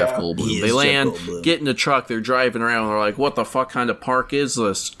very Jeff Goldblum. He is They Jeff land, Goldblum. get in a truck, they're driving around. They're like, "What the fuck kind of park is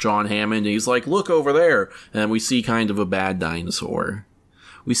this, John Hammond?" And he's like, "Look over there." And we see kind of a bad dinosaur.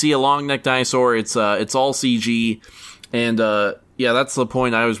 We see a long neck dinosaur. It's all CG, and yeah, that's the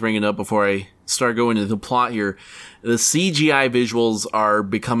point I was bringing up before I start going into the plot here. The CGI visuals are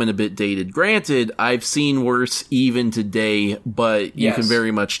becoming a bit dated. Granted, I've seen worse even today, but you Yes. can very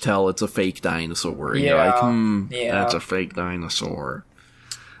much tell it's a fake dinosaur. And you're Yeah. like, Yeah. that's a fake dinosaur.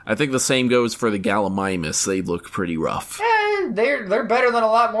 I think the same goes for the Gallimimus. They look pretty rough. They're better than a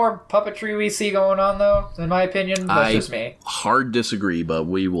lot more puppetry we see going on, though, in my opinion. That's I just me. hard disagree, but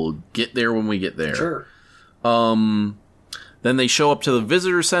we will get there when we get there. Sure. Then they show up to the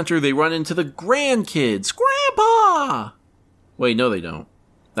visitor center. They run into the grandkids. Grandpa! Wait, no, they don't.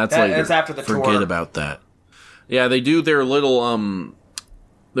 That's later. That's after the Forget tour. about that. Yeah, they do their little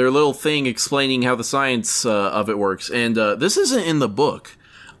thing explaining how the science of it works. And this isn't in the book,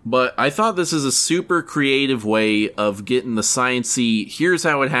 but I thought this is a super creative way of getting the sciencey, here's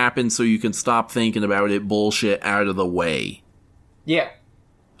how it happened so you can stop thinking about it bullshit out of the way. Yeah.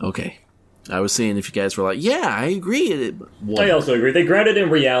 Okay. I was saying if you guys were like, yeah, I agree. I also agree. They grounded in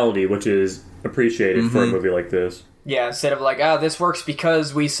reality, which is appreciated for a movie like this. Yeah, instead of like, this works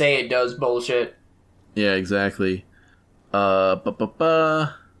because we say it does bullshit. Yeah, exactly. That's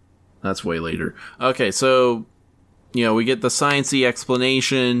way later. Okay, so, we get the sciencey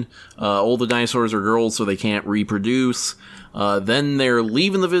explanation. All the dinosaurs are girls, so they can't reproduce. Then they're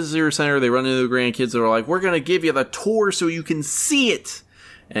leaving the visitor center. They run into the grandkids. They're like, we're going to give you the tour so you can see it.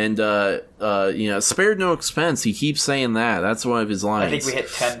 And, spared no expense. He keeps saying that. That's one of his lines. I think we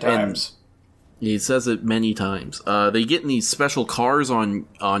hit 10 times. And he says it many times. They get in these special cars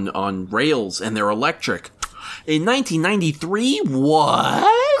on rails, and they're electric. In 1993?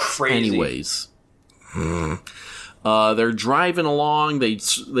 What? Crazy. Anyways. They're driving along. They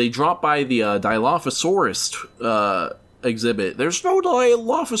drop by the Dilophosaurus exhibit. There's no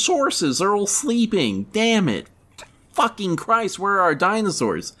Dilophosauruses. They're all sleeping. Damn it. Fucking Christ, where are our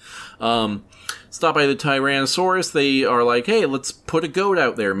dinosaurs? Stop by the Tyrannosaurus. They are like, hey, let's put a goat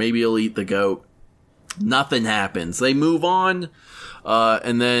out there. Maybe he'll eat the goat. Nothing happens. They move on,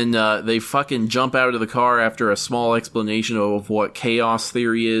 and then they fucking jump out of the car after a small explanation of what chaos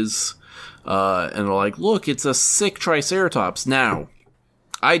theory is. And they're like, look, it's a sick Triceratops. Now,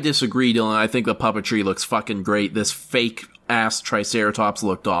 I disagree, Dylan. I think the puppetry looks fucking great. This fake ass Triceratops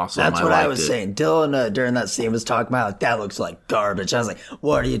looked awesome. That's what I was saying. Dylan, during that scene, was talking about, that looks like garbage. I was like,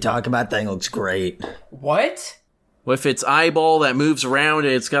 what are you talking about? That thing looks great. What? With its eyeball that moves around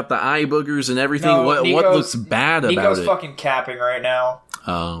and it's got the eye boogers and everything, No, what looks bad about it? Nico's fucking capping right now.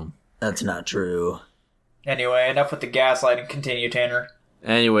 Oh. That's not true. Anyway, enough with the gaslighting. Continue, Tanner.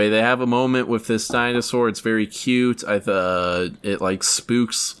 Anyway, they have a moment with this dinosaur. It's very cute. It like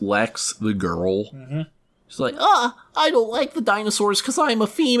spooks Lex, the girl. Mm-hmm. She's like, I don't like the dinosaurs because I'm a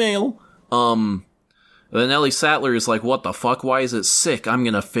female. Then Ellie Sattler is like, what the fuck? Why is it sick? I'm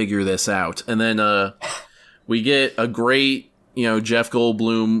gonna figure this out. And then we get a great, Jeff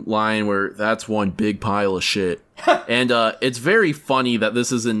Goldblum line where that's one big pile of shit. And it's very funny that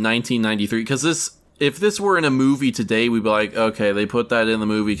this is in 1993 because if this were in a movie today, we'd be like, okay, they put that in the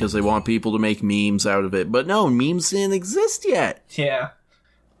movie because they want people to make memes out of it. But no, memes didn't exist yet. Yeah.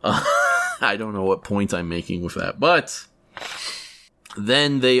 I don't know what point I'm making with that. But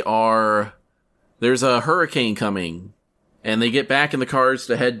then there's a hurricane coming. And they get back in the cars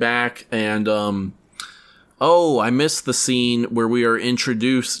to head back. And, I missed the scene where we are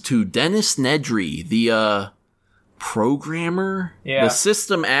introduced to Dennis Nedry, the, programmer, the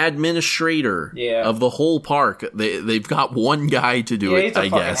system administrator of the whole park. They've got one guy to do it, he's a I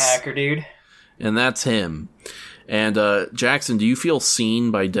fucking guess. hacker, dude. And that's him. And Jackson, do you feel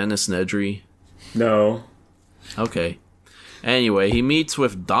seen by Dennis Nedry? No. Okay. Anyway, he meets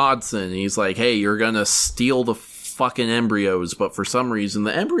with Dodson. He's like, hey, you're gonna steal the fucking embryos, but for some reason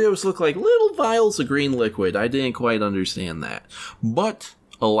the embryos look like little vials of green liquid. I didn't quite understand that. But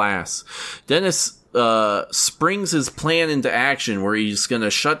alas, Dennis springs his plan into action where he's gonna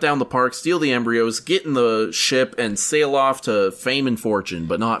shut down the park, steal the embryos, get in the ship, and sail off to fame and fortune,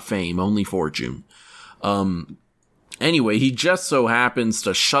 but not fame, only fortune. Anyway, he just so happens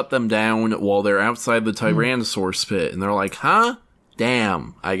to shut them down while they're outside the Tyrannosaurus pit, and they're like, huh?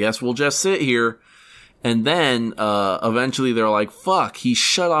 Damn, I guess we'll just sit here. And then, eventually they're like, fuck, he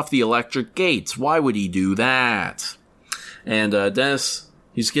shut off the electric gates. Why would he do that? And, Dennis,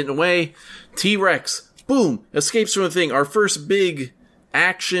 he's getting away. T-Rex, boom, escapes from the thing. Our first big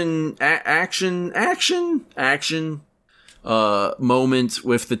action moment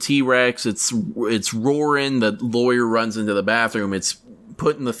with the T-Rex. It's roaring. The lawyer runs into the bathroom. It's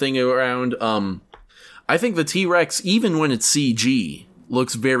putting the thing around. I think the T-Rex, even when it's CG,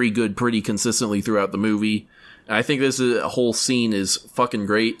 looks very good pretty consistently throughout the movie. I think this whole scene is fucking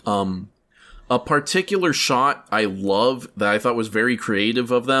great. A particular shot I love that I thought was very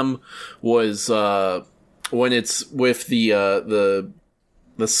creative of them was when it's with the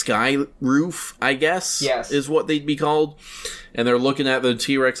sky roof, I guess, is what they'd be called. And they're looking at the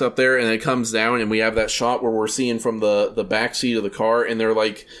T-Rex up there, and it comes down, and we have that shot where we're seeing from the back seat of the car, and they're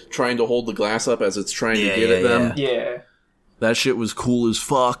like trying to hold the glass up as it's trying to get at them. Yeah. That shit was cool as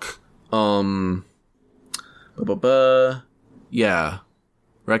fuck. Yeah.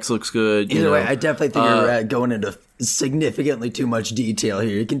 Rex looks good. Either way, I definitely think you're going into significantly too much detail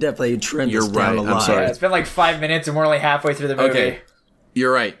here. You can definitely trim this down a lot. I'm sorry. Yeah, it's been like 5 minutes and we're only halfway through the movie. Okay.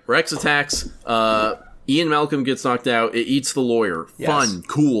 You're right. Rex attacks. Ian Malcolm gets knocked out. It eats the lawyer. Yes. Fun.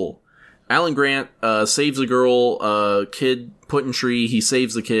 Cool. Alan Grant saves a girl. Kid put in tree. He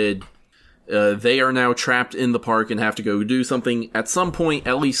saves the kid. They are now trapped in the park and have to go do something. At some point,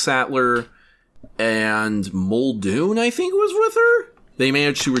 Ellie Sattler and Muldoon, I think, was with her? they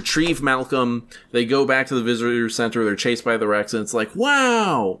manage to retrieve Malcolm. They go back to the visitor center. They're chased by the Rex, and it's like,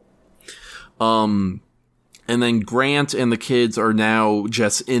 wow. And then Grant and the kids are now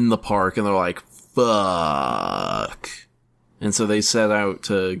just in the park, and they're like, fuck. And so they set out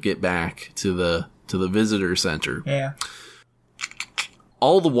to get back to the visitor center. Yeah.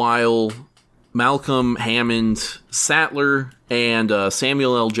 All the while, Malcolm, Hammond, Sattler, and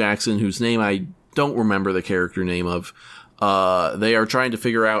Samuel L. Jackson, whose name I don't remember the character name of, they are trying to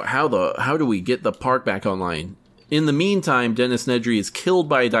figure out how do we get the park back online. In the meantime, Dennis Nedry is killed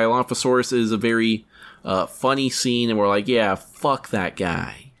by a Dilophosaurus. It is a very funny scene, and we're like, yeah, fuck that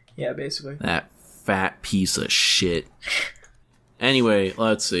guy. Yeah, basically. That fat piece of shit. Anyway,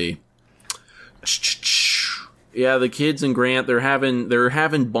 let's see. Yeah, the kids and Grant, they're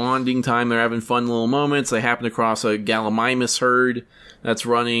having bonding time. They're having fun little moments. They happen across a Gallimimus herd that's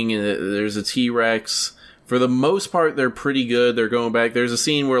running, and there's a T-Rex. For the most part, they're pretty good. They're going back. There's a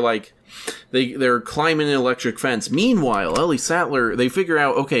scene where, like, they're climbing an electric fence. Meanwhile, Ellie Sattler, they figure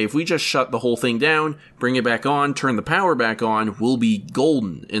out, okay, if we just shut the whole thing down, bring it back on, turn the power back on, we'll be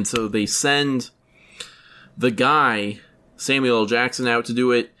golden. And so they send the guy, Samuel L. Jackson, out to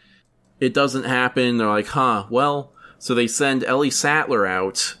do it. It doesn't happen. They're like, well. So they send Ellie Sattler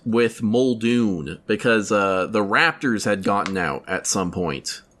out with Muldoon because the Raptors had gotten out at some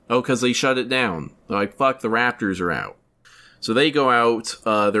point. Oh, because they shut it down. They're like, fuck, the Raptors are out. So they go out,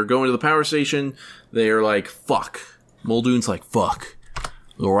 they're going to the power station, they're like, fuck. Muldoon's like, fuck.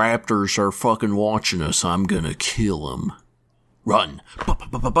 The Raptors are fucking watching us, I'm gonna kill them. Run.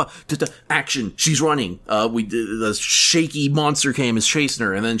 Action. She's running. The shaky monster cam is chasing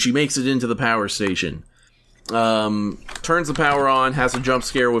her, and then she makes it into the power station. Turns the power on, has a jump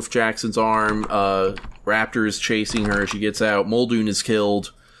scare with Jackson's arm, Raptor is chasing her, she gets out, Muldoon is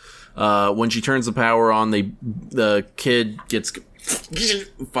killed. When she turns the power on, the kid gets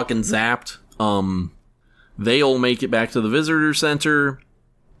fucking zapped. They all make it back to the visitor center.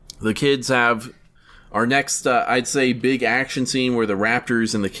 The kids have our next, I'd say, big action scene where the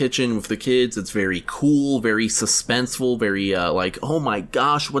Raptor's in the kitchen with the kids. It's very cool, very suspenseful, very, like, oh my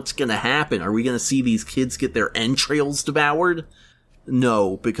gosh, what's gonna happen? Are we gonna see these kids get their entrails devoured?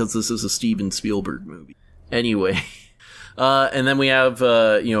 No, because this is a Steven Spielberg movie. Anyway. And then we have,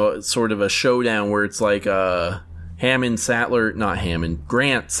 sort of a showdown where it's like, Grant, Sattler,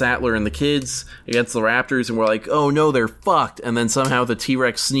 and the kids against the Raptors, and we're like, oh no, they're fucked. And then somehow the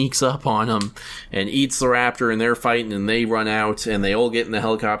T-Rex sneaks up on them and eats the Raptor, and they're fighting, and they run out, and they all get in the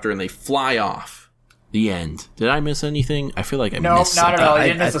helicopter, and they fly off. The end. Did I miss anything? I feel like I missed not something. at all. You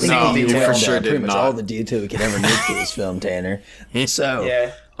didn't miss a single detail. for sure pretty did much not. all the detail we could ever need for this film, Tanner. So,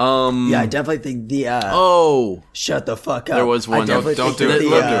 Yeah. yeah, I definitely think the shut the fuck up. There was one. Don't do it. Don't do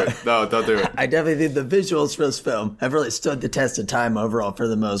it. No, don't do it. I definitely think the visuals for this film have really stood the test of time overall for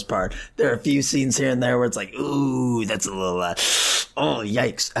the most part. There are a few scenes here and there where it's like, ooh, that's a little, oh,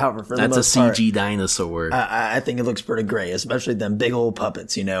 yikes. However, for the most part, That's a CG dinosaur. I think it looks pretty great, especially them big old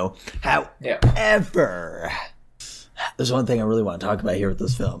puppets, you know. However, there's one thing I really want to talk about here with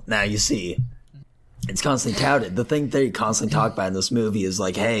this film. Now, you see, it's constantly touted. The thing they constantly talk about in this movie is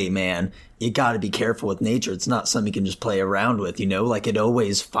like, hey, man, you got to be careful with nature. It's not something you can just play around with, you know? Like, it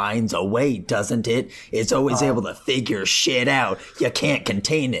always finds a way, doesn't it? It's always able to figure shit out. You can't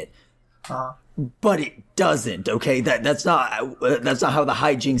contain it. But it doesn't, okay? That's not how the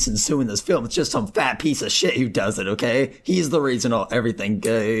hijinks ensue in this film. It's just some fat piece of shit who does it, okay? He's the reason everything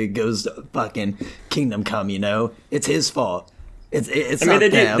goes to fucking Kingdom Come, you know? It's his fault. It's not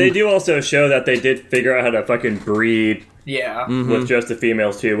them. They do also show that they did figure out how to fucking breed with just the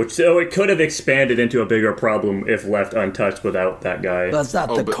females too, so it could have expanded into a bigger problem if left untouched without that guy. That's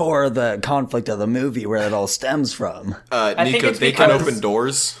not the core of the conflict of the movie where it all stems from. Nico, they can open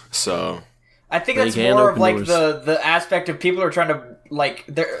doors, so... I think that's more of like the aspect of people are trying to like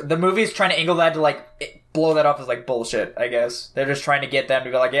the movie's trying to angle that to like blow that off as like bullshit. I guess they're just trying to get them to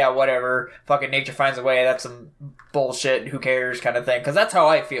be like, yeah, whatever, fucking nature finds a way. That's some bullshit. Who cares, kind of thing. Because that's how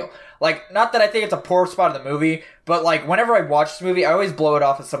I feel. Like, not that I think it's a poor spot of the movie, but like whenever I watch this movie, I always blow it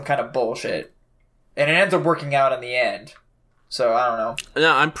off as some kind of bullshit, and it ends up working out in the end. So I don't know.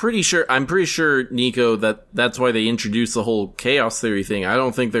 No, I'm pretty sure, Nico, that's why they introduced the whole chaos theory thing. I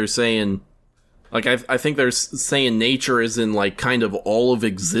don't think they're saying. Like, I think they're saying nature is in, like, kind of all of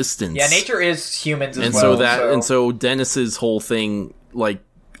existence. Yeah, nature is humans as and well. And so Dennis's whole thing, like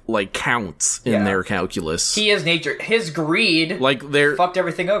counts in their calculus. He is nature. His greed, fucked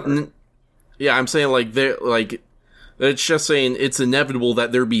everything over. Yeah, I'm saying, it's just saying it's inevitable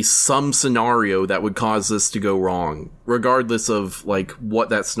that there be some scenario that would cause this to go wrong, regardless of, like, what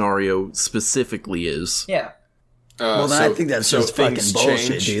that scenario specifically is. Yeah. Well, then I think that's just fucking things bullshit,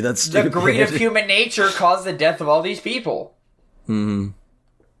 change. dude. That's The stupid. greed of human nature caused the death of all these people.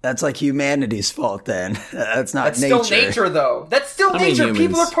 That's like humanity's fault then. That's not That's nature. still nature, though. That's still nature.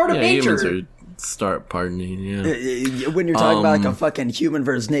 People are part of nature. Humans start pardoning, yeah. When you're talking about like a fucking human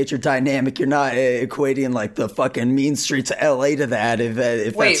versus nature dynamic, you're not equating like the fucking mean streets of LA to that. If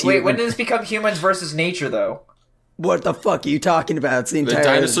that's Wait, human. when did this become humans versus nature, though? What the fuck are you talking about? It's the The entire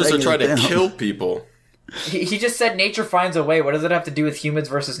dinosaurs thing are is trying to down. kill people. He just said nature finds a way. What does it have to do with humans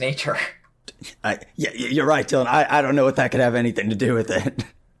versus nature? Yeah, you're right, Dylan. I don't know what that could have anything to do with it.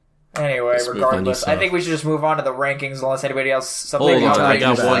 Anyway, This was regardless, funny I think we should just move on to the rankings unless anybody else something. Hold Hold on, I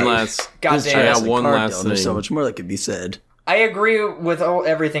got Right. one last. Goddamn. I got Jurassic one Park, last Dylan, thing. There's so much more that could be said. I agree with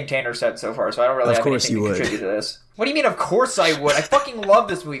everything Tanner said so far, so I don't really Of have course anything you to would. contribute to this. What do you mean? Of course I would. I fucking love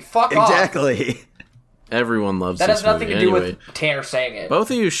this movie. Fuck off. Exactly. Everyone loves That this has nothing movie. to do Anyway, with Tanner saying it. both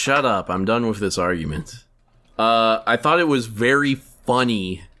of you shut up. I'm done with this argument. I thought it was very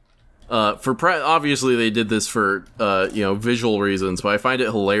funny. Obviously they did this for visual reasons, but I find it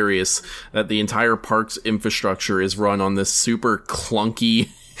hilarious that the entire park's infrastructure is run on this super clunky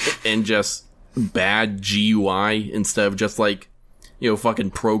and just bad GUI instead of just like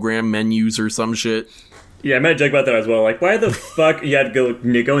fucking program menus or some shit. Yeah, I made a joke about that as well. Like, why the fuck you had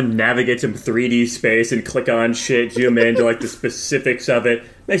to go and navigate some 3D space and click on shit, zoom into like the specifics of it?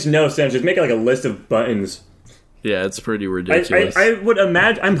 Makes no sense. Just make it like a list of buttons. Yeah, it's pretty ridiculous. I would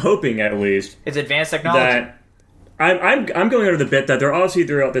imagine. I'm hoping at least It's advanced technology. that I'm going under the bit that they're obviously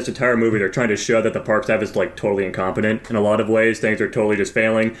throughout this entire movie they're trying to show that the park staff is like totally incompetent in a lot of ways. Things are totally just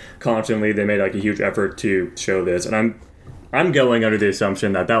failing constantly. They made like a huge effort to show this, and I'm going under the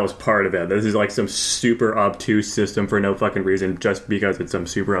assumption that was part of it. This is like some super obtuse system for no fucking reason, just because it's some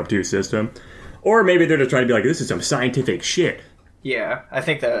super obtuse system, or maybe they're just trying to be like, this is some scientific shit. Yeah, I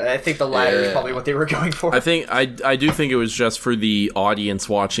think the latter is probably what they were going for. I do think it was just for the audience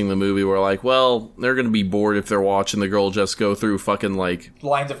watching the movie. We're like, well, they're gonna be bored if they're watching the girl just go through fucking like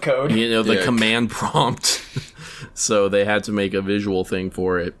Lines of code. the Yeah. command prompt. So they had to make a visual thing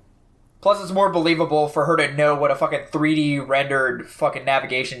for it. Plus, it's more believable for her to know what a fucking 3D rendered fucking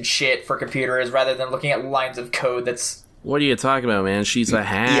navigation shit for computer is rather than looking at lines of code that's... What are you talking about, man? She's a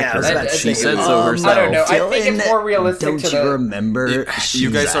hacker. that's She I said think- so I herself. don't know. I think it's more realistic Don't to you the... remember?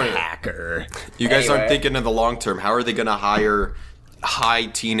 She's guys a aren't- hacker. You guys Anyway. aren't thinking in the long term. How are they going to hire high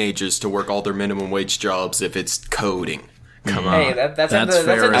teenagers to work all their minimum wage jobs if it's coding? Come on. Hey, that's in That's the,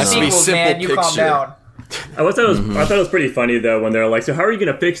 fair that's in the enough. sequels, Simple man. You calm picture. down. I thought it was pretty funny though when they're like, so how are you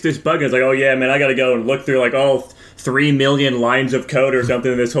gonna fix this bug? And it's like, oh yeah, man, I gotta go and look through like all 3 million lines of code or something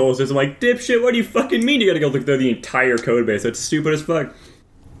in this whole system. Like, dipshit, what do you fucking mean you gotta go look through the entire code base? That's stupid as fuck.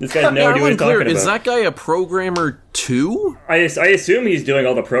 This guy's no idea what he's talking about. Is that guy a programmer too? I assume he's doing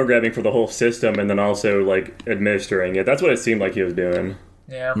all the programming for the whole system and then also like administering it. That's what it seemed like he was doing.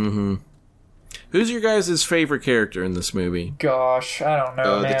 Yeah. Who's your guys' favorite character in this movie? Gosh, I don't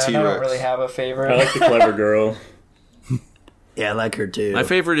know, The man. I T-Rex. don't really have a favorite. I like the clever girl. Yeah, I like her too. My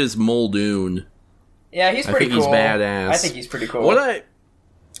favorite is Muldoon. Yeah, he's pretty think he's cool. badass. I think he's pretty cool. What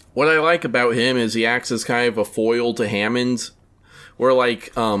I like about him is he acts as kind of a foil to Hammond, where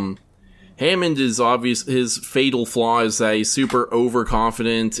like Hammond is obvious. His fatal flaw is that he's super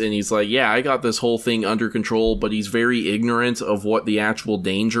overconfident, and he's like, "Yeah, I got this whole thing under control," but he's very ignorant of what the actual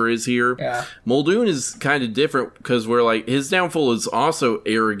danger is here. Yeah. Muldoon is kind of different because we're like his downfall is also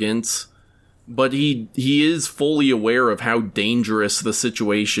arrogance, but he is fully aware of how dangerous the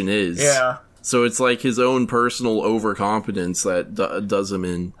situation is. Yeah, So it's like his own personal overconfidence that does him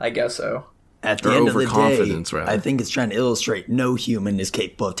in. I guess so. At the Or end of the overconfidence, day, rather. I think it's trying to illustrate no human is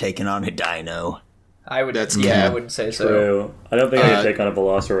capable of taking on a dino. I would. That's yeah, I cap. So wouldn't say so. I don't think I can take on a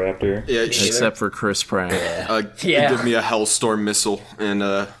velociraptor. Yeah, Except for Chris Pratt. Yeah. give me a Hellstorm missile and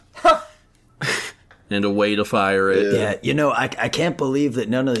And a way to fire it. Yeah, you know, I can't believe that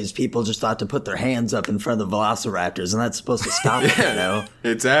none of these people just thought to put their hands up in front of the velociraptors, and that's supposed to stop it, you know?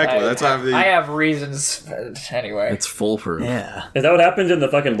 exactly. That's how I have reasons. Anyway. It's foolproof. Yeah. Is that what happens in the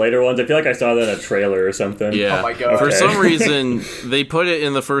fucking later ones? I feel like I saw that in a trailer or something. Yeah. Oh my God. For Okay. some reason, they put it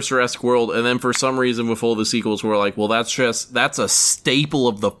in the first Jurassic World, and then for some reason, with all the sequels, we're like, well, that's a staple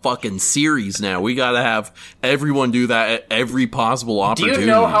of the fucking series now. We gotta have everyone do that at every possible Do opportunity. you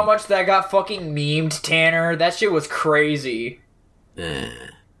know how much that got fucking memed, Tanner? That shit was crazy.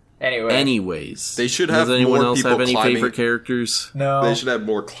 Anyway. Anyways. They should Does have anyone more else people have any climbing. favorite characters? No. They should have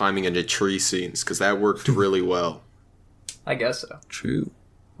more climbing into tree scenes because that worked really well. I guess so. True.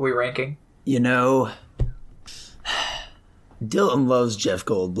 We ranking? You know, Dylan loves Jeff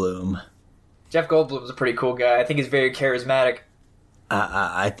Goldblum. Jeff Goldblum's a pretty cool guy. I think he's very charismatic.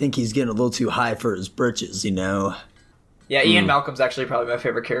 I think he's getting a little too high for his britches, you know? Yeah, Ian Malcolm's actually probably my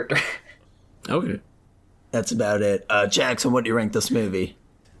favorite character. Okay. That's about it. Jackson, what do you rank this movie?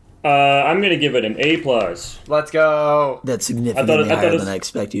 I'm gonna give it an A+. Let's go. That's significantly higher than I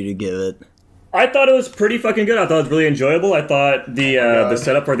expect you to give it. I thought it was pretty fucking good. I thought it was really enjoyable. I thought the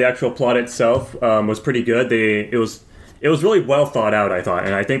setup for the actual plot itself was pretty good. It was really well thought out, I thought,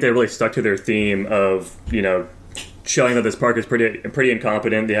 and I think they really stuck to their theme of, showing that this park is pretty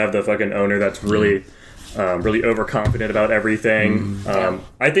incompetent. They have the fucking owner that's really overconfident about everything.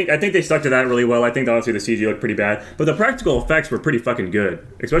 I think they stuck to that really well. I think honestly the CG looked pretty bad, but the practical effects were pretty fucking good,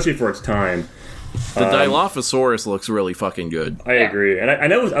 especially for its time. The Dilophosaurus looks really fucking good. I agree, and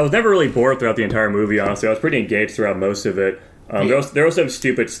I was never really bored throughout the entire movie. Honestly, I was pretty engaged throughout most of it. There was some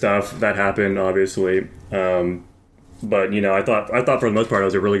stupid stuff that happened, obviously, but I thought for the most part it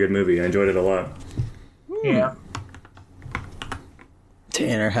was a really good movie. I enjoyed it a lot. Yeah.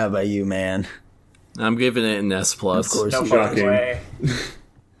 Tanner, how about you, man? I'm giving it an S+. Of course, No fucking way.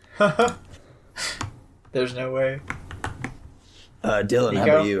 There's no way. Dylan, how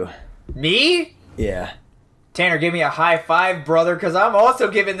Nico? about you? Me? Yeah. Tanner, give me a high five, brother, because I'm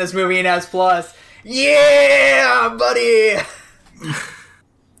also giving this movie an S+. Yeah, buddy!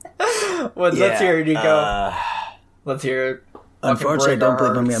 Let's hear it, Nico. Let's hear it. Unfortunately, I don't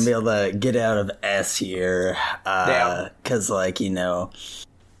believe I'm hearts. going to be able to get out of S here. Because,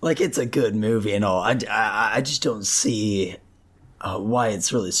 it's a good movie and all. I just don't see why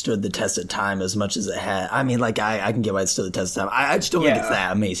it's really stood the test of time as much as it had. I mean, I can get why it stood the test of time. I just don't think it's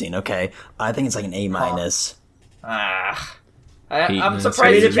that amazing, okay? I think it's like an A-. I'm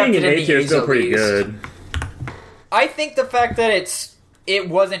surprised it kept it in the tier is A's still at pretty least. good. I think the fact that it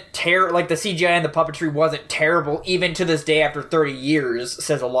wasn't terrible, the CGI and the puppetry wasn't terrible, even to this day after 30 years,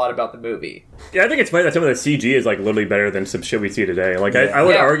 says a lot about the movie. Yeah, I think it's funny that some of the CG is literally better than some shit we see today. I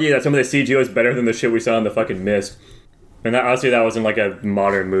would argue that some of the CG was better than the shit we saw in the fucking Mist. And obviously that wasn't a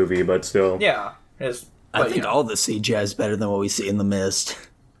modern movie, but still. Yeah. I think all the CGI is better than what we see in The Mist.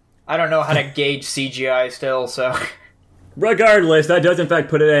 I don't know how to gauge CGI still, so... Regardless, that does in fact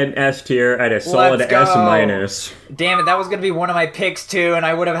put it at an S tier at a solid S-. Damn it, that was going to be one of my picks too, and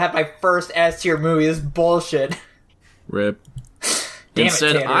I would have had my first S tier movie. This is bullshit. Rip. Damn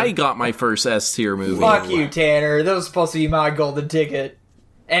Instead, it, Tanner. I got my first S tier movie. Fuck you, Tanner. That was supposed to be my golden ticket.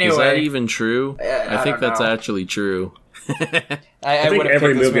 Anyway. Is that even true? I think don't that's know. actually true. I think would've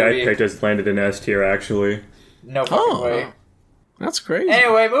every picked this movie I picked has landed in S tier, actually. No fucking way. That's crazy.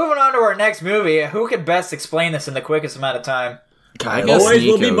 Anyway, moving on to our next movie. Who could best explain this in the quickest amount of time? I guess Boys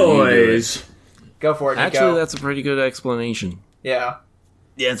will Nico, be you do it. boys. Go for it, Nico. Actually, that's a pretty good explanation. Yeah.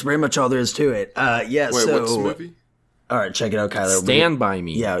 Yeah, it's pretty much all there is to it. Wait, what's the movie? All right, check it out, Kyler. Stand By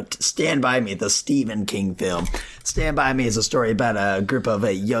Me. Yeah, Stand By Me, the Stephen King film. Stand By Me is a story about a group of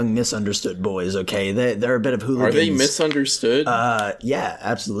young misunderstood boys, okay? They're a bit of hooligans. Are they misunderstood? Yeah,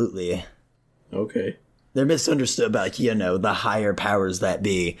 absolutely. Okay. They're misunderstood about, the higher powers that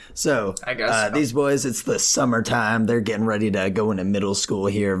be. So, I guess so. These boys, it's the summertime. They're getting ready to go into middle school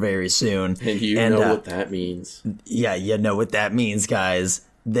here very soon. And you know what that means. Yeah, you know what that means, guys.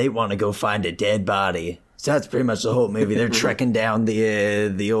 They want to go find a dead body. So that's pretty much the whole movie. They're trekking down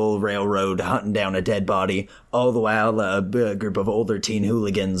the old railroad, hunting down a dead body. All the while, a group of older teen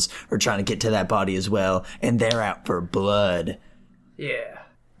hooligans are trying to get to that body as well, and they're out for blood. Yeah.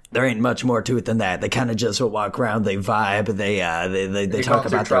 There ain't much more to it than that. They kind of just walk around, they vibe, they talk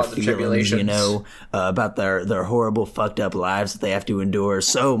about their feelings, about their horrible, fucked up lives that they have to endure.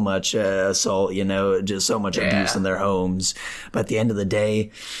 So much assault, just so much abuse in their homes. But at the end of the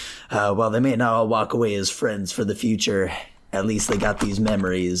day, while they may not all walk away as friends for the future, at least they got these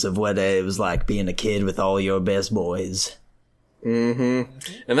memories of what it was like being a kid with all your best boys. Mm-hmm.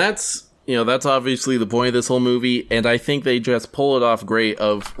 And that's obviously the point of this whole movie, and I think they just pull it off great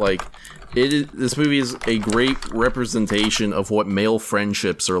of, this movie is a great representation of what male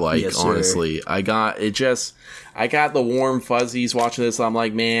friendships are like, Yes, sir. honestly. I got the warm fuzzies watching this. I'm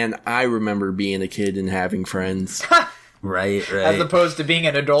like, man, I remember being a kid and having friends. Right. As opposed to being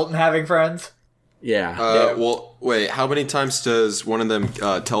an adult and having friends. Yeah. Well, wait, how many times does one of them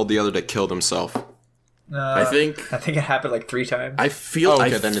tell the other to kill himself? I think it happened like 3 times. I feel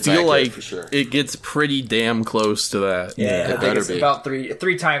then it's feel accurate like for sure. it gets pretty damn close to that. I think better it's be. about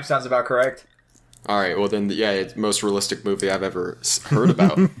 3 times sounds about correct. All right, well then, it's the most realistic movie I've ever heard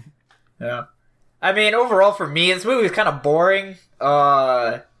about. Yeah. I mean, overall for me, this movie was kind of boring.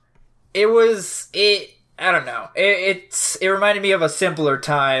 I don't know. It reminded me of a simpler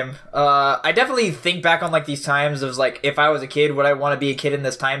time. I definitely think back on these times of if I was a kid, would I want to be a kid in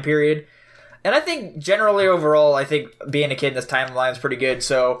this time period? And I think generally overall, being a kid in this timeline is pretty good.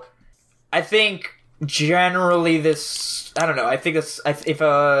 So I think generally this, I don't know, I think if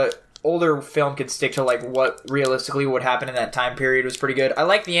a older film could stick to like what realistically would happen in that time period was pretty good. I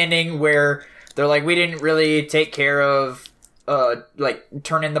like the ending where they're like, we didn't really take care of like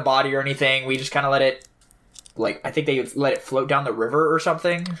turn in the body or anything. We just kind of let it, like, I think they let it float down the river or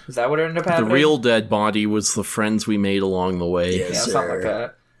something. Is that what ended up happening? The real dead body was the friends we made along the way. Yes, Yeah, something like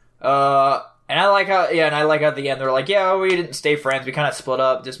that. And I like how at the end they're like, yeah, we didn't stay friends. We kind of split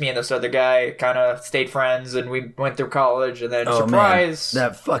up. Just me and this other guy kind of stayed friends, and we went through college. And then surprise, man.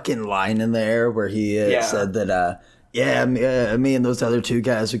 That fucking line in there where he said that, me and those other two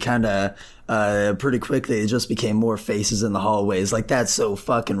guys, we kind of pretty quickly just became more faces in the hallways. Like, that's so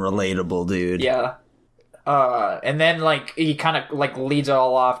fucking relatable, dude. Yeah. And then like he kind of like leads it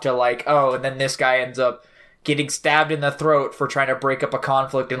all off to like, oh, and then this guy ends up getting stabbed in the throat for trying to break up a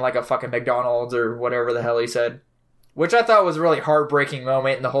conflict in like a fucking McDonald's or whatever the hell he said. Which I thought was a really heartbreaking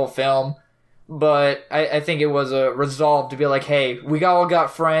moment in the whole film. But I think it was a resolve to be like, hey, we all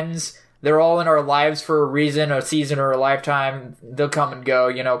got friends. They're all in our lives for a reason, a season, or a lifetime. They'll come and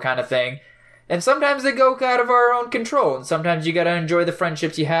go, kind of thing. And sometimes they go out of our own control. And sometimes you gotta enjoy the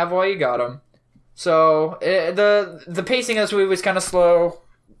friendships you have while you got them. So the pacing of this movie was kind of slow.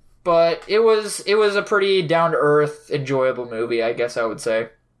 But it was a pretty down-to-earth, enjoyable movie, I guess I would say.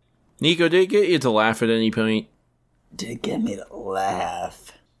 Nico, did it get you to laugh at any point? Did it get me to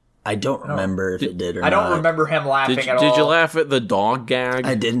laugh? I don't remember if it did or not. I don't remember him laughing at all. Did you laugh at the dog gag?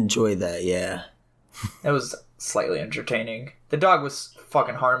 I did enjoy that, yeah. It was slightly entertaining. The dog was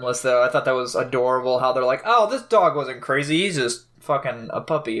fucking harmless, though. I thought that was adorable, how they're like, oh, this dog wasn't crazy, he's just fucking a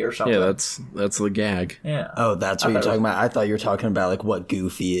puppy or something. Yeah, that's the gag. Yeah. Oh, that's what you're talking about? I thought you were talking about, like, what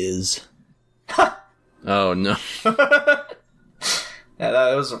Goofy is. Oh, no. Yeah,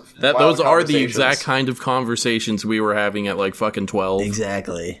 those are the exact kind of conversations we were having at like fucking 12.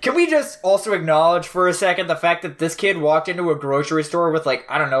 Exactly. Can we just also acknowledge for a second the fact that this kid walked into a grocery store with like,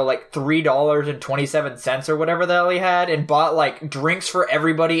 I don't know, like $3.27 or whatever the hell he had, and bought like drinks for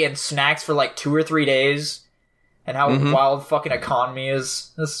everybody and snacks for like 2 or 3 days, and how wild fucking economy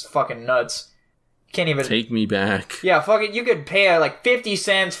is. This is fucking nuts. Can't even take me back. Yeah, fuck it. You could pay like 50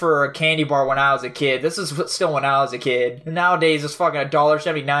 cents for a candy bar when I was a kid. This is still when I was a kid. And nowadays it's fucking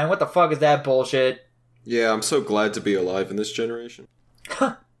 $1.79. What the fuck is that bullshit? Yeah, I'm so glad to be alive in this generation.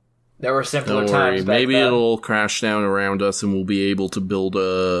 There were simpler Don't times worry. back Maybe then. it'll crash down around us and we'll be able to build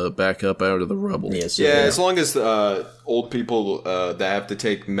back up out of the rubble. Yes, Yeah, as long as old people that have to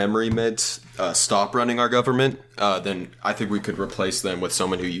take memory meds stop running our government, then I think we could replace them with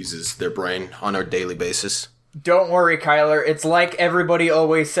someone who uses their brain on a daily basis. Don't worry, Kyler. It's like everybody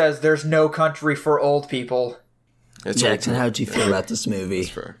always says, there's no country for old people. Jackson, how'd you feel about this movie?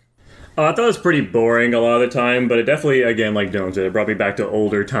 That's fair. I thought it was pretty boring a lot of the time, but it definitely, again, like Dylan said, it brought me back to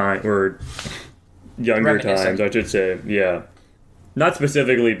older time, or younger times, I should say. Yeah. Not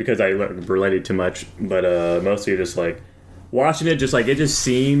specifically because I related too much, but mostly just like watching it, just like it just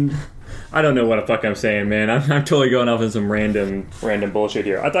seemed. I don't know what the fuck I'm saying, man. I'm totally going off in some random bullshit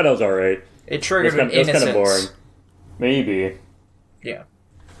here. I thought it was alright. It triggered an It was innocence. kind of boring. Maybe. Yeah.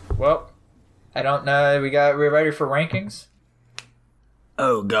 Well, I don't know. We're ready for rankings?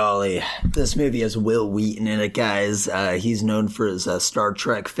 Oh, golly. This movie has Will Wheaton in it, guys. He's known for his Star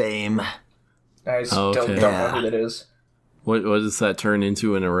Trek fame. I still Okay. don't know who that is. What does that turn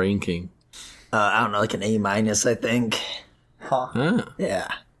into in a ranking? I don't know, like an A-, I think. Huh. Ah, Yeah.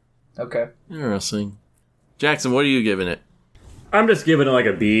 Okay. interesting. Jackson, what are you giving it? I'm just giving it like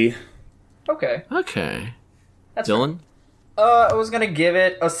a B. Okay. Okay. That's Dylan? I was gonna give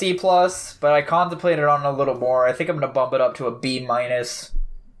it a C+, but I contemplated on it a little more. I think I'm gonna bump it up to a B-.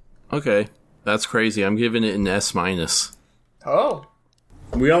 Okay. That's crazy. I'm giving it an S-. Oh.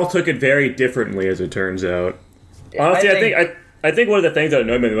 We all took it very differently, as it turns out. Honestly, I think one of the things that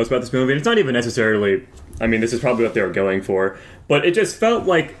annoyed me the most about this movie, and it's not even necessarily, I mean, this is probably what they were going for, but it just felt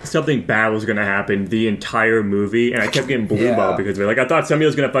like something bad was going to happen the entire movie, and I kept getting blue ball because of it. Like, I thought somebody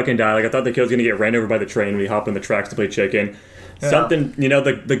was going to fucking die. Like, I thought the kid was going to get ran over by the train when he hopped on the tracks to play chicken. Yeah. Something,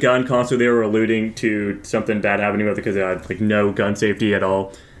 the gun constantly, they were alluding to something bad happening with it because they had, like, no gun safety at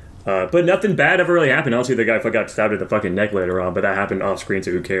all. But nothing bad ever really happened. Obviously, the guy got stabbed at the fucking neck later on, but that happened off screen,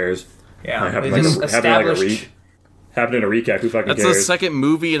 so who cares? Yeah. Happened in a recap, who fucking That's cares? the second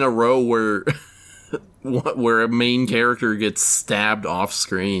movie in a row where where a main character gets stabbed off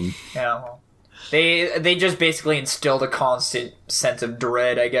screen. Yeah, well, they just basically instilled a constant sense of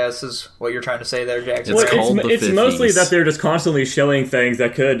dread, I guess, is what you're trying to say there, Jackson. It's mostly that they're just constantly showing things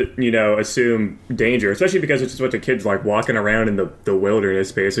that could, assume danger, especially because it's just a bunch of kids like walking around in the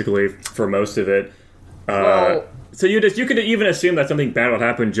wilderness, basically, for most of it. Well, So you could even assume that something bad would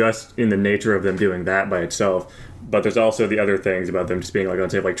happen just in the nature of them doing that by itself. But there's also the other things about them just being like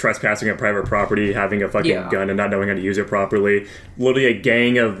unsafe, like trespassing on private property, having a fucking gun and not knowing how to use it properly. Literally a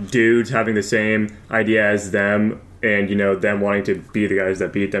gang of dudes having the same idea as them, and them wanting to be the guys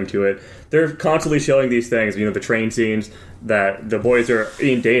that beat them to it. They're constantly showing these things, the train scenes, that the boys are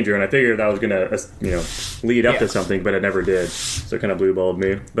in danger, and I figured that was gonna lead up to something, but it never did. So it kind of blue balled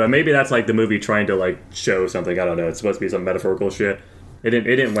me. But maybe that's like the movie trying to like show something. I don't know. It's supposed to be some metaphorical shit. It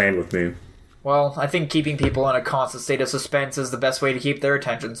didn't land with me. Well, I think keeping people in a constant state of suspense is the best way to keep their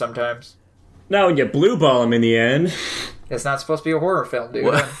attention sometimes. Now when you blue ball them in the end. It's not supposed to be a horror film, dude.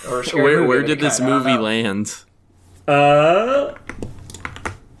 What? Or a scary movie where did this movie land? My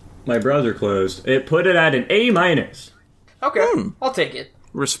browser closed. It put it at an A-. Okay, I'll take it.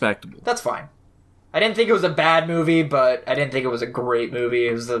 Respectable. That's fine. I didn't think it was a bad movie, but I didn't think it was a great movie.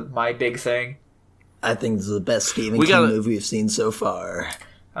 It was my big thing. I think this is the best Stephen King movie we've seen so far.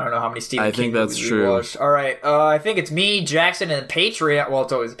 I don't know how many Stephen King movies we watched. All right, I think it's me, Jackson, and Patreon. Well,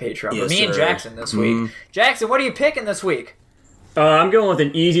 it's always a Patreon, but me and Jackson this week. Jackson, what are you picking this week? I'm going with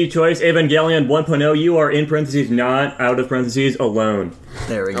an easy choice. Evangelion 1.0. You are in parentheses, not out of parentheses, alone.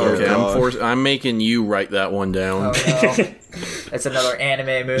 There we go. Okay, I'm making you write that one down. Oh, no. It's another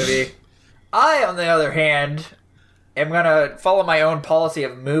anime movie. I, on the other hand, am going to follow my own policy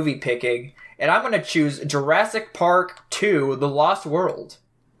of movie picking, and I'm going to choose Jurassic Park 2, The Lost World.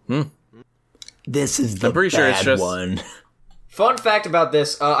 This is the bad one. Fun fact about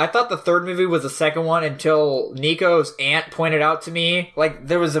this, I thought the third movie was the second one until Nico's aunt pointed out to me, like,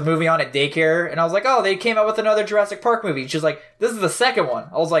 there was a movie on at daycare, and I was like, oh, they came out with another Jurassic Park movie. She's like, this is the second one.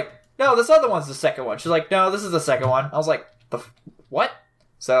 I was like, no, this other one's the second one. She's like, no, this is the second one. I was like, what?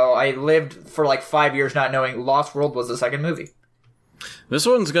 So I lived for like 5 years not knowing Lost World was the second movie. This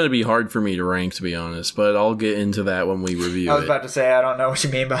one's going to be hard for me to rank, to be honest, but I'll get into that when we review it. I was about to say, I don't know what you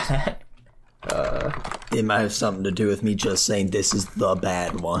mean by that. It might have something to do with me just saying this is the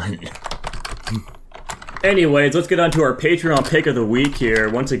bad one. Anyways, let's get on to our Patreon pick of the week here.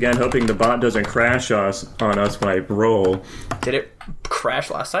 Once again, hoping the bot doesn't crash on us when I roll. Did it crash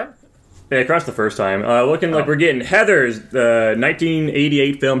last time? Yeah, it crashed the first time. Looking like we're getting Heathers, the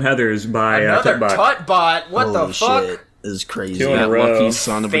 1988 film Heathers by another Tutbot. Tutbot. What Holy the fuck? Shit. This is crazy. Two in a That row. lucky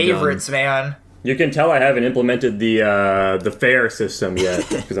son of a gun. Favorites, man. You can tell I haven't implemented the fare system yet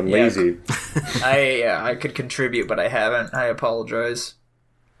because I'm lazy. I could contribute, but I haven't. I apologize.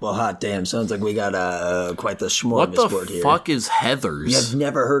 Well, hot damn, sounds like we got quite the What the smorgasbord here. fuck is Heathers? You have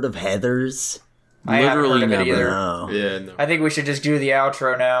never heard of Heathers? I haven't Literally heard of it never. either. No. Yeah, no. I think we should just do the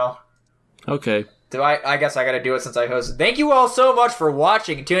outro now. Okay. I guess I gotta do it since I hosted. Thank you all so much for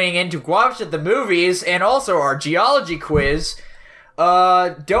watching and tuning in to Guapish at the Movies and also our Geology quiz.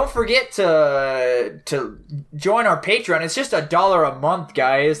 Don't forget to join our Patreon. It's just $1 a month,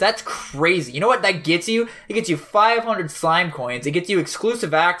 guys. That's crazy. You know what that gets you? It gets you 500 slime coins. It gets you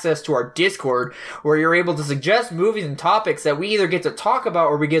exclusive access to our Discord, where you're able to suggest movies and topics that we either get to talk about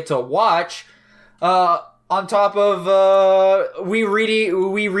or we get to watch. On top of, we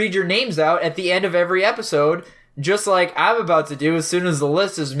read your names out at the end of every episode, just like I'm about to do as soon as the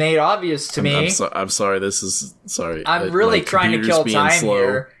list is made obvious to me. I'm sorry. I'm really trying to kill time slow.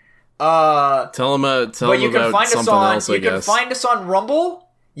 here. Tell them about something else, I guess. You can find us on Rumble.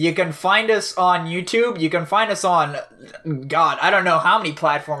 You can find us on YouTube. You can find us on, God, I don't know how many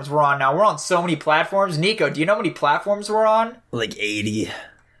platforms we're on now. We're on so many platforms. Nico, do you know how many platforms we're on? Like 80.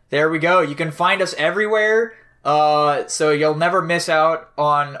 There we go. You can find us everywhere. So you'll never miss out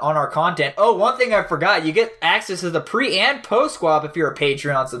on our content. Oh, one thing I forgot. You get access to the pre and post squab if you're a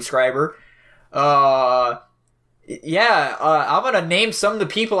Patreon subscriber. I'm gonna name some of the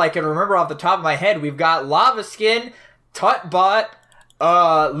people I can remember off the top of my head. We've got Lava Skin, Tutbot,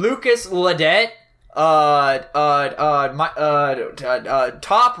 Lucas Ledette, Top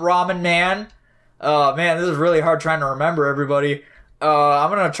Ramen Man. Man, this is really hard trying to remember everybody. I'm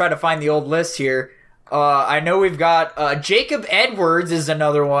gonna try to find the old list here. I know we've got Jacob Edwards is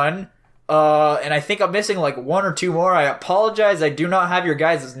another one. And I think I'm missing like one or two more. I apologize. I do not have your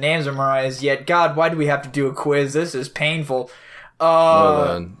guys' names memorized yet. God, why do we have to do a quiz? This is painful. Hold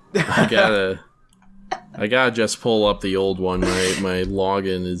on. I gotta just pull up the old one. My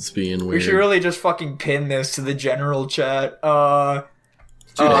login is being weird. We should really just fucking pin this to the general chat.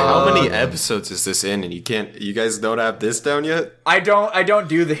 Dude, how many episodes is this in, and you guys don't have this down yet? I don't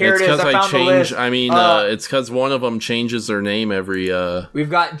do the, here it's it is, I found the list. I mean, it's because one of them changes their name every, we've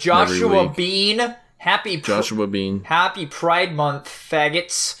got Joshua week. Bean, Joshua Bean. Happy Pride Month,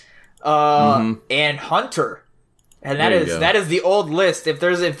 faggots, and Hunter. And There you go. that is the old list. If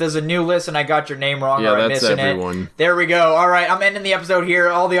there's a new list and I got your name wrong Yeah, or I'm that's missing everyone. it, there we go. All right, I'm ending the episode here.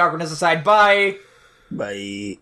 All the awkwardness aside, bye. Bye.